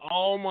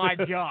 oh my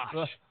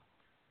gosh.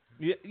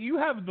 You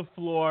have the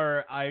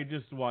floor. I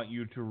just want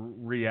you to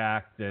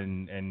react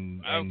and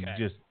okay.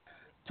 just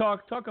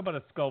talk about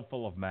a skull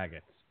full of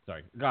maggots.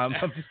 Sorry, I'm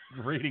just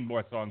reading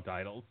more song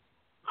titles.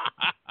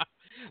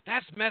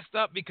 That's messed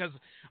up because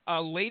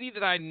a lady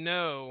that I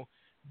know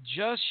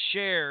just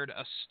shared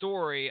a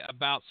story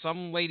about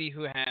some lady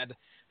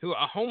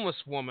a homeless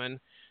woman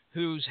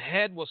whose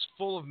head was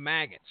full of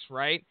maggots,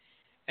 right?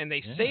 And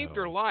they saved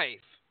her life,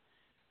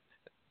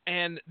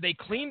 and they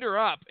cleaned her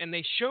up, and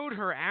they showed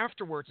her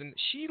afterwards, and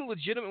she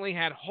legitimately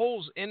had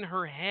holes in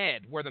her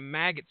head where the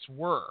maggots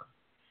were.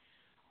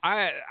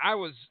 I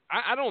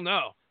don't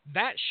know.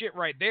 That shit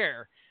right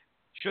there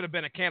should have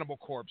been a Cannibal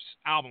Corpse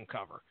album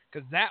cover,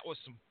 because that was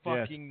some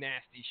fucking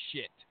nasty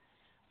shit.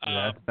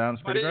 That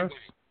sounds pretty gross.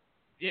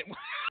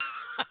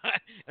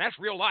 That's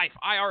real life,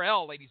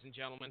 IRL, ladies and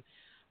gentlemen.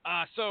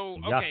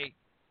 Okay.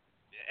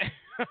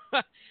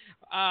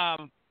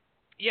 I'll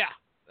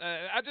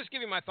just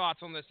give you my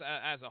thoughts on this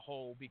as a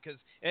whole, because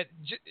it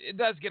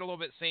does get a little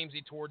bit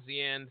samey towards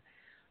the end.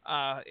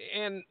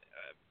 And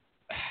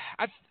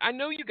I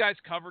know you guys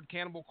covered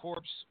Cannibal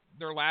Corpse,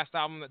 their last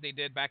album that they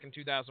did back in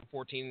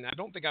 2014. I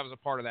don't think I was a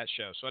part of that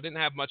show, so I didn't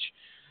have much,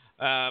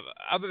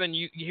 other than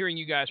hearing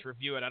you guys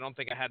review it. I don't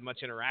think I had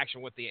much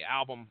interaction with the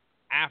album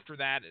after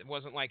that. It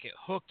wasn't like it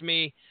hooked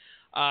me.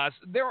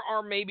 There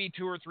are maybe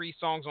 2 or 3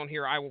 songs on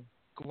here I will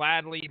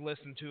gladly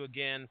listen to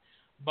again,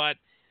 but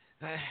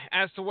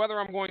as to whether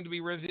I'm going to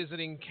be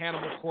revisiting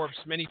Cannibal Corpse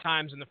many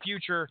times in the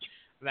future,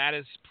 that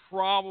is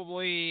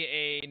probably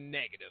a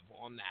negative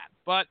on that.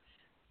 But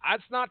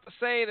that's not to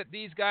say that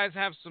these guys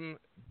have some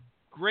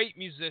great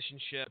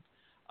musicianship.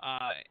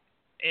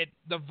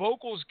 The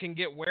vocals can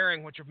get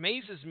wearing, which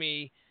amazes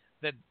me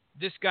that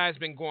this guy's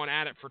been going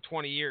at it for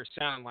 20 years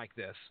sounding like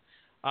this.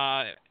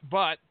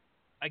 But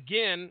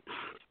again,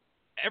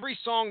 every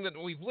song that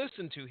we've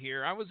listened to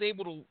here, I was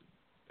able to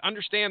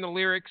understand the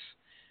lyrics,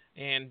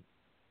 and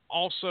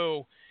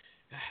also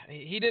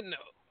he didn't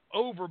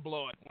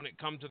overblow it when it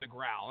comes to the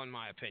growl, in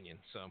my opinion.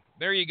 So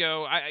there you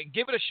go. I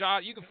give it a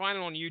shot. You can find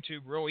it on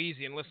YouTube real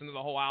easy and listen to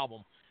the whole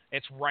album.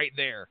 It's right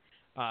there.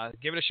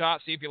 Give it a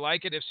shot. See if you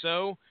like it. If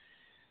so,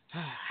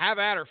 have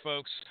at her,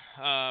 folks.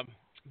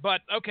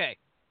 But okay.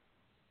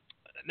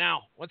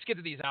 Now let's get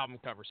to these album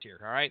covers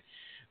here. All right.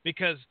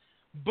 Because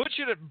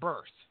Butchered at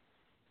Birth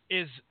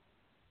is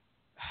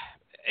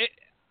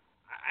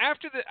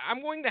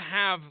I'm going to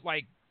have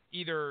like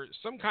either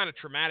some kind of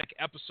traumatic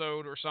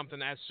episode or something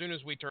as soon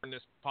as we turn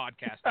this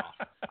podcast off.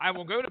 I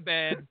will go to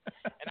bed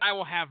and I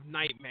will have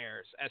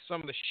nightmares at some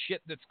of the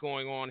shit that's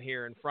going on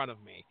here in front of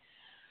me.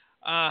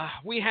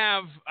 We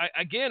have,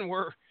 again,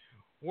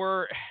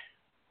 we're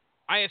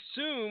I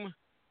assume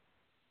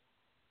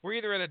we're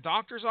either at a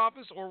doctor's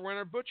office or we're in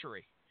a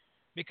butchery.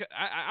 Because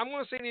I'm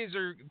going to say these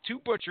are 2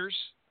 butchers,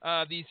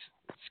 these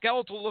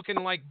skeletal-looking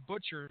like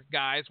butcher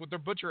guys with their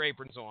butcher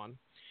aprons on,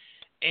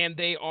 and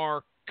they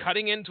are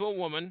cutting into a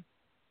woman.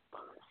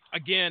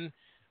 Again,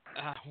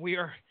 we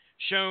are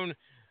shown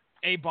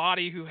a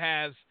body who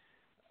has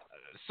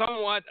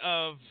somewhat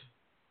of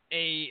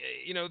a,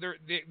 they're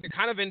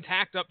kind of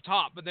intact up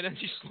top, but then as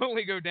you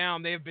slowly go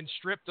down, they have been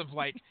stripped of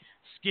like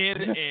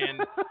skin and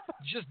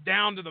just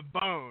down to the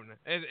bone.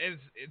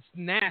 It's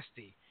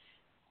nasty.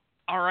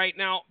 All right,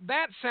 now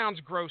that sounds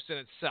gross in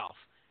itself.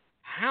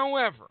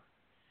 However,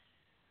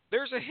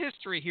 there's a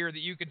history here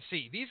that you can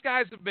see. These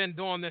guys have been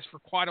doing this for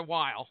quite a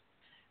while,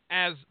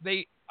 as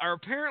they are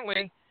apparently,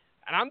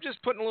 and I'm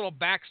just putting a little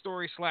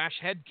backstory /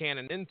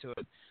 headcanon into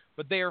it,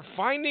 but they are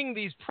finding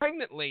these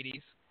pregnant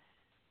ladies,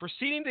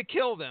 proceeding to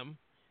kill them,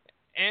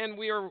 and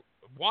we are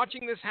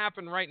watching this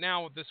happen right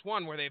now with this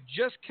one where they've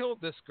just killed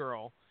this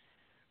girl,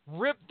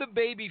 ripped the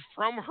baby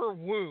from her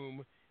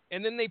womb,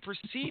 and then they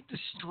proceed to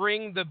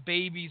string the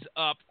babies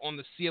up on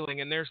the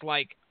ceiling, and there's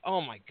like,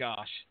 oh my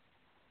gosh,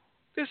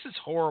 this is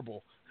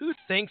horrible. Who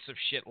thinks of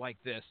shit like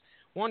this?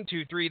 1,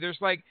 2, 3,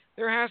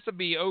 there has to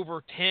be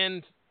over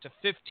 10 to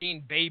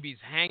 15 babies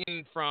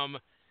hanging from,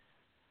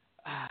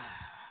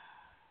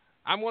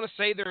 I want to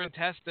say their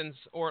intestines,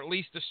 or at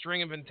least a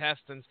string of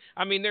intestines.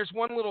 I mean, there's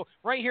one little,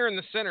 right here in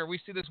the center, we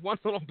see this one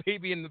little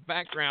baby in the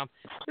background.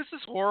 This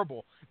is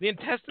horrible. The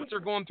intestines are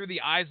going through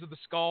the eyes of the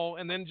skull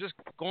and then just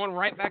going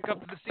right back up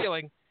to the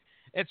ceiling.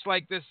 It's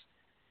like this,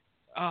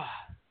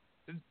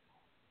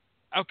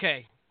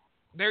 okay,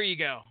 there you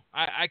go.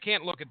 I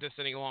can't look at this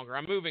any longer.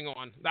 I'm moving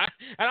on.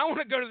 And I want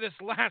to go to this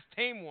last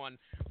tame one.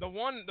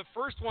 The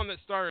first one that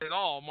started it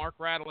all, Mark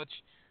Radulich.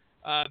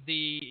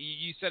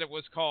 You said it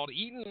was called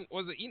Eaten.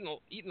 Was it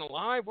Eaten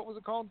Alive? What was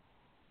it called?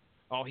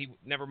 Oh,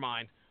 never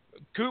mind.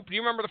 Coop, do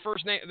you remember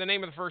the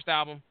name of the first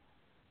album?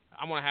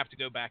 I'm gonna have to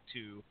go back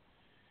to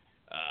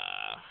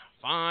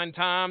Find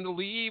Time to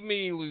Leave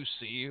Me,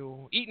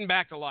 Lucille. Eaten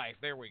Back to Life.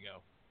 There we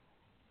go.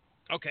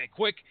 Okay,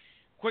 quick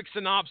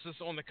synopsis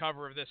on the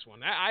cover of this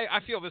one. I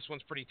feel this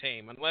one's pretty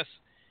tame, unless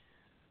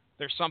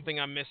there's something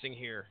I'm missing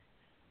here.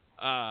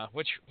 I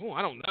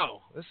don't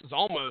know. This is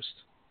almost.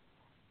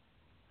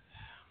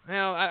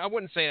 Well, I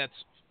wouldn't say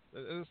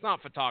it's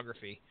not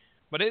photography,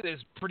 but it is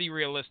pretty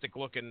realistic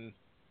looking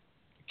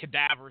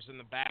cadavers in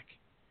the back.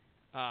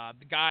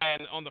 The guy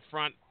on the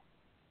front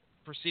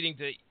proceeding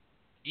to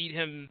eat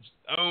his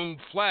own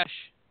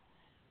flesh,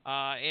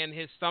 and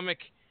his stomach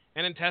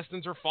and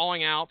intestines are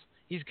falling out.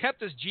 He's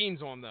kept his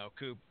jeans on though,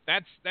 Coop.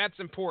 That's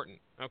important,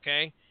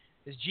 okay?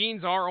 His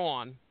jeans are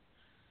on.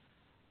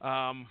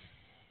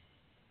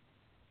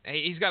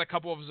 He's got a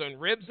couple of his own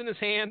ribs in his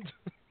hand.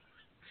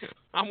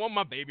 I want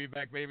my baby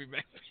back.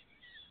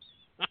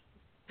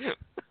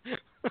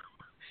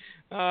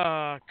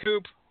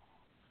 Coop,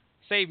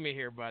 save me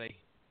here, buddy.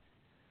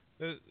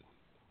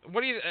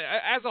 What do you,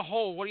 as a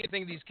whole, what do you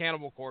think of these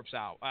Cannibal Corpse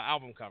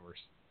album covers?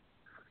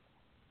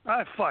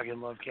 I fucking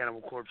love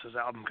Cannibal Corpse's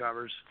album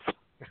covers.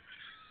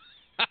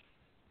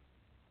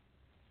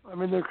 I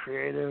mean, they're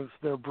creative,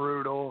 they're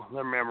brutal,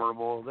 they're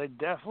memorable. They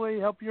definitely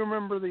help you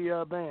remember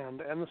the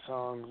band and the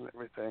songs and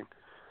everything.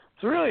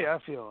 So really, I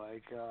feel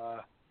like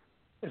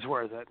it's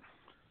worth it.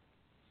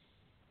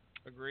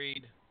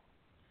 Agreed.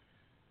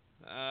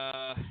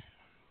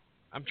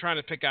 I'm trying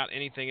to pick out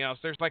anything else.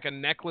 There's like a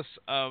necklace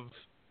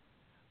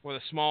with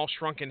a small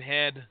shrunken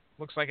head.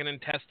 Looks like an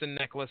intestine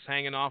necklace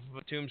hanging off of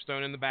a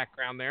tombstone in the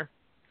background there.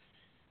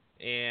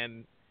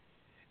 And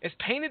it's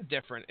painted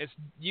different.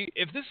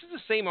 If this is the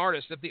same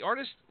artist, if the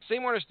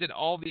same artist did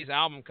all these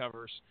album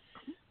covers,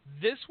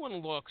 this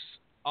one looks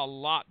a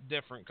lot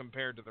different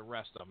compared to the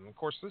rest of them. Of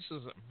course, this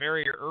is a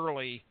very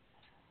early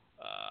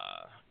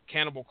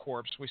Cannibal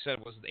Corpse. We said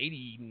it was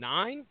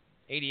 89,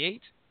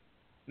 88,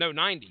 no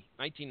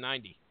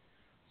 1990.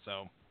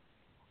 So,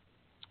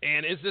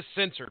 and is this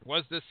censored?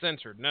 Was this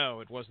censored?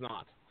 No, it was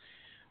not.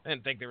 I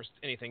didn't think there was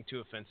anything too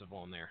offensive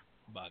on there,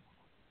 but.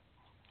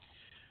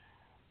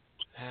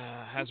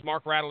 Has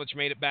Mark Radulich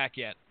made it back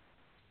yet?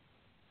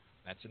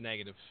 That's a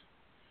negative.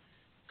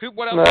 Coop,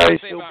 what else? No, you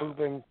he's say still about...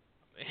 pooping.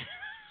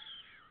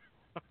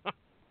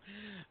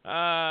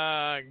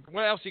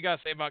 What else you got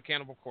to say about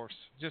Cannibal Corpse?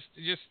 Just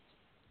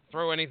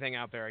throw anything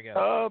out there, I guess.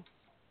 I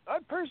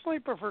personally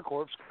prefer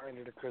Corpse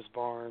Grinder to Chris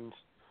Barnes.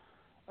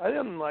 I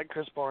didn't like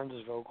Chris Barnes'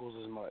 vocals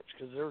as much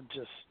because they were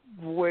just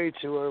way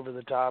too over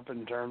the top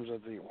in terms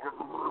of the.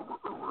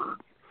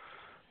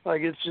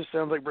 Like, it just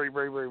sounds like brie.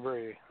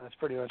 That's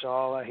pretty much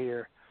all I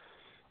hear.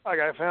 Like,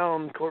 I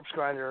found Corpse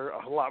Grinder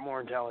a lot more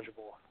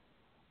intelligible.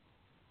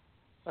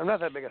 I'm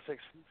not that big a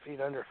 6 Feet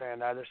Under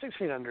fan either. 6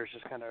 Feet Under is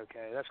just kind of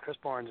okay. That's Chris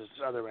Barnes'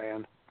 other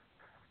band.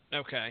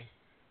 Okay.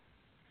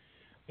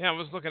 Yeah, I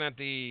was looking at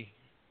the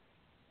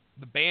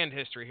band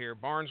history here.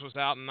 Barnes was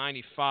out in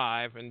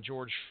 95, and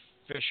George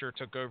Fisher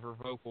took over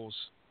vocals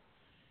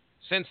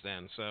since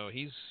then. So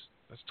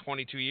that's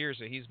 22 years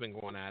that he's been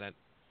going at it.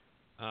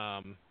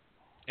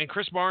 And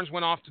Chris Barnes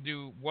went off to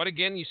do what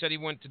again? You said he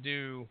went to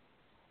do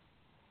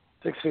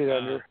 6 Feet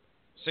Under.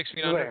 6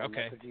 Feet Under.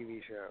 Okay. That's a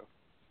TV show.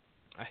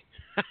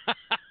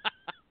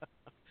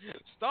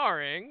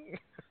 Starring.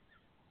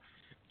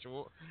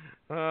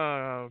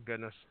 Oh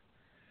goodness.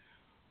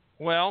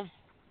 Well,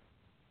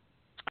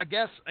 I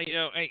guess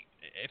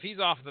if he's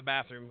off the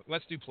bathroom,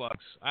 let's do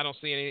plugs. I don't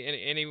see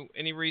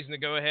any reason to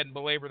go ahead and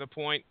belabor the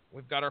point.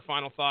 We've got our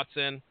final thoughts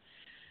in.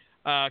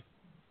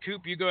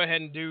 Coop, you go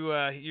ahead and do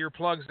your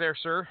plugs there,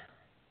 sir.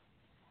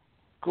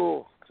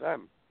 Cool, because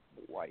I'm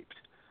wiped.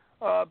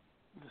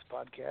 This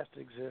podcast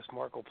exists.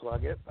 Mark will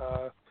plug it.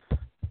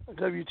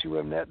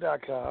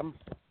 W2Mnet.com,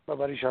 my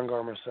buddy Sean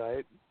Garmer's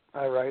site.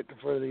 I write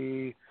for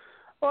a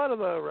lot of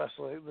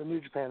the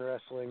New Japan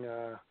Wrestling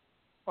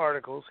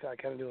articles. I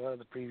kind of do a lot of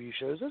the preview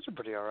shows. Those are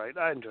pretty all right.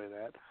 I enjoy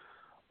that.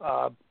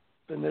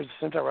 Then there's the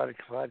Centaur Rider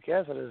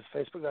Podcast. That is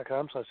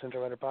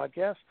Facebook.com/Centaur Rider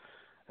Podcast.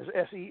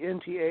 It's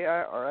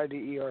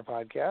SENTAIRIDER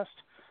Podcast.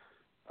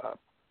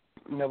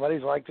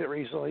 Nobody's liked it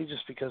recently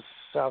just because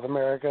South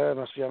America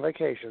must be on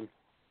vacation.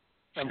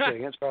 I'm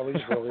kidding. It's probably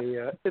just really,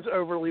 it's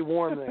overly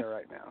warm there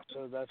right now,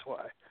 so that's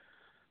why.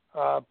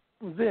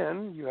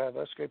 Then you have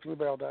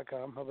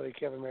ScrapingTheBarrel.com, my buddy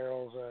Kevin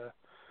Merrill's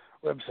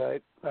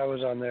website. I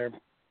was on their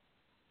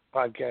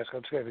podcast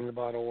called Scraping the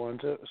Bottom.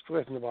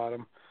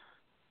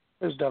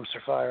 It was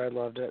dumpster fire. I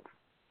loved it.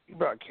 He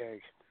brought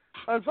cake.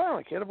 And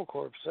finally, Cannibal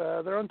Corpse.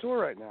 They're on tour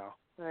right now,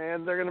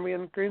 and they're going to be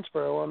in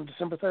Greensboro on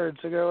December 3rd,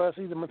 so go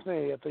see them with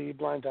me at the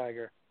Blind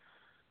Tiger.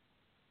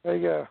 There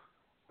you go.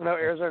 No,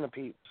 Arizona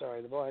Pete.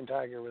 Sorry, the Blind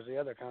Tiger was the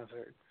other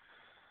concert.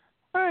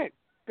 All right.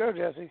 Go,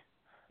 Jesse.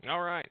 All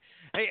right.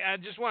 Hey, I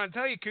just want to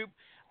tell you, Coop,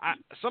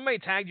 somebody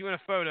tagged you in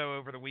a photo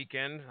over the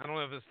weekend. I don't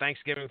know if it's a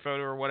Thanksgiving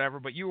photo or whatever,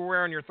 but you were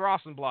wearing your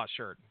Throssenblatt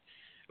shirt.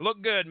 It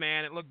looked good,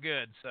 man. It looked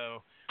good.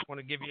 So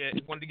wanted to give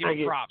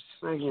you props.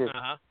 Thank you.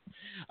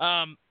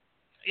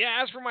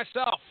 Yeah, as for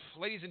myself,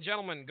 ladies and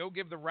gentlemen, go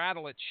give the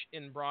Rattlich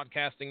in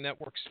Broadcasting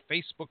Network's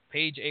Facebook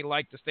page a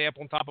like to stay up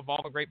on top of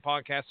all the great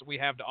podcasts that we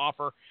have to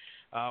offer.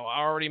 I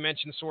already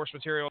mentioned source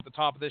material at the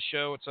top of this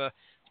show. It's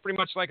pretty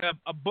much like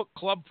a book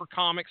club for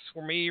comics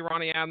where me,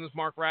 Ronnie Adams,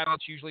 Mark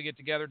Rattlich usually get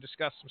together,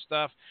 discuss some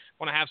stuff.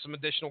 Want to have some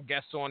additional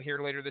guests on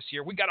here later this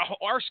year. We got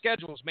our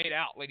schedule's made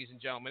out, ladies and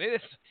gentlemen.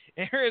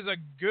 There is a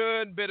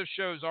good bit of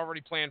shows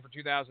already planned for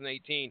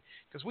 2018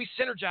 because we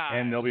synergize.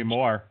 And there'll be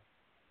more.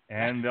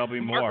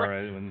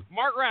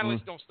 Mark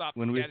Rattlich don't stop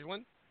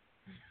scheduling.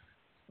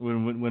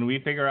 When we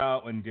figure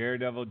out when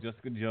Daredevil,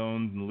 Jessica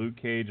Jones, and Luke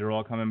Cage are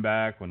all coming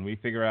back, when we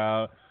figure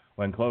out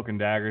when Cloak and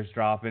Dagger's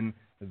dropping,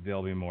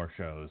 there'll be more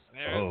shows.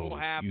 It will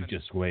happen. You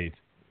just wait.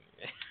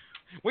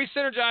 We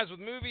synergize with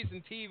movies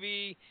and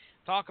TV,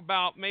 talk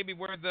about maybe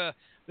where the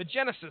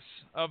genesis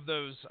of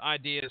those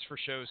ideas for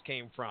shows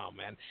came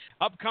from. And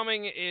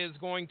upcoming is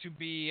going to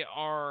be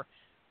our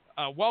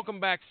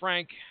Welcome Back,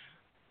 Frank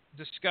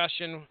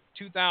discussion.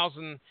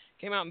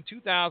 Came out in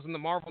 2000, the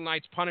Marvel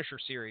Knights Punisher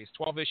series,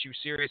 12-issue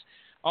series.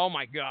 Oh,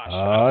 my gosh.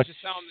 Oh,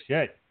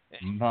 shit.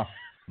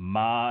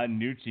 Ma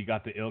Nucci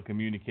got the ill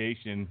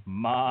communication.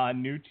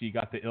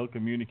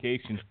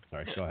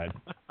 Sorry, go ahead.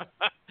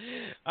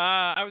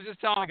 I was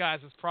just telling the guys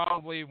it's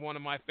probably one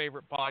of my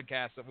favorite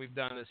podcasts that we've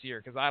done this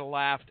year because I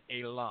laughed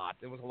a lot.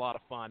 It was a lot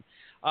of fun.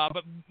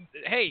 But,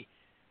 hey,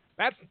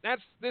 that's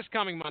this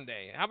coming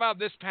Monday. How about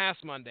this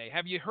past Monday?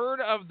 Have you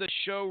heard of the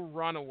show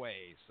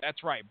Runaways?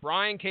 That's right.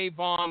 Brian K.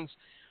 Vaughan's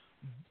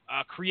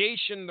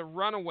creation, The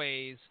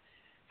Runaways,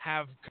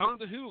 have come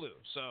to Hulu.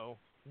 So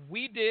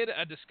we did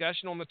a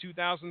discussion on the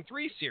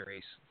 2003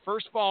 series.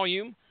 First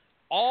volume,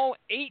 all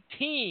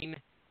 18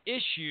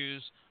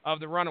 issues of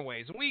The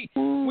Runaways. And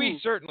we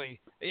certainly,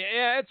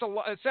 it's a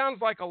lot. It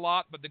sounds like a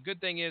lot, but the good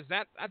thing is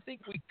that I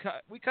think we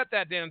cut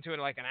that down to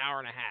like an hour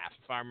and a half,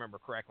 if I remember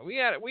correctly. We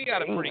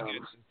got it pretty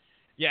good.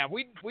 Yeah,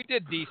 we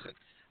did decent.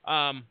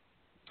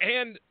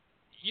 And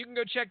you can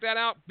go check that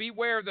out.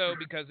 Beware though,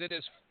 because it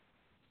is.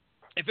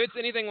 If it's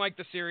anything like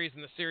the series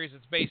and the series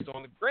it's based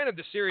on, granted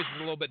the series is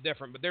a little bit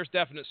different, but there's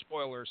definite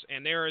spoilers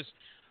and there is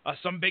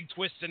some big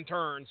twists and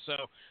turns. So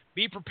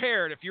be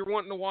prepared if you're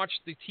wanting to watch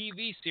the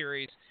TV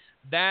series.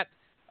 That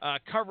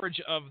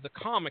coverage of the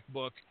comic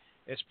book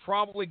is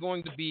probably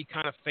going to be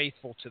kind of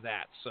faithful to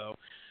that. So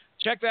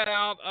check that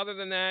out. Other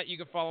than that, you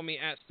can follow me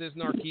at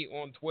Stiznarchy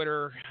on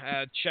Twitter.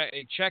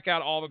 Check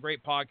out all the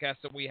great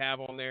podcasts that we have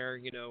on there.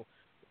 You know,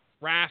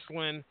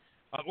 wrestling.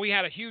 We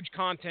had a huge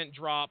content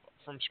drop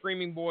from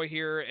Screaming Boy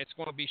here. It's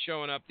going to be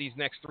showing up these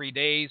next 3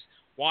 days.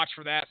 Watch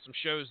for that. Some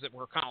shows that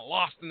were kind of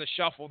lost in the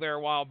shuffle there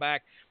a while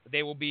back, but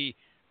they will be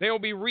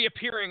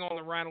reappearing on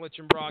the Rattlich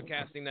and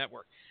Broadcasting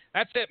Network.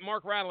 That's it,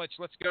 Mark Rattlich.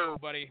 Let's go,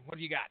 buddy. What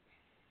do you got?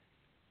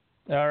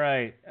 All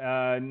right.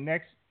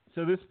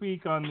 So this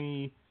week on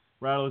the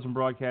Rattlich and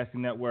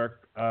Broadcasting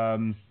Network,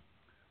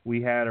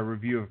 we had a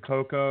review of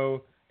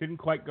Coco. Didn't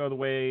quite go the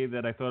way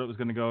that I thought it was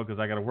going to go because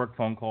I got a work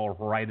phone call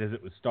right as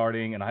it was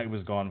starting, and I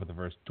was gone for the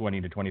first 20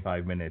 to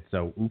 25 minutes,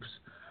 so oops.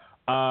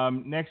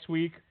 Next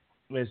week,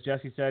 as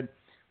Jesse said,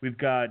 we've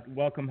got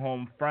Welcome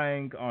Home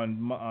Frank on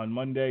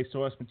Monday,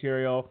 source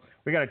material.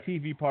 We got a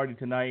TV party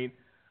tonight.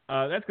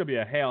 That's going to be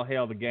a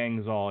hail, the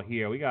gang's all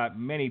here. We got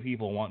many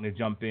people wanting to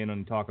jump in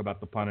and talk about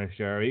the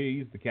Punisher.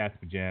 He's the cat's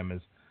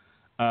pajamas.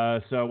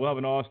 So we'll have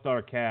an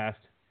all-star cast,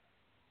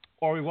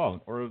 or we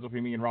won't, or it'll be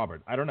me and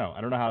Robert. I don't know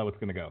how it's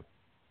going to go.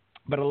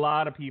 But a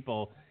lot of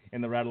people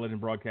in the Rattlich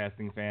and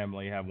Broadcasting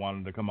family have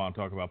wanted to come on and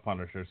talk about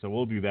Punisher, so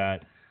we'll do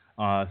that.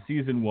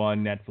 Season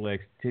 1, Netflix,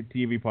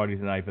 TV party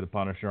tonight for the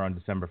Punisher on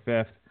December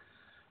 5th.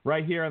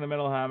 Right here on the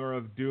Metal Hammer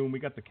of Doom, we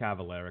got the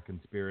Cavalera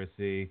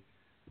Conspiracy,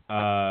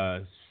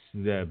 the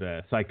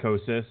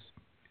Psychosis.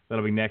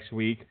 That'll be next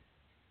week.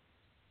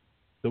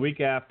 The week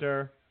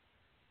after,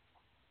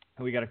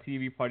 We got a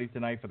TV party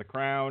tonight for The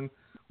Crown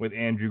with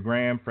Andrew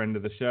Graham, friend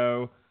of the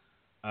show,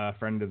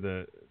 friend of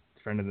the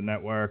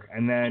network.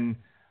 And then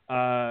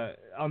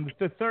on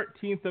the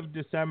 13th of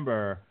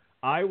December,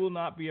 I will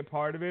not be a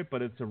part of it,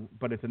 but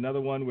it's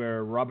another one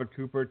where Robert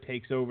Cooper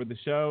takes over the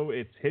show.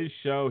 It's his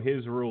show,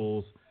 his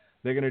rules.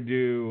 They're gonna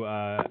do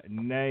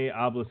Ne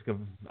Obelisk of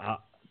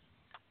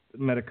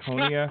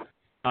Metaconia,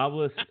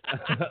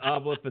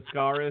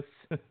 Oblifiscaris,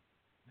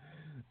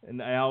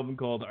 an album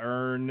called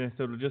Urn.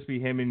 So it'll just be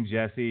him and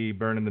Jesse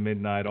burning the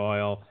midnight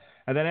oil.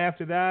 And then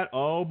after that,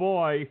 oh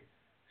boy,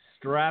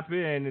 strap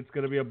in. It's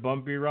going to be a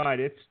bumpy ride.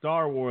 It's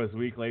Star Wars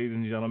week, ladies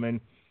and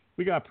gentlemen.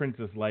 We got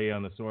Princess Leia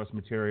on the source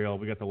material.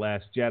 We got The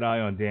Last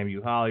Jedi on Damn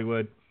You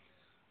Hollywood.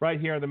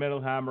 Right here on the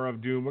Metal Hammer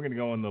of Doom, we're going to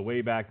go in the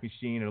Wayback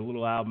Machine and a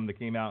little album that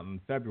came out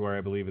in February,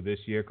 I believe, of this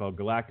year called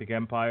Galactic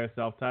Empire,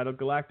 self-titled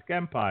Galactic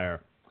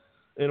Empire.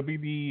 It'll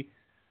be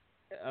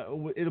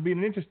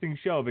an interesting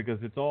show because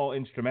it's all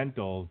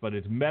instrumentals, but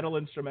it's metal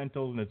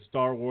instrumentals and it's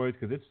Star Wars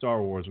because it's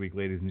Star Wars week,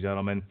 ladies and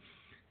gentlemen.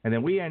 And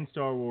then we end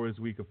Star Wars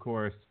week, of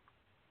course,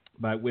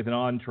 with an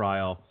on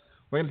trial.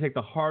 We're going to take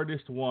the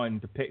hardest one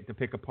to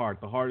pick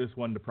apart, the hardest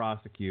one to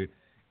prosecute.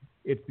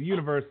 It's the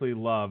universally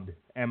loved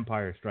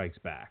Empire Strikes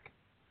Back,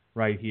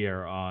 right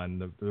here on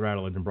the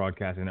Rattle Engine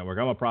Broadcasting Network.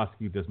 I'm going to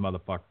prosecute this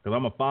motherfucker because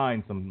I'm going to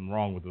find something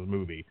wrong with this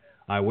movie.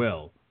 I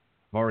will.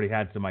 I've already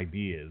had some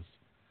ideas.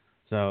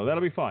 So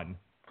that'll be fun.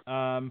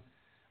 Our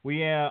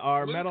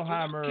Metal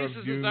Hammer kisses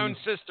of Doom. His own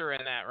sister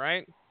in that,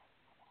 right?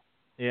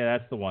 Yeah,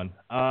 that's the one.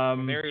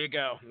 There you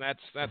go.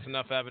 That's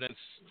enough evidence.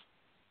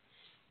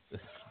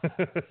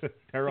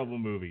 Terrible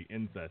movie.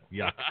 Incest.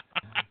 Yuck.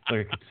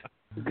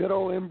 Good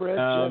old inbred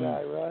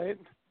Jedi, right?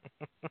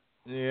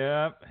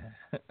 Yeah.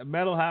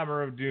 Metal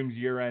Hammer of Doom's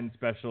year-end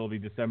special will be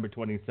December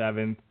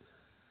 27th.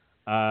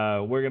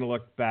 We're going to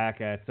look back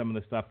at some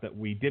of the stuff that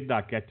we did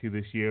not get to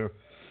this year.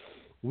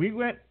 We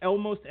went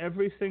almost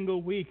every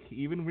single week,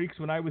 even weeks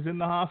when I was in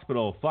the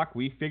hospital. Fuck,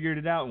 we figured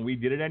it out and we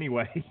did it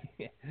anyway.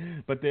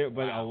 But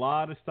a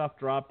lot of stuff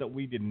dropped that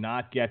we did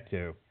not get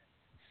to.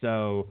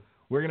 So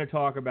we're going to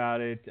talk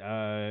about it.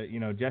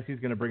 Jesse's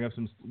going to bring up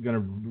some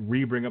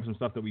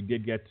stuff that we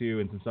did get to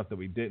and some stuff that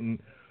we didn't.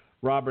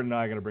 Robert and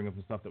I are going to bring up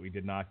some stuff that we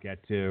did not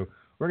get to.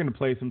 We're going to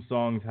play some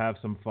songs, have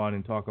some fun,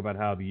 and talk about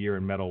how the year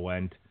in metal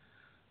went.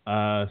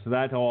 So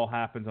that all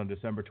happens on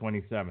December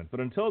 27th.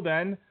 But until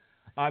then,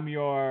 I'm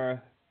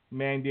your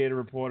mandated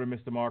reporter,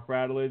 Mr. Mark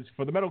Rattledge.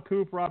 For the Metal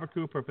Coop, Robert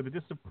Cooper. For the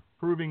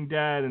Disapproving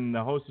Dad and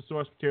the host of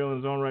Source Material in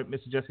his own right,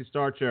 Mr. Jesse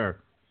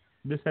Starcher.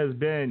 This has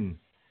been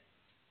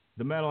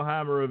the Metal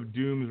Hammer of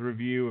Doom's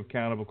review of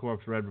Cannibal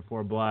Corpse Red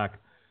Before Black.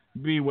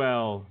 Be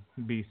well,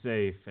 be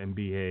safe, and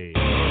behave.